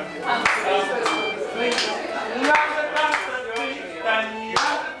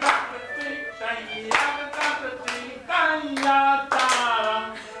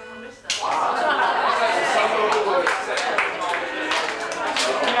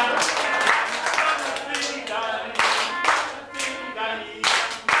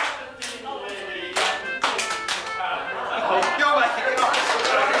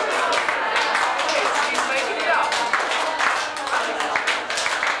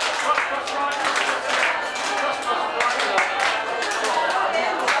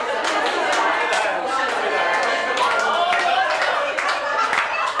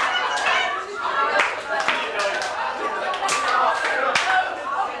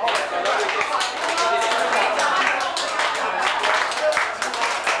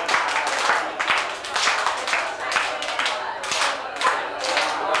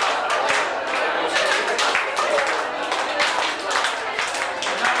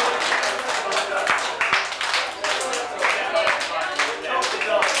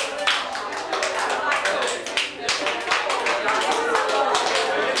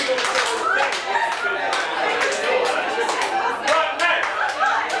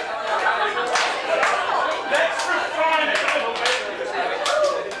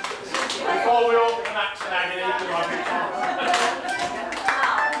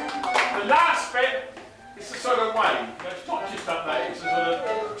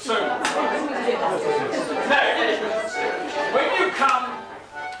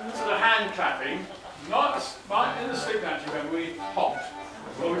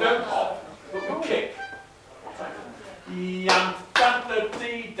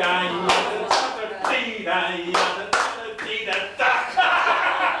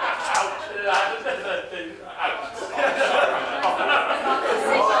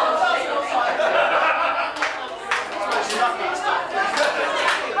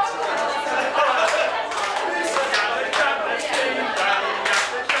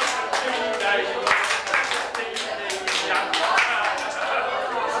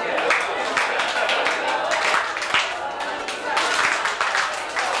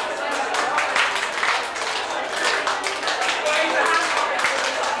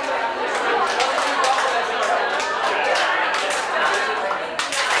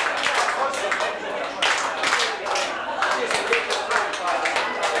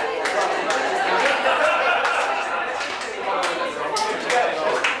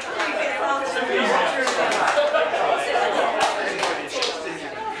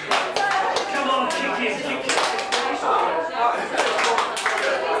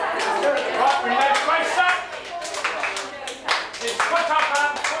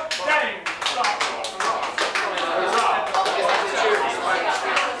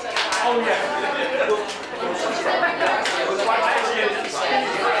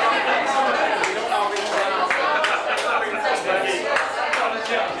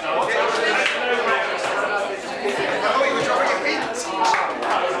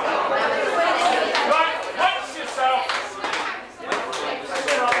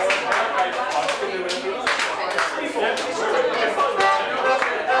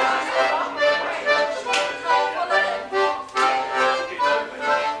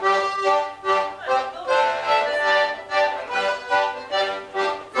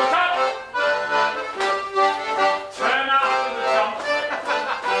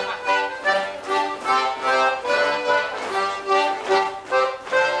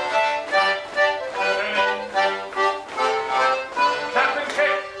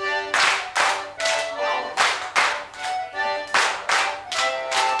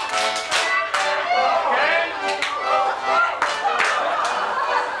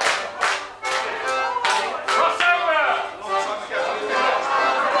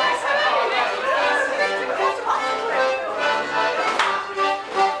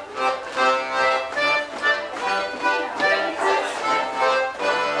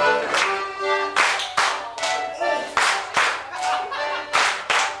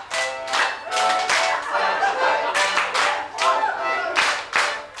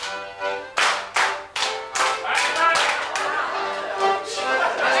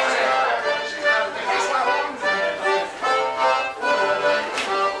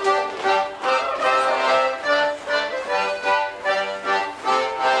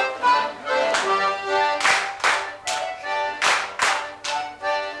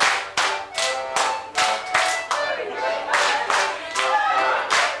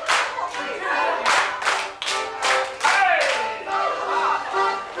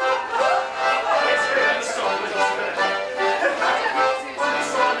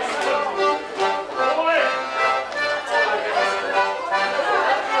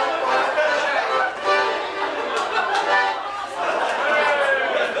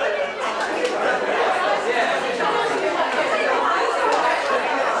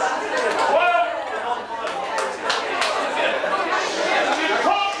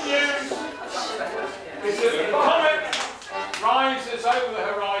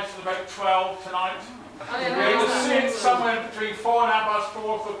 somewhere between 4 and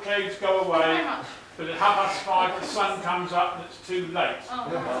 4:30 for clouds go away. But at 5:30 the sun comes up and it's too late.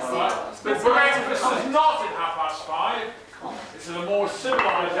 Right? But breakfast is not at 5:30. It's at a more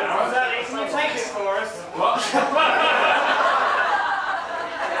civilised hour. Can you take it for us? What?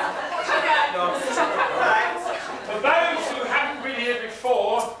 For those who haven't been here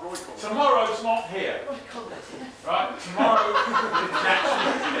before, tomorrow's not here. Right? Tomorrow is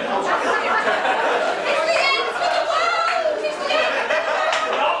actually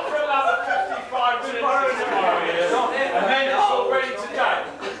not for another 55 minutes tomorrow here, and then it's already today.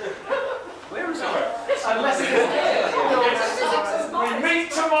 Where is it? Unless it's here. We meet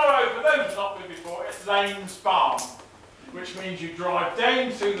tomorrow, for those not been before, at Lains Farm, which means you drive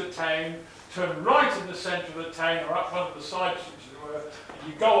down through the town, turn right in the centre of the town, or up one of the side streets, as it were, and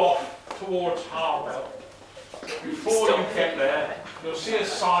you go off towards Harwell. Before you get there, you'll see a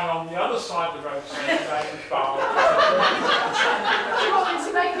sign on the other side of the road saying Lains Farm. Do you want me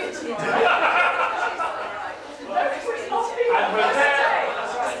to make it to you? And we're there.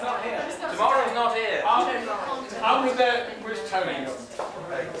 Tomorrow's not here. And we're there. Where's Tony?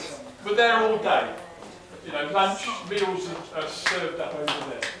 We're there all day. You know, lunch, meals are served up over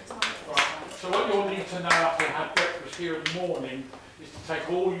there. Right. So what you'll need to know after you have breakfast here in the morning is to take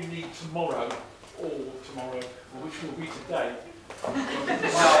all you need tomorrow, which will be today.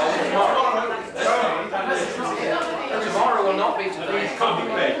 Tomorrow will not be today. It can't be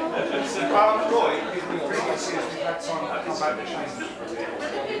bed.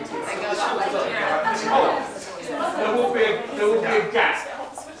 There will be a gap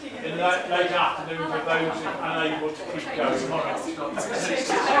in late afternoon for those who are unable to keep going. So,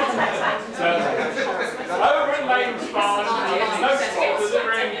 over at Lains Farm, no stop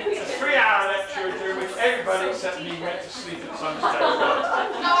delivering a 3-hour lecture during which everybody except me went to sleep at some stage.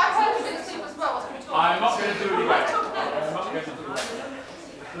 No, I heard you didn't sleep as well. I'm not going to do it again. I'm not going to do it again.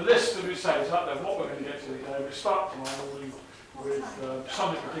 The list, as we say, is up there. What we're going to get to today, we start tomorrow morning with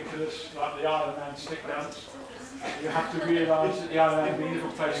something ridiculous like the Isle of Man stick dance. You have to realise that the Isle of Man being a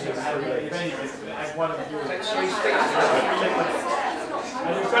little place never had any of anything, but it had one of you. And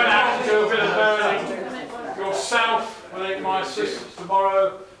you're going to have to do a bit of learning yourself with my assistants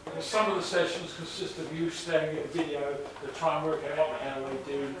tomorrow, because some of the sessions consist of you staring at a video to try and work out what the hell they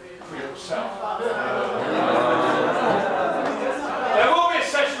do for yourself. There will be a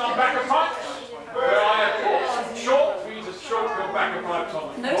session on backer pipes, where I have got some chalk for you to chalk your backer pipes on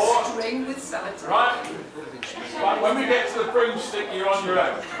the floor. No string with sellotape. Right? But when we get to the broomstick, you're on your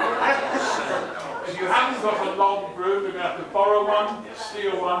own. If you haven't got a long broom, you're going to have to borrow one,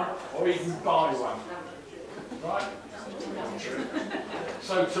 steal one, or even buy one. Right?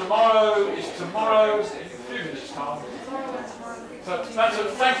 So tomorrow is tomorrow in a few minutes' time. So that's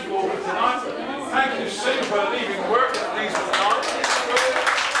it. Thank you all for tonight. Thank you, Sue, for leaving work at least for tonight.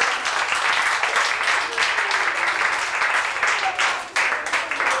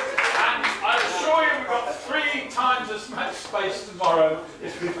 Times as much space tomorrow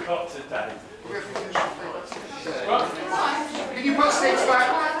as we've got today. Can you put sticks back?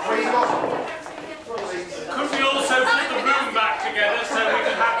 Could we also put the room back together so we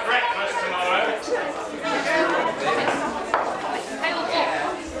can have breakfast tomorrow?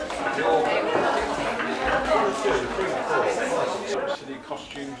 City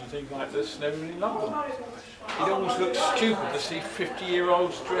costumes and things like this, and everybody loved them. It almost looks stupid to see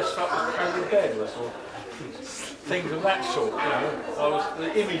 50-year-olds dressed up as Carol Bears or things of that sort, you know. The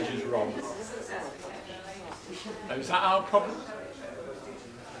image is wrong. Is that our problem?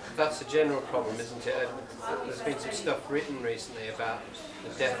 That's a general problem, isn't it? There's been some stuff written recently about the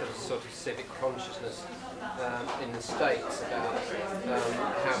death of sort of civic consciousness in the States, about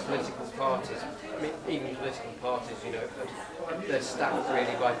how political parties, I mean, even political parties, you know, they're staffed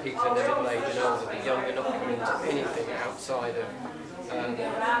really by people in their middle age and older. The young are not coming into anything outside of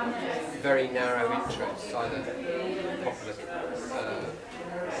very narrow interests, either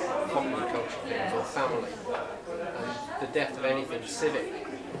popular culture things or family. And the death of anything civic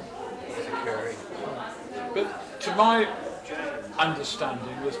is occurring. But to my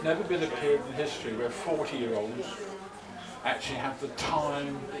understanding, there's never been a period in history where 40-year-olds actually have the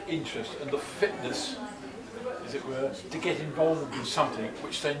time, the interest and the fitness, as it were, to get involved in something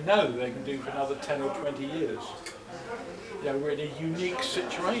which they know they can do for another 10 or 20 years. You know, we're in a unique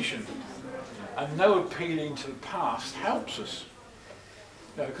situation, and no appealing to the past helps us.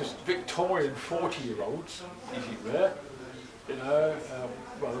 You know, because Victorian 40-year-olds, as it were, you know,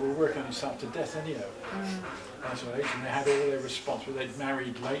 well, they were working themselves to death anyhow. That's age, and they had all their responsibility. They'd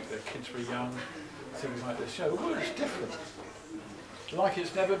married late, their kids were young, things like this. You know, the world is different, like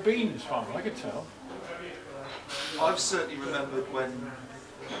it's never been, as far as I can tell. I've certainly remembered when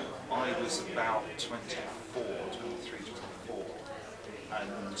I was about 24, 23, 24, and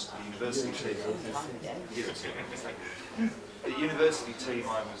the university team, the university team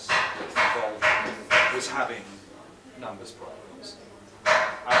I was involved in was having numbers problems.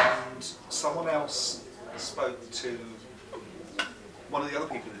 And someone else spoke to one of the other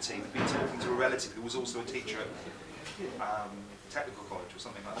people in the team who'd been talking to a relative who was also a teacher at technical college or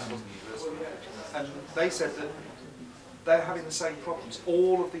something like that, it wasn't university. And they said that they're having the same problems.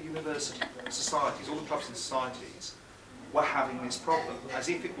 All of the university societies, all the clubs and societies were having this problem, as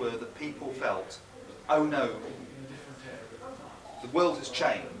if it were that people felt, oh no, the world has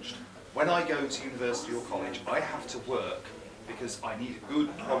changed. When I go to university or college, I have to work because I need a good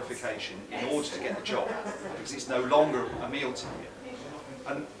qualification in order to get a job, because it's no longer a meal ticket.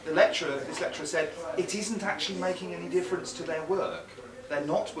 And this lecturer said, it isn't actually making any difference to their work. They're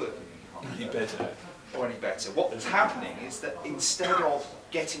not working any better. Or any better. What's happening is that instead of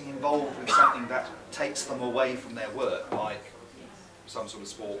getting involved with something that takes them away from their work, like some sort of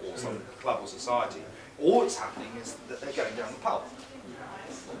sport or some club or society, all that's happening is that they're going down the pub.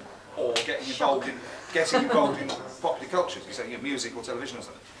 Or getting involved in popular culture, you say music or television or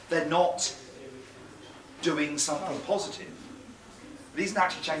something. They're not doing something positive. It isn't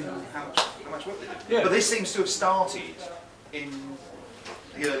actually changing how much work they do. Yeah. But this seems to have started in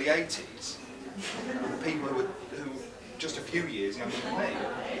the early 80s. People who just a few years younger than me.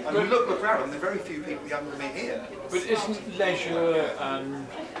 And we look around, and there are very few people younger than me here. But isn't leisure and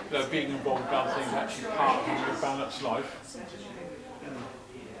being involved in other things actually part of your balanced life?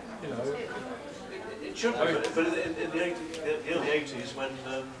 You know, it should be, but in the early 80s, when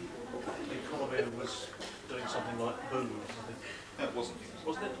the economy was doing something like boom, No, it wasn't.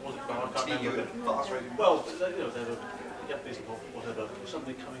 Wasn't it? Was it? I can't remember. Well, you know, there were Japanese or whatever,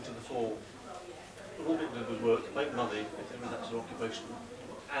 somebody coming to the fore. All people did was work, make money, if they were that sort of occupation,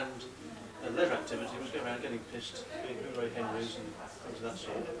 and leisure activity was going around getting pissed, being hooray Henrys and things of that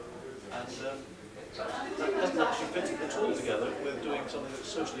sort. And that doesn't actually fit at all together with doing something that's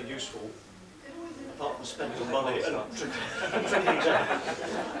socially useful, apart from spending your money and drinking down.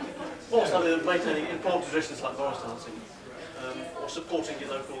 Also, maintaining important traditions like Morris dancing, or supporting your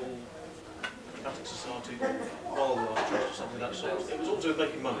local dramatic society, wildlife trust or something of that sort. It was also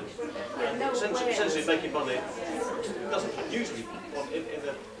making money. Essentially making money doesn't usually, in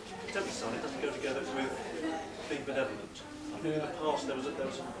the contemporary side, it doesn't go together with being benevolent. I think in the past there was a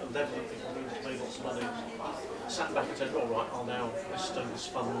benevolent people who made lots of money, sat back and said, all right, I'll now bestow this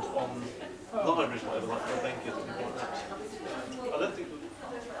fund on libraries, whatever, like the Benki or something like that. I don't think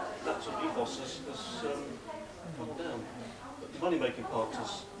that sort of ethos has gone down. But the money-making part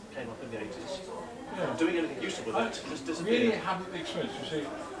came up in the 80s. Yeah. Doing anything useful with it just disappeared. Really haven't experienced, you see,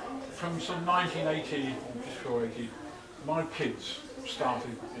 from some 1980, just before 80, my kids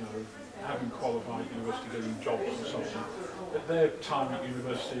started, you know, having qualified university, getting jobs and something. At their time at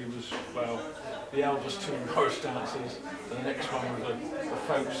university was, well, the eldest two Morris dancers, the next one was a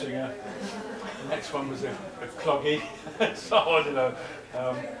folk singer, the next one was a cloggy, and so on, you know.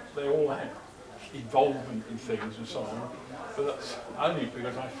 They all had involvement in things and so on, but that's only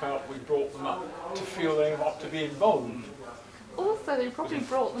because I felt we brought them up to feel they ought to be involved. Also, they probably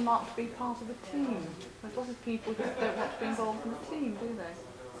brought them up to be part of a team. There's lots of people who don't want to be involved in the team, do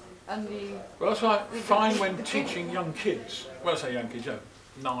they? And well, that's what I find when teaching young kids, well I say young kids,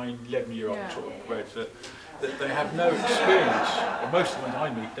 9, 11-year-olds sort of grades, that they have no experience, or most of them I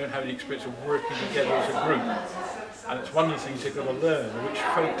meet don't have any experience of working together as a group. And it's one of the things they've got to learn, which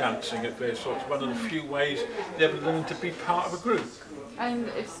folk dancing at various sorts, one of the few ways they ever learn to be part of a group. And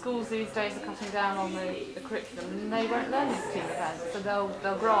if schools these days are cutting down on the curriculum, they won't learn these team events, so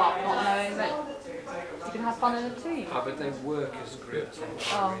they'll grow up not knowing that you can have fun in a team. But they work as groups in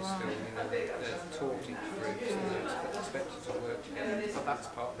primary school, you know, they're taught in groups and they're expected to work together, but that's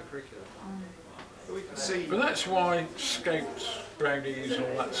part of the curriculum. But that's why scouts, brownies and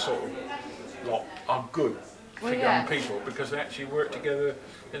all that sort of lot are good for young people, because they actually work together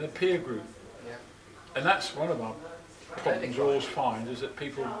in a peer group. Yeah. And that's one of our problems we always find, is that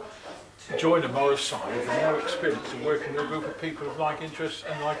people join a Morris side with no experience of working with a group of people of like interests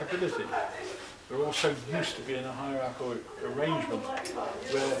and like ability. They're all so used to being a hierarchical arrangement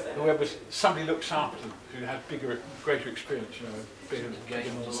where somebody looks after them who has greater experience, you know, bigger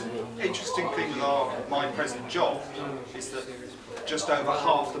The interesting thing with my present job is that just over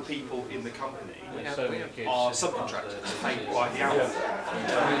half the people in the company are subcontractors paid by the hour.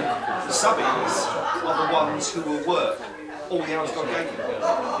 The subbies are the ones who will work all the hours God gave them.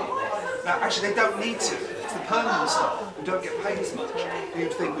 Now, actually, they don't need to. it's the permanent staff who don't get paid as much who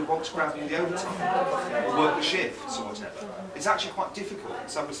you'd think would want to grab the overtime or work the shifts or whatever. It's actually quite difficult in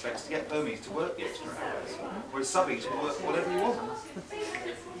some respects to get permies to work the extra hours, whereas subbies will work whatever you want.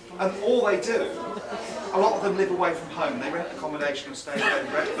 And all they do, a lot of them live away from home, they rent accommodation and stay away and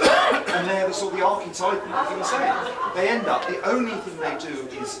breakfast, and they're the sort of the archetype, like you were saying. They end up, the only thing they do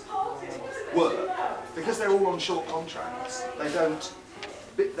is work. Because they're all on short contracts, they're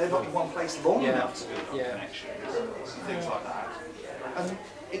not in one place long enough to build up connections and things like that. And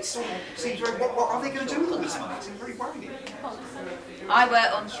it sort of seems very, what are they going to do with all this money? It seems very worrying. I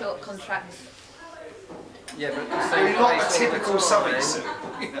work on short contracts. Yeah, but you're not a typical subby, Sue.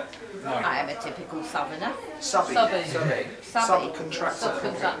 I am a typical southerner. Subby. Subcontractor.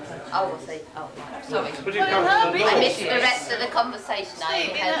 Oh, I see. Oh, right. Sorry. But you come from the I north. missed the rest of the conversation.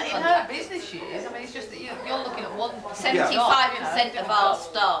 Steve, in her business years, I mean, it's just that you're looking at 75% of our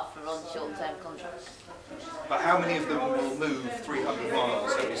staff are on short-term contracts. But how many of them will move 300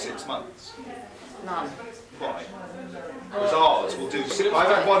 miles every 6 months? None. Why? Because ours will do. I've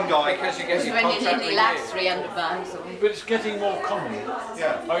had one guy. Because you get your When you contract nearly lasts renewed. 300 miles. But it's getting more common.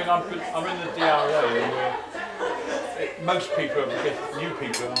 Yeah. I mean, I'm in the DRA, and most people get new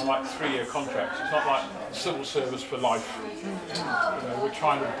people on like 3-year contracts. It's not like civil service for life. You know, we're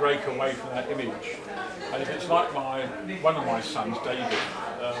trying to break away from that image. And if it's like one of my sons, David,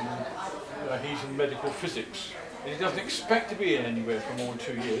 he's in medical physics. He doesn't expect to be in anywhere for more than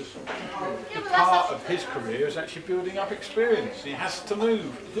 2 years. The part of his career is actually building up experience. He has to move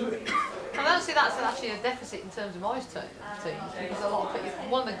to do it. I don't see that's actually a deficit in terms of Morris teams, because a lot of people,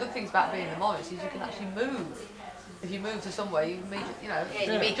 one of the good things about being in the Morris is you can actually move. If you move to somewhere, you meet, you know,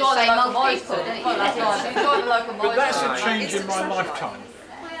 you meet join the the same local old Morris people, team. don't you? Well, that's right. So you join the local Morris But that's team. a change in my lifetime.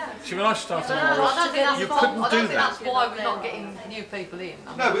 See, when I started in I don't think Morris, that's you why- couldn't I don't do think that. that's why we're not getting new people in. I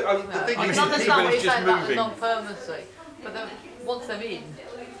mean, No, but the you know, thing I is, can understand what people you're is just saying about the moving. non-permanency, but once they're in,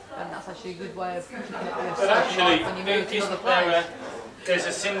 then that's actually a good way of keeping up with But your actually, life when you move to another place. there's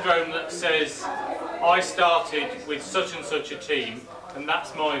a syndrome that says, I started with such and such a team, and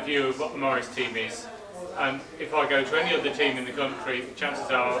that's my view of what the Morris team is. And if I go to any other team in the country, chances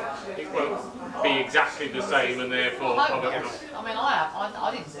are it won't be exactly the same, and therefore I probably hope not. not. I mean,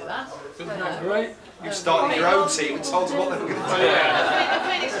 I didn't do that. Isn't that great? you've started your own team and told them what they were going to do. Yeah.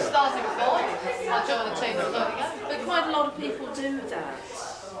 The Phoenix was starting before. I joined the team at 30 go. But quite a lot of people do that.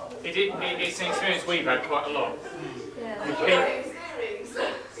 It's an experience we've had quite a lot. Yeah.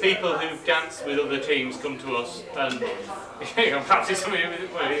 People who've danced with other teams come to us, and perhaps it's something,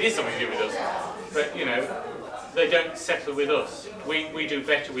 it is something to do with us, but you know, they don't settle with us. We do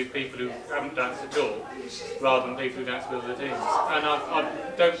better with people who haven't danced at all, rather than people who dance with other teams. And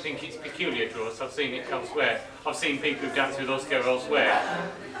I don't think it's peculiar to us. I've seen it elsewhere. I've seen people who dance with us go elsewhere,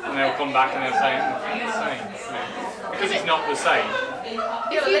 and they'll come back and they'll say, it's the same. You know, because it's not the same. If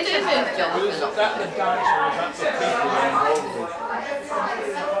you do move Well, jobs, is that the dancer or is that the people they're involved with?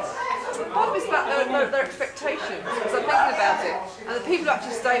 Part of it's about their expectations, because I'm thinking about it, and the people who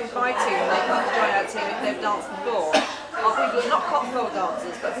actually stay with my team and they come to join our team if they've danced before are people who are not Cotswold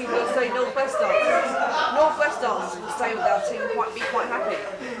dancers, but people who say Northwest dancers. Northwest dancers will stay with our team and be quite happy.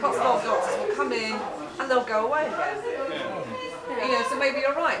 Cotswold dancers will come in and they'll go away again. You know, so maybe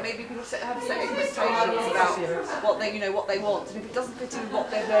you're right. Maybe people have set expectations about what they want, and if it doesn't fit in with what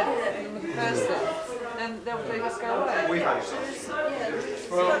they've learned from the first thing, then they just go away. We hope so.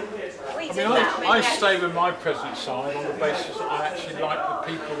 Well, I stay with my present side on the basis that I actually like the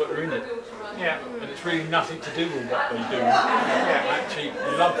people that are in it. Yeah. And it's really nothing to do with what they do. I actually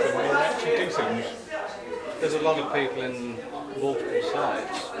love them and they actually do things. There's a lot of people in multiple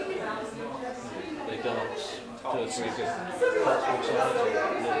sides. They dance 2 or 3 different Cotswold sides, or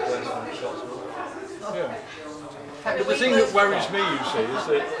Northwest and Cotswold. Yeah. But the thing that worries me, you see, is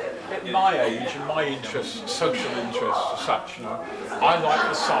that at my age and my interests, social interests as such, you know, I like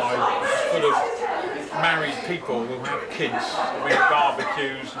the side full of married people who have kids, with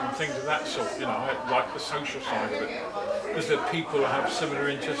barbecues and things of that sort, you know, I like the social side of it. Because they're people who have similar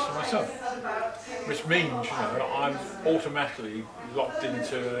interests to myself. Which means, you know, I'm automatically locked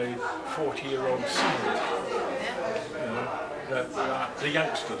into a 40-year-old scenery. You know, the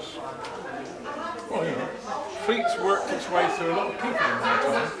youngsters. Well, you know, Fleet's worked its way through a lot of people in my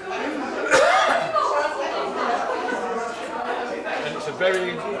time. And it's a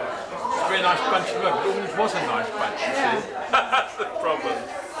very nice bunch of them. It always was a nice bunch, you see. That's the problem.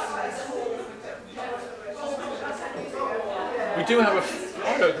 We do have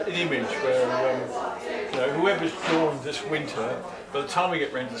an image where You know, whoever's joined this winter, by the time we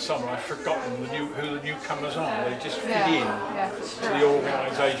get round to the summer, I've forgotten who the newcomers are. They just fit in to the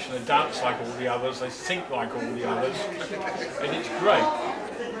organisation. They dance like all the others. They think like all the others, and it's great.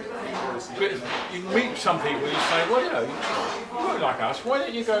 But you meet some people who say, well, you know, you look like us. Why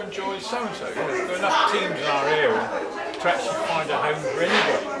don't you go and join so and so? You know, there are enough teams in our area to actually find a home for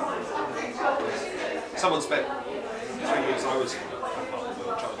anybody. Someone spent 3 years, I was part of the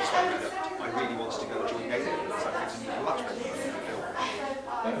world trying to persuade me that I really wanted to go and join NATO, because I think it's much better than I feel.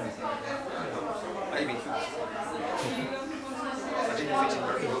 Maybe. I didn't fit in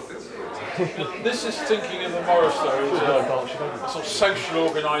very well. This is thinking of the Morris, though, as a sort of social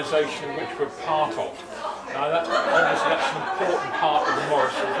organisation which we're part of. Now, obviously that's an important part of the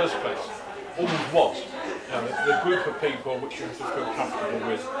Morris in the first place. Always was. You know, the group of people which you have to feel comfortable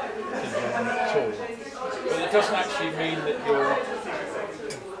with at all. But it doesn't actually mean that your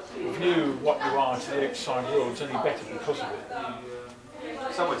view of what you are to the outside world is any better because of it.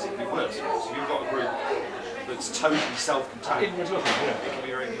 In some ways it can be worse. So you've got a group that's totally self-contained. Inward looking, yeah. It can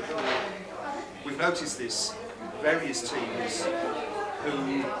be very good. We've noticed this, various teams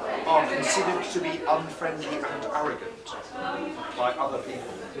who are considered to be unfriendly and arrogant by other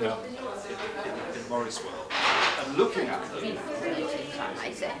people in Morris world. And looking at them,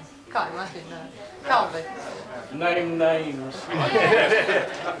 Can't imagine, no. Can't be. Name names.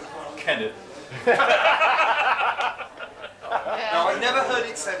 Kenneth. Now I never heard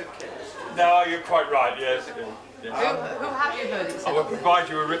it said of Kenneth. No, you're quite right, yes. Who have you heard it said? I will provide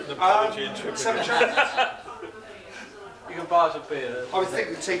you a written apology and Seven tribute. Champions. You can buy us a beer. I would think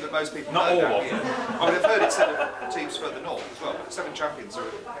the team that most people Not know all down of here. them. I would have heard it said of teams further north as well. Seven Champions are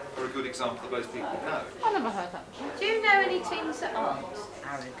a good example that most people know. I never heard that. Do you know any teams that aren't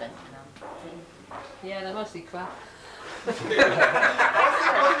arrogant? Yeah, they're mostly crap.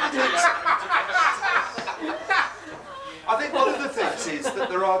 I think one of the things is that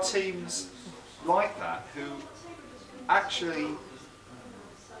there are teams like that who actually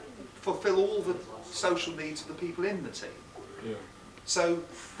fulfil all the social needs of the people in the team. Yeah. So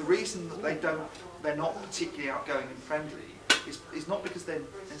the reason that they're not particularly outgoing and friendly is not because they're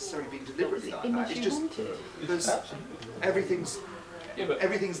necessarily being deliberately like that. It's just because everything's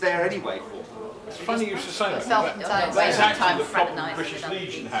there anyway for them. It's funny you should say that. Self-contained. That's actually the problem British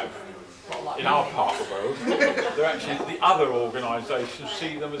Legion have in our part of the world. They're actually, the other organisations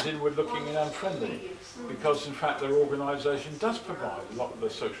see them as inward looking and unfriendly, because in fact their organisation does provide a lot of their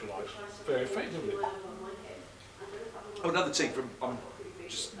social life very effectively. Oh, another team from,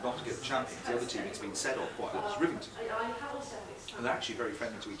 just not to get the champions, the other team it's been said of quite a lot is Rivington. And they're actually very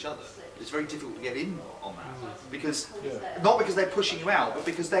friendly to each other. It's very difficult to get in on that, because not because they're pushing you out, but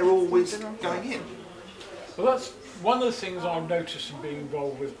because they're always going in. Well, that's one of the things I've noticed in being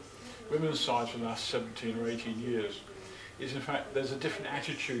involved with women's sides for the last 17 or 18 years, is in fact there's a different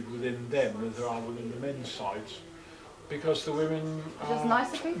attitude within them than there are within the men's sides, because the women Just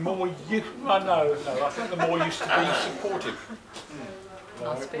nicer people? more no, I think they're more used to being supportive.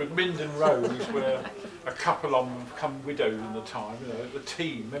 With Minden Rose, where a couple of them become widowed in the time, you know, the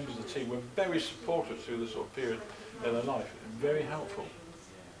team, members of the team were very supportive through the sort of period in their life, very helpful.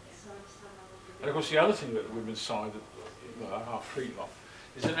 And of course the other thing that the women's side, our fleet lot,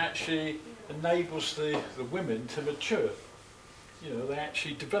 is it actually enables the women to mature. You know, they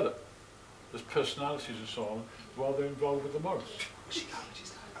actually develop as personalities and so on while they're involved with the Morris. She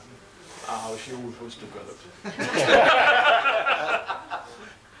always was developed.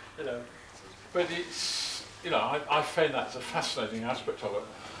 You know, but it's, you know, I find that's a fascinating aspect of it.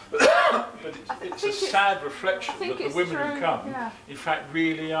 But it's a sad reflection that the women who come, in fact,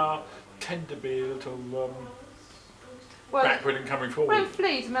 really tend to be a little backward in coming forward. Well, in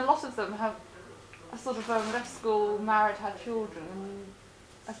Fleet, I mean, a lot of them have sort of left school, married, had children, and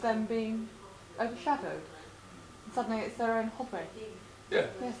of them being overshadowed. And suddenly it's their own hobby. Yeah.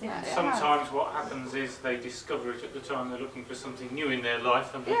 Sometimes what happens is they discover it at the time they're looking for something new in their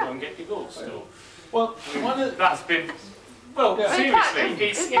life and they go and get divorced. Or, well, that's been, well, seriously,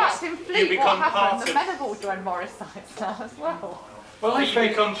 in Fleet, you become what part happened, the men have all joined Morris sites now as well. Well, you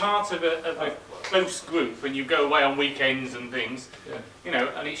become part of a close group when you go away on weekends and things, you know,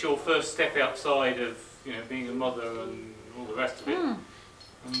 and it's your first step outside of, you know, being a mother and all the rest of it,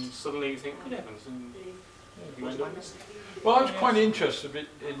 and suddenly you think, good heavens, and you end up. Well, I was quite interested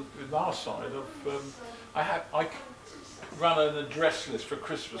in our side of, I run an address list for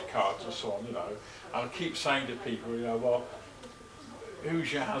Christmas cards and so on, you know, and I keep saying to people, you know, well,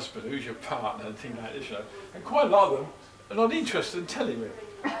 who's your husband, who's your partner, and things like this, you know, and quite a lot of them are not interested in telling me.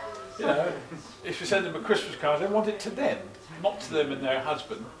 You know, if you send them a Christmas card, they want it to them, not to them and their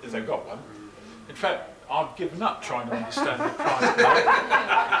husband, if they've got one. In fact, I've given up trying to understand the private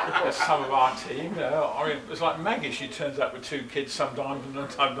life of some of our team. I mean, it's like Maggie, she turns up with 2 kids sometimes and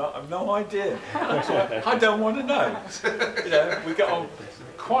sometimes not. I've no idea. I don't want to know. We get on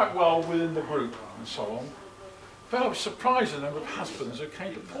quite well within the group and so on. But I was surprised at the number of husbands who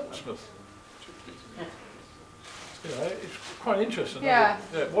came to Portsmouth. It's quite interesting. Yeah.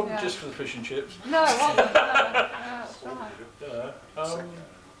 It wasn't just for the fish and chips. No, it wasn't. No, that's right.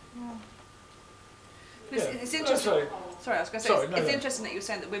 It's interesting. Sorry, I was going to say, it's interesting that you were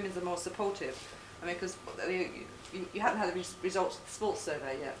saying that women's are more supportive. I mean, because you haven't had the results of the sports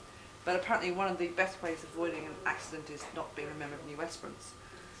survey yet, but apparently one of the best ways of avoiding an accident is not being a member of New Esperance,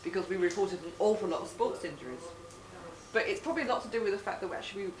 because we reported an awful lot of sports injuries. But it's probably a lot to do with the fact that we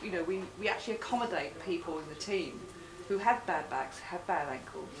actually accommodate people in the team who have bad backs, have bad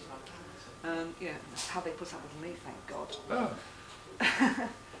ankles. How they put up with me, thank God. Oh.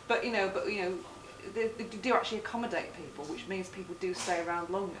 But they do actually accommodate people, which means people do stay around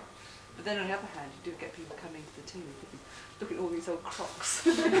longer. But then on the other hand, you do get people coming to the team and look at all these old crocs.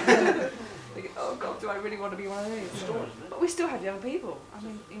 They go, oh God, do I really want to be one of these? But we still have young people. I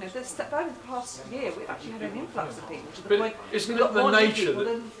mean, over the past year, we've actually had an influx of people to the point we've got more new people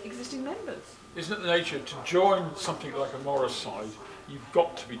than existing members. Isn't it the nature to join something like a Morris side, you've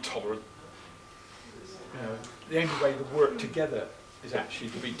got to be tolerant. The only way to work together is actually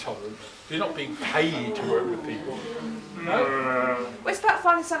to be tolerant. You're not being paid to work with people. No. Well, it's about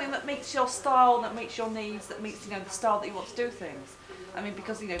finding something that meets your style, that meets your needs, that meets the style that you want to do things. I mean,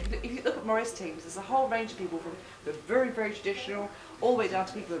 because if you look at Morris teams, there's a whole range of people from the very, very traditional, all the way down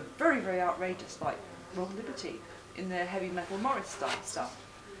to people who are very, very outrageous, like Royal Liberty in their heavy metal Morris style stuff.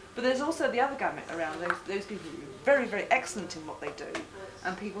 But there's also the other gamut around those people who are very, very excellent in what they do,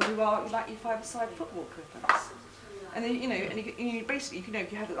 and people who are like your 5-a-side football equipments. And then you basically,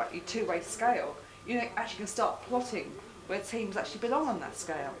 if you have like your 2-way scale, you actually can start plotting where teams actually belong on that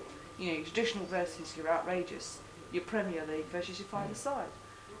scale. Your traditional versus your outrageous, your Premier League versus your 5-a-side,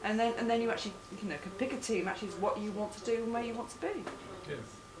 and then you actually can pick a team actually is what you want to do and where you want to be. Yeah.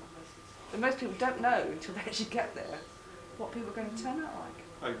 But most people don't know until they actually get there what people are going to turn out like.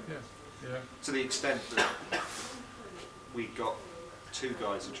 Oh, yeah. To the extent that we got 2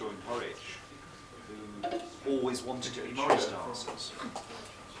 guys who joined Norwich who always wanted to be Morris dancers.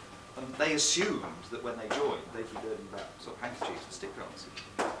 And they assumed that when they joined, they'd be learning about sort of handkerchiefs and stick dancing.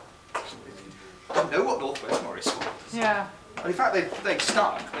 They didn't know what North West Morris was. Yeah. And in fact, they both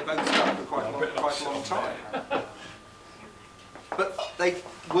stuck for quite a long time. But they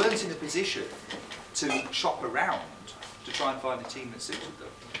weren't in a position to shop around to try and find a team that suited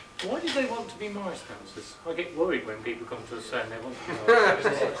them. Why do they want to be Morris dancers? I get worried when people come to us saying they want to be Morris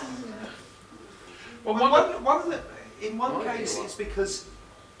dancers. Well, in one case, it's because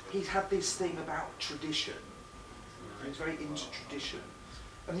he's had this thing about tradition. He's very into tradition.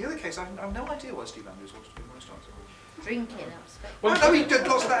 And the other case, I have no idea why Steve Andrews wanted to be Morris dancer. Drinking, I expect. Well, no, he did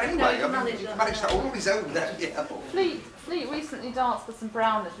lots of that anyway. He managed that all on his own there. Yeah. Fleet recently danced for some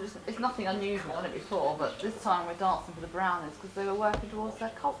brownies, which is nothing unusual on it before, but this time we're dancing for the brownies because they were working towards their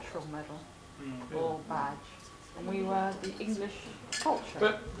cultural medal or badge. And we were the English culture.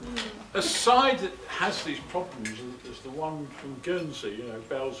 But a side that has these problems is the one from Guernsey,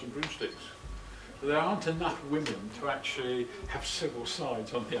 bells and broomsticks. There aren't enough women to actually have civil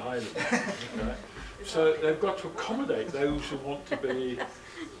sides on the island. Okay? So they've got to accommodate those who want to be,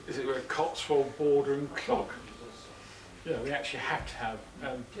 a Cotswold border and clog. They actually have to have,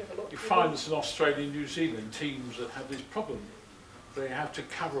 you find this in Australia and New Zealand, teams that have this problem. They have to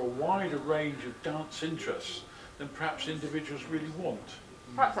cover a wider range of dance interests than perhaps individuals really want.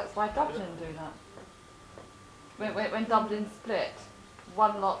 Perhaps that's why Dublin do that. When Dublin split,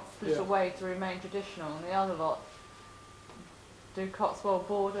 one lot split away to remain traditional, and the other lot do Cotswold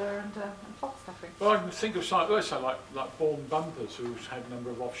border and fox stuffing. Well, I can think of something like Bourne Bumpers, who's had a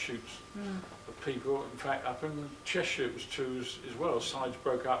number of offshoots of people. In fact, up in Cheshire it was 2 as well. Sides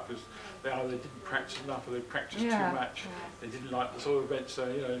broke up because they either didn't practice enough or they practiced too much. They didn't like the sort of events, so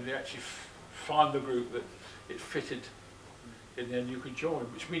they actually find the group that it fitted, and then you could join,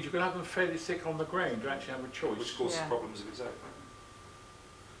 which means you can have them fairly thick on the ground to actually have a choice. Which causes problems of its own.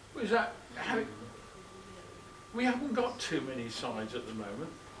 Well, we haven't got too many sides at the moment.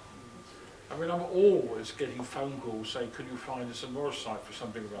 I mean, I'm always getting phone calls saying, could you find us a Morris side for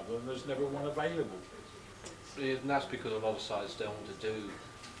something or other, and there's never one available. And that's because a lot of sides don't want to do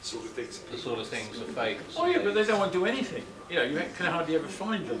the sort of things that fake. Oh yeah, but they don't want to do anything. You can hardly ever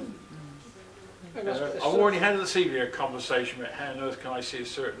find them. I've already had this evening a conversation about how on earth can I see a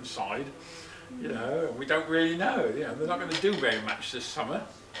certain side. We don't really know. They're not going to do very much this summer.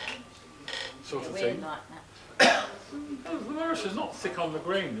 sort of We're thing. like that. The Morris is not thick on the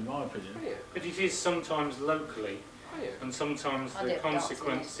green, in my opinion. But it is sometimes locally, and sometimes the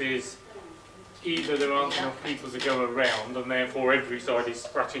consequence is either there aren't enough people to go around, and therefore every side is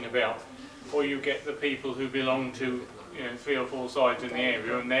scratching about, or you get the people who belong to 3 or 4 sides in the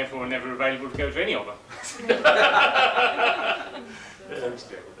area, and therefore are never available to go to any of them.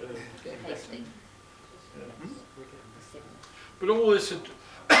 But all this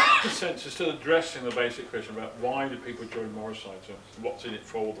sense is still addressing the basic question about why do people join Morris sides and what's in it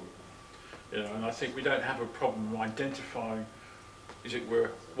for them. And I think we don't have a problem identifying, as it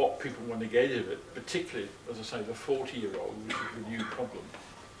were, what people want to get out of it, particularly, as I say, the 40-year-old, which is the new problem.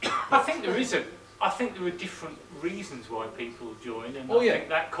 I think there are different reasons why people join, and I think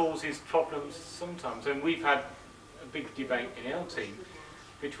that causes problems sometimes. And we've had a big debate in our team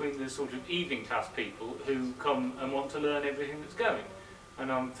between the sort of evening class people who come and want to learn everything that's going.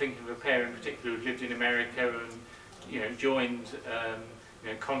 And I'm thinking of a pair in particular who've lived in America and joined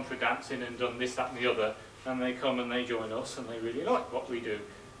contra dancing and done this, that and the other, and they come and they join us and they really like what we do.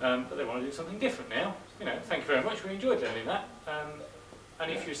 But they want to do something different now. Thank you very much, we enjoyed learning that.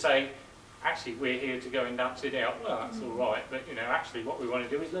 And if you say, actually we're here to go and dance it out, well that's all right, but actually what we want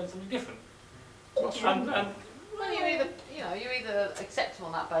to do is learn something different. Well, you either accept them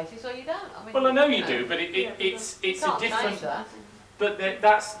on that basis or you don't. I mean, well, I know you do, but it's a different. But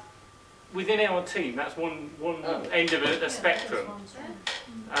that's within our team. That's one end of a spectrum,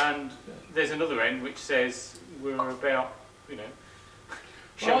 and there's another end which says we're about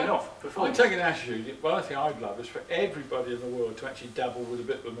showing off. I take an attitude. One thing I'd love is for everybody in the world to actually dabble with a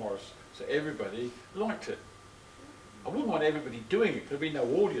bit of the Morris, so everybody liked it. I wouldn't want everybody doing it. There'd be no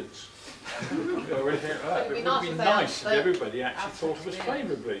audience. Or anything like that. But it would be nice if everybody actually thought of us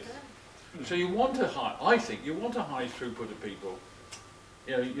favourably. So you want a high. I think you want a high throughput of people.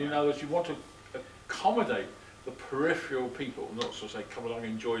 In other words, you want to accommodate the peripheral people, not sort of say, come along,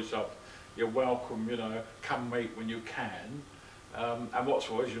 enjoy yourself. You're welcome. Come mate when you can. And what's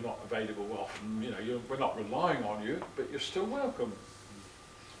more is you're not available often. We're not relying on you, but you're still welcome.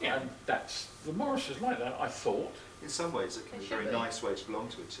 Yeah. And that's the Morris is like that. I thought. In some ways, it can be a very nice way to belong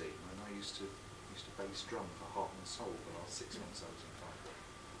to a team. I used to bass drum for Heart and Soul the last 6 months I was in Fife.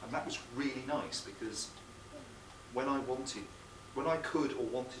 And that was really nice because when I could or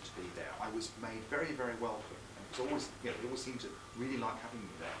wanted to be there, I was made very, very welcome. And it was always, they always seemed to really like having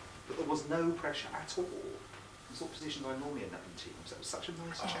me there. But there was no pressure at all. The sort of position I normally end up in teams. That was such a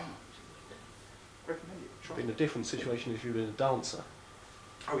nice change. Recommend it. Try it. In a different situation if you've been a dancer.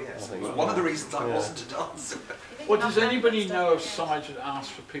 Oh yes, it was one of the reasons I wasn't a dancer. Well, does anybody know of sides that ask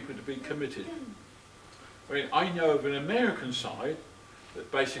for people to be committed? I know of an American side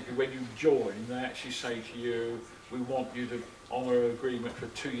that basically when you join, they actually say to you, we want you to honour an agreement for a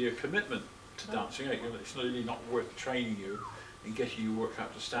 2-year commitment to dancing. It's really not worth training you and getting you work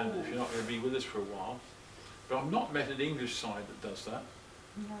up to standard if you're not going to be with us for a while. But I've not met an English side that does that.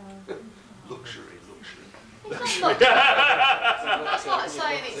 No. Luxury. It's like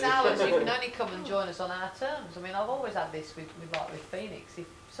saying it's ours, you can only come and join us on our terms. I mean, I've always had this with Phoenix. If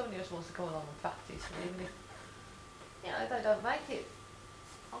somebody else wants to come along and practice, and even if they don't make it,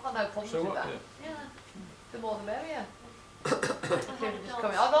 I've got no problems with that. Yeah, the more the merrier.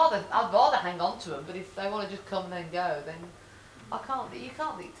 I'd rather hang on to them, but if they want to just come and then go, then you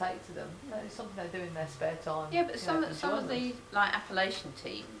can't dictate to them. It's something they do in their spare time. Yeah, but some of the Appalachian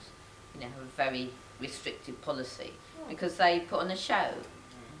teams, have a very restrictive policy because they put on a show,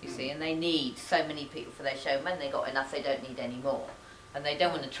 you see, and they need so many people for their show. When they got enough, they don't need any more, and they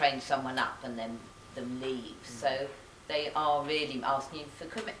don't want to train someone up and then them leave. So they are really asking you for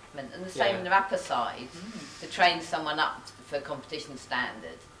commitment, and the same in the upper side. To train someone up for competition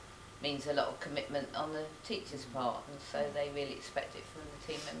standard means a lot of commitment on the teacher's part, and so they really expect it from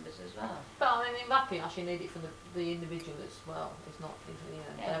the team members as well. But I mean, in rapping, you actually need it from the individual as well. It's not,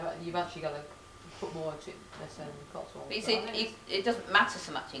 you've actually got to put more into it, let's say, in Cotswold. But you see, it doesn't matter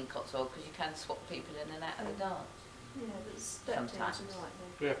so much in Cotswold because you can swap people in and out of the dance. Yeah, but step sometimes. teams are like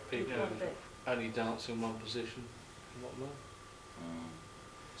We have people who only dance in one position and whatnot.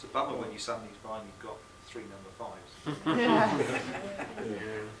 It's a bummer when you suddenly find you've got 3 number 5s.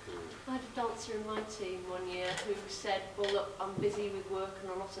 I had a dancer in my team one year who said, well look, I'm busy with work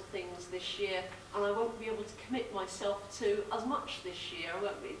and a lot of things this year and I won't be able to commit myself to as much this year. I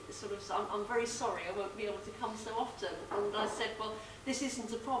won't be I'm very sorry, I won't be able to come so often. And I said, well, this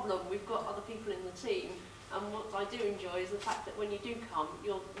isn't a problem, we've got other people in the team. And what I do enjoy is the fact that when you do come,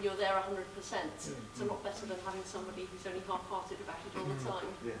 you're there 100%. It's a lot better than having somebody who's only half-hearted about it all the time.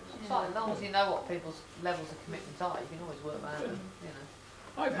 So as long as you know what people's levels of commitment are, you can always work around them,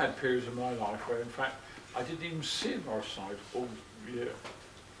 I've had periods of my life where, in fact, I didn't even see a Morris side all year.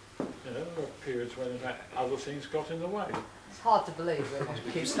 You know, there were periods when, in fact, other things got in the way. It's hard to believe when you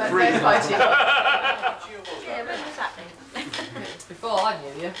keep Yeah, when was that then? Before I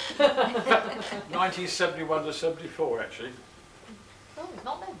knew you. 1971 to 74, actually. Oh, it's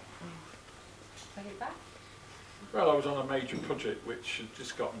not then. Take it back. Well, I was on a major project which had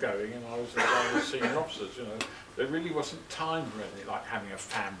just got going, and I was one of the senior officers, you know. There really wasn't time for anything like having a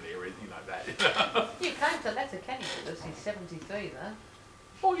family or anything like that. You came to Letterkenny with us in 73 then.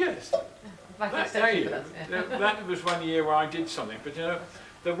 Oh, yes. Back in That, 70, that was one year where I did something, but you know,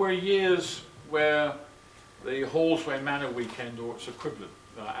 there were years where the Hallsway Manor weekend or its equivalent,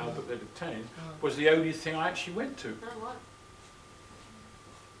 Albert Entertain, was the only thing I actually went to. Oh, what?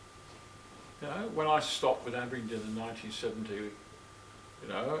 You know, when I stopped with Abingdon in 1970, you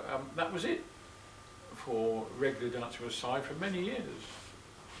know, that was it for regular dancing aside for many years.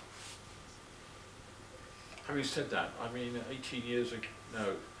 Having said that, I mean, 18 years ago,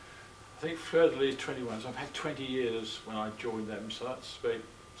 no, I think further is 21, so I've had 20 years when I joined them, so that's about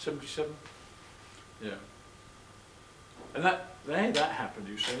 77, yeah. And that happened,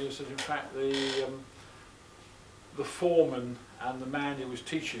 you see, is that in fact the foreman and the man who was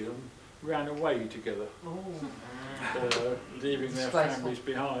teaching them ran away together, leaving their families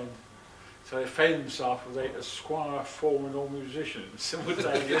behind. So they found themselves with a squire, foreman or musician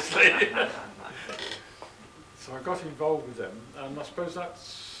simultaneously. So I got involved with them, and I suppose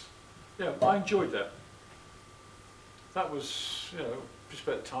that's, yeah, I enjoyed that. That was, you know, just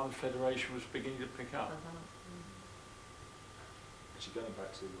about the time the Federation was beginning to pick up. Actually, going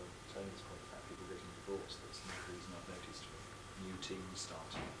back to Tony's point about people getting divorced, that's another reason I've noticed with new teams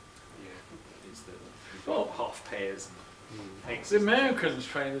starting. Is that you've got half pairs and The Americans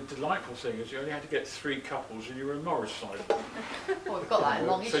found the delightful thing is you only had to get 3 couples and you were a Morris side. Well, we've got that in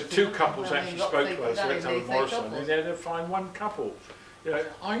long So history. 2 couples Well, actually you've got spoke three to us, so let's have a three Morris side, couples. and they had to find 1 couple. You know,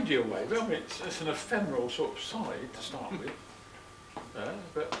 ideal way, but I mean, it's an ephemeral sort of side to start with,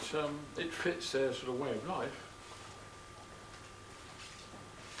 but it fits their sort of way of life.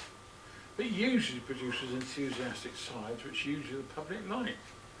 It usually produces enthusiastic sides, which usually the public like.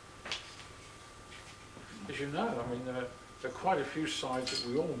 As you know, I mean, there are quite a few sides that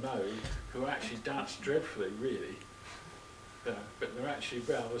we all know who actually dance dreadfully, really, but they're actually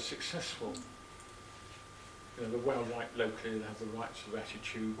rather successful. You know, they're well liked locally, they have the right sort of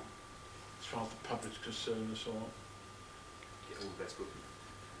attitude as far as the public's concerned and so on. get all the best booking.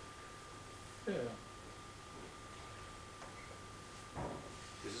 Yeah.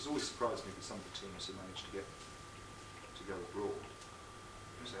 This has always surprised me that some of the teams have managed to go abroad.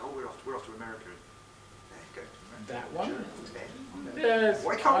 You say, oh, we're off to America. They're going to America. That one? Yeah. Yes.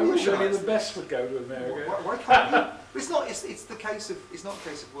 Why can't I we wish only organise the best would go to America. Why can't we? It's not. It's the case of. It's not a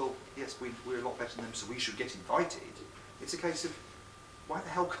case of. Well, yes, we're a lot better than them, so we should get invited. It's a case of why the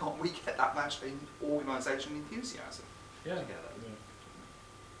hell can't we get that much in organisation enthusiasm together? Yeah.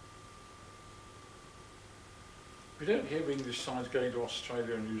 We don't hear English sides going to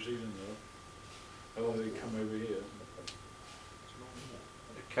Australia and New Zealand though, although they come over here.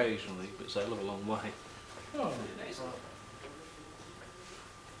 Occasionally, but it's a hell of a long way. Oh.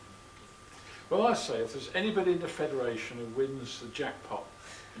 Well, I say, if there's anybody in the Federation who wins the jackpot,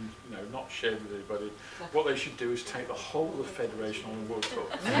 and, you know, not shared with anybody, what they should do is take the whole of the Federation on the World Tour.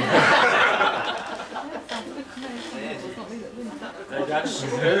 That's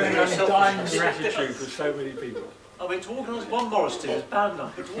undying gratitude for so many people. I mean, to organise one Morris team is bad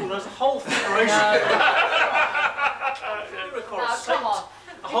enough, but to organise the whole federation. Now, come on.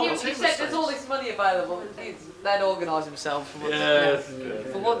 If you said there's all this money available, they'd organise themselves for once. Yes.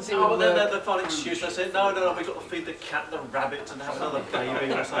 For once it Oh, would but then work. they find an excuse. They say, no, we've got to feed the cat and the rabbit and have another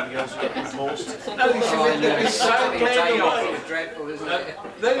baby or something else to get divorced. No, you see, it's so clear. Dreadful, isn't it?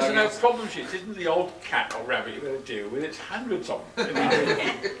 Those are no problem sheets. Isn't the old cat or rabbit you've got to deal with? It's hundreds of them.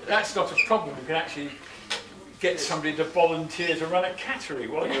 That's not a problem. You can actually get somebody to volunteer to run a cattery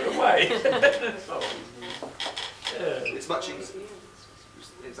while you're away. It's much easier.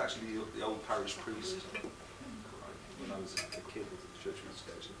 It's actually the old parish priest when I was a kid at the church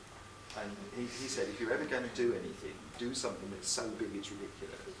administration, and he said, if you're ever going to do anything, do something that's so big it's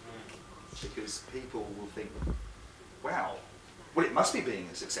ridiculous, because people will think, wow, well, it must be being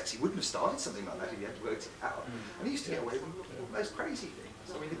a success. He wouldn't have started something like that if he had worked it out. And he used to get away with all those crazy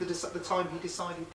things. I mean, at the time he decided